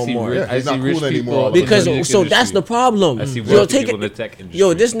nigga I no see more. rich- I he's see not rich cool people anymore. in the Because music so that's industry. the problem. I see Yo, wealthy take people it. in the tech industry.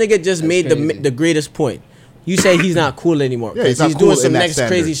 Yo, this nigga just made crazy. the greatest point. You say he's not cool anymore. Yeah, he's 'cause not cool doing in some that next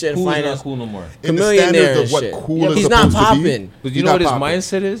standard. crazy shit in Who's finance. not cool no more? In the Chameleonaire standards and of what shit. cool is He's not supposed to be, popping. But he's you know what not his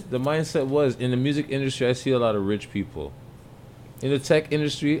popping. mindset is? The mindset was in the music industry. I see a lot of rich people. In the tech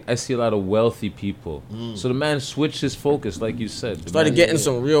industry, I see a lot of wealthy people. So the man switched his focus, like you said. The Started man- getting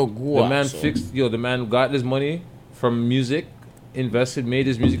some real guap. The man so. fixed. The man got his money from music, invested, made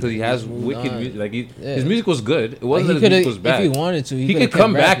his music because he has wicked music. Like his music was good. It wasn't Like, that he his music was coulda- bad. if he wanted to, he he coulda could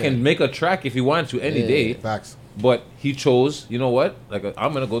come kept back rapping. and make a track if he wanted to any Yeah. day. Facts. But he chose, you know what? Like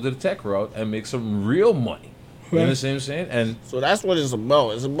I'm gonna go to the tech route and make some real money. You understand what I'm saying? And So that's what it's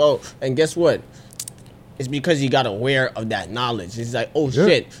about. It's about, and guess what? It's because he got aware of that knowledge. It's like, oh Yeah.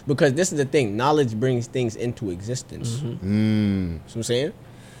 shit. Because this is the thing. Knowledge brings things into existence. See what I'm saying?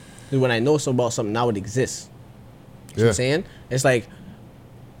 'Cause when I know something about something, now it exists. See what I'm saying? It's like,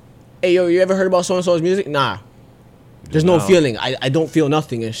 hey, yo, you ever heard about so-and-so's music? Nah. There's no No. feeling. I don't feel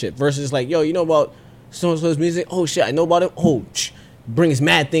nothing and shit. Versus like, yo, you know about so-and-so's music? Oh shit, I know about it. Oh, brings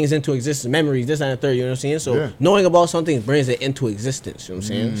mad things into existence. Memories, this and the third, you know what I'm saying? So Yeah. knowing about something brings it into existence. You know what I'm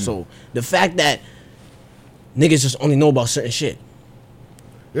saying? So the fact that niggas just only know about certain shit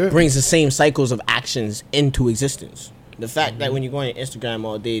brings the same cycles of actions into existence. The fact that when you go on your Instagram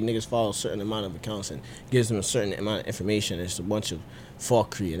all day, niggas follow a certain amount of accounts and gives them a certain amount of information. It's a bunch of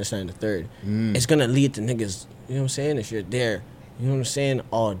fuckery and this and the third. It's gonna lead to niggas, you know what I'm saying? If you're there, you know what I'm saying,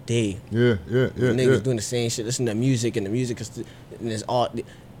 all day. Yeah. Niggas doing the same shit, listen to music, and the music is, and it's all,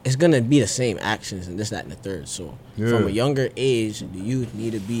 it's gonna be the same actions and this, that, and the third. So from a younger age, the youth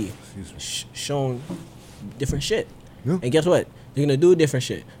need to be shown different shit. Yeah. And guess what? They're gonna do different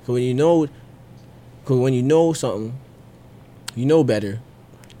shit. Cause when you know something, you know better.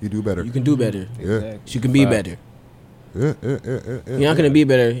 You do better. You can do better. Yeah. So you can be better. Yeah. You're not gonna be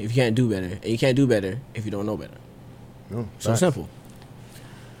better if you can't do better, and you can't do better if you don't know better. No, So facts. simple.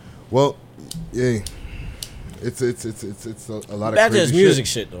 Well, yeah. It's a lot of That's crazy just music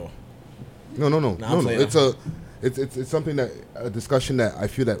shit. shit though. No. I'm playing. It's something that a discussion that I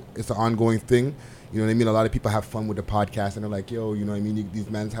feel that it's an ongoing thing. You know what I mean? A lot of people have fun with the podcast and they're like, yo, you know what I mean? These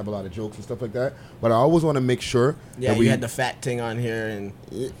men have a lot of jokes and stuff like that. But I always want to make sure Yeah, that we you had the fat thing on here, and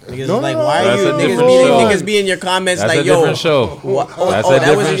niggas No, was like, no, why That's are you a niggas different be, show. niggas be in your comments That's like, a yo, different show. that That's a was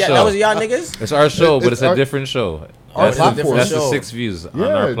different that show. was y'all niggas. It's our show, but It's it's a our- different show. Oh, That's, it's a the, different that's show. the 6 views on Yeah,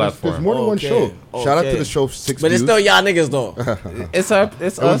 our platform. there's more than one Okay. show. Shout out to Okay. the show 6 But it's views. still y'all niggas though. It's our.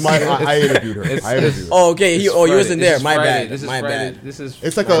 It's It was us. I interviewed her. It's- I interviewed her. Oh, okay. It's You Friday. wasn't there. This is My Friday. bad. This is My Friday. bad. This is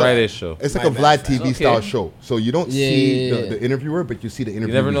It's like Friday's show. It's like My a bad. Vlad TV Okay. style show. So you don't see Yeah. the interviewer, but you see the interview.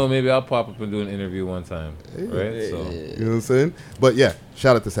 You never know. Maybe I'll pop up and do an interview one time, right? So You know what I'm saying? But yeah,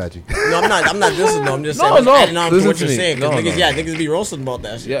 shout out to Saji. No, I'm not dissing though. I'm just No, saying, I'm no, adding on to listen what to you're me. saying. Cause No, niggas, no. niggas be roasting about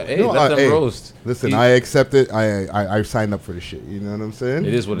that shit. yeah, hey, No, let them hey, roast. Listen, I accept it. I signed up for the shit. You know what I'm saying?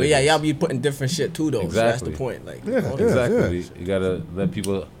 It is what But it yeah, is. y'all be putting different shit too though. So that's the Exactly. point. Like, Yeah, all yeah. this- Exactly. You gotta let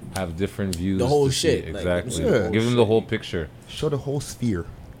people have different views. The whole to see shit, it. like, Exactly. yeah. Give them the whole picture. Show the whole sphere.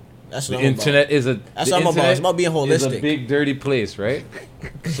 That's The what I'm internet about. is a. That's the what I'm about. internet It's about being Is a holistic. big dirty place, right?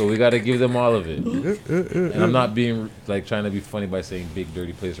 So we gotta give them all of it. And I'm not being like trying to be funny by saying big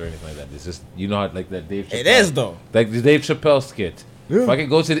dirty place or anything like that. It's just you know how like that Dave. Chappelle, It is though. Like the Dave Chappelle skit. Yeah. If I could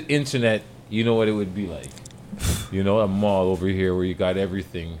go to the internet, you know what it would be like. You know, a mall over here where you got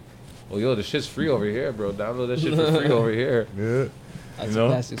everything. Oh, yo, the shit's free over here, bro. Download that shit for free over here. Yeah. That's You a know,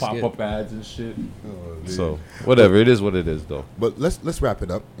 classic pop skit. up ads and shit. dude. So whatever, it is what it is, though. But let's wrap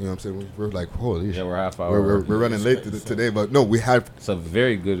it up. You know what I'm saying? We're like, holy Yeah, shit. we're half hour. We're running late today, but no, we had It's a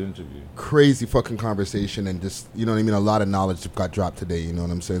very good interview. crazy fucking conversation and just you know what I mean. A lot of knowledge got dropped today. You know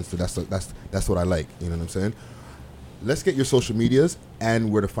what I'm saying? So that's what I like. You know what I'm saying? Let's get your social medias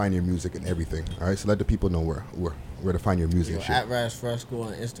and where to find your music and everything. All right, so let the people know where where to find your music and shit. At Raz Fresco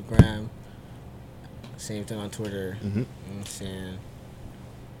on Instagram. Same thing on Twitter. Mm-hmm. You know what I'm saying?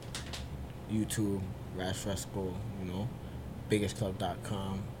 YouTube, Raz Fresco, you know.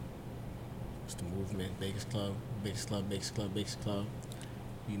 BiggestClub.com. It's the movement. Biggest Club, Biggest Club, Biggest Club, Biggest Club.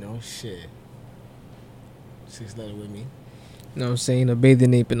 You know, shit. 6 letter with me. You know what I'm saying? A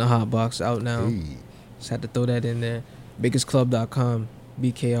Bathing Ape in the Hot Box out now. Hey. Just had to throw that in there. BiggestClub.com.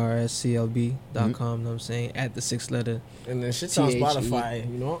 BKRSCLB.com. You know what I'm saying? At the 6 letter. And then shit's on Spotify,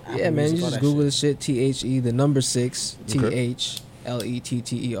 you know? Yeah, Apple man. Music, You just Google the shit. THE, the number 6. THLETTER.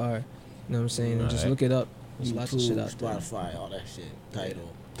 You know what I'm saying? And just look it up. There's lots of shit out there. Spotify, all that shit. Tidal.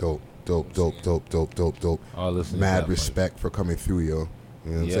 Dope. Mad respect for coming through, yo.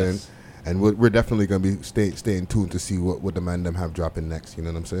 You know what I'm saying? And we're definitely gonna be staying tuned to see what the man them have dropping next. You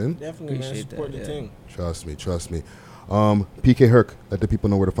know what I'm saying? Definitely, man. Support the thing. Trust me. PK Herc, let the people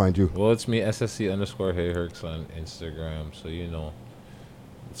know where to find you. Well, it's me, SSC_Hey Hercs on Instagram. So you know,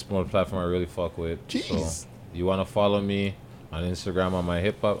 it's more a platform I really fuck with. Jeez. So you wanna follow me on Instagram on my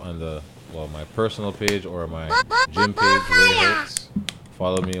hip hop on my personal page or my gym page, Ray Hercs.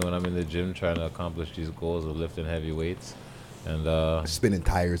 Follow me when I'm in the gym trying to accomplish these goals of lifting heavy weights and spinning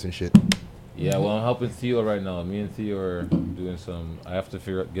tires and shit. Yeah, well, I'm helping Theo right now. Me and Theo are doing some. I have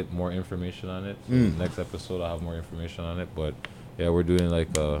to get more information on it. So next episode, I'll have more information on it. But yeah, we're doing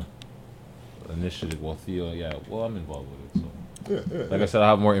like a initiative. Well, Theo, I'm involved with it. So like I said,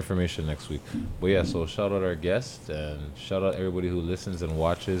 I'll have more information next week. But yeah, so shout out our guests and shout out everybody who listens and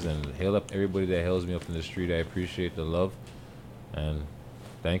watches and hail up everybody that hails me up in the street. I appreciate the love and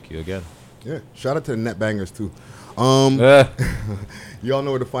thank you again. Yeah, shout out to the Net Bangers too. Y'all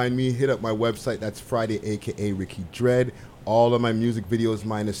know where to find me. Hit up my website. That's Friday, aka Ricky Dread. All of my music videos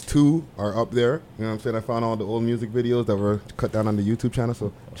 -2 are up there. You know what I'm saying? I found all the old music videos that were cut down on the YouTube channel,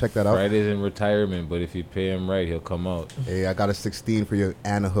 so check that out. Friday's in retirement, but if you pay him right, he'll come out. Hey, I got a 16 for your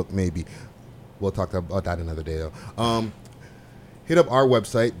Anna Hook, maybe. We'll talk about that another day, though. Hit up our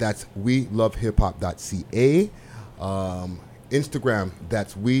website. That's welovehiphop.ca. Instagram,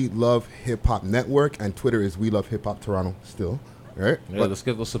 that's We Love Hip Hop Network, and Twitter is We Love Hip Hop Toronto still. All right? Yeah, let's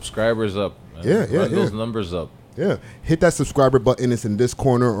get those subscribers up. Man. Yeah. Run those numbers up. Yeah. Hit that subscriber button. It's in this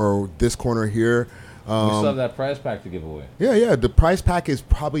corner or this corner here. We still have that prize pack to give away. Yeah. The prize pack is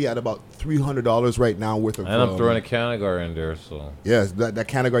probably at about $300 right now worth of. And I'm throwing a Canagar in there, so. Yeah, that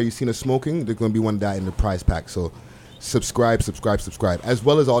Canagar you've seen us smoking, there's going to be one of that in the prize pack. So subscribe. As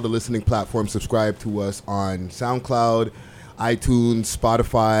well as all the listening platforms. Subscribe to us on SoundCloud, iTunes,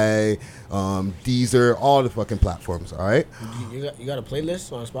 Spotify, Deezer, all the fucking platforms. All right. You got a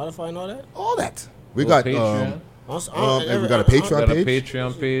playlist on Spotify and all that? All that. We got Patreon. And we got a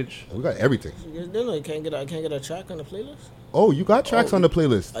Patreon page. We got everything. I can't get a track on the playlist. Oh, you got tracks on the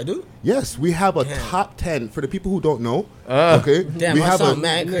playlist? I do. Yes, we have a top 10 for the people who don't know. Okay. Damn, we I have sound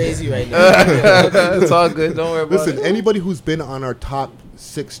mad crazy right now. It's all good. Don't worry about it. Listen, anybody who's been on our top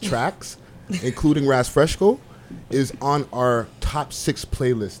 6 tracks, including Raz Fresco, is on our top 6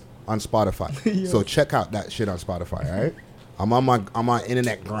 playlist on Spotify. So check out that shit on Spotify, all right? I'm on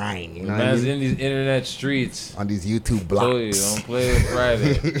internet grind. You know what I mean? In these internet streets. On these YouTube blocks. Told you, don't play with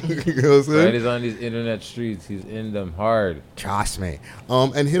Friday. You know what I'm saying? Friday's on these internet streets. He's in them hard. Trust me.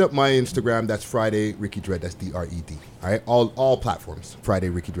 And hit up my Instagram. That's Friday Ricky Dread. That's DRED. All right? All platforms. Friday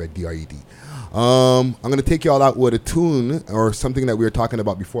Ricky Dread, DRED. I'm going to take y'all out with a tune or something that we were talking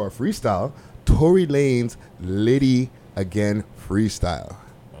about before, a freestyle. Tory Lanez Liddy Again freestyle.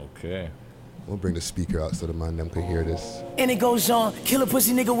 Okay. We'll bring the speaker out so the man them could hear this. And it goes on, kill a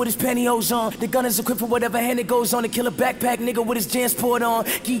pussy nigga with his pantyhose on. The gun is equipped for whatever hand it goes on. To kill a backpack nigga with his JanSport on.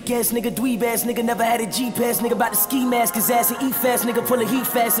 Geek ass nigga, dweeb ass nigga, never had a G-pass nigga. About to ski mask his ass and eat fast nigga. Pull a heat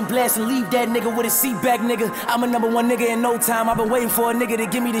fast and blast and leave that nigga with his seat back nigga. I'm a #1 nigga in no time. I've been waiting for a nigga to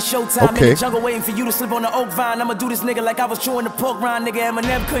give me the showtime. Okay. In the jungle waiting for you to slip on the oak vine. I'ma do this nigga like I was chewing the pork rind nigga.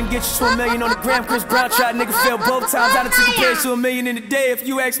 Eminem couldn't get you to $1 million on the gram. Chris Brown tried nigga failed both times. I done took a page to $1 million in a day. If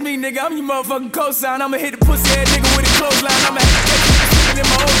you ask me nigga, I'm your motherfucking cosign. I'ma hit the pussy head nigga with a clothesline. I'ma have in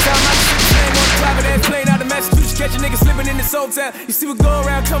my old time. I shit the name on the private ass plane out of Massachusetts. Catch a nigga slipping in this old town. You see what go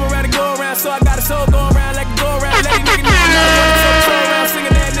around, come around and go around. So I got a soul go around like a go around. Let these niggas know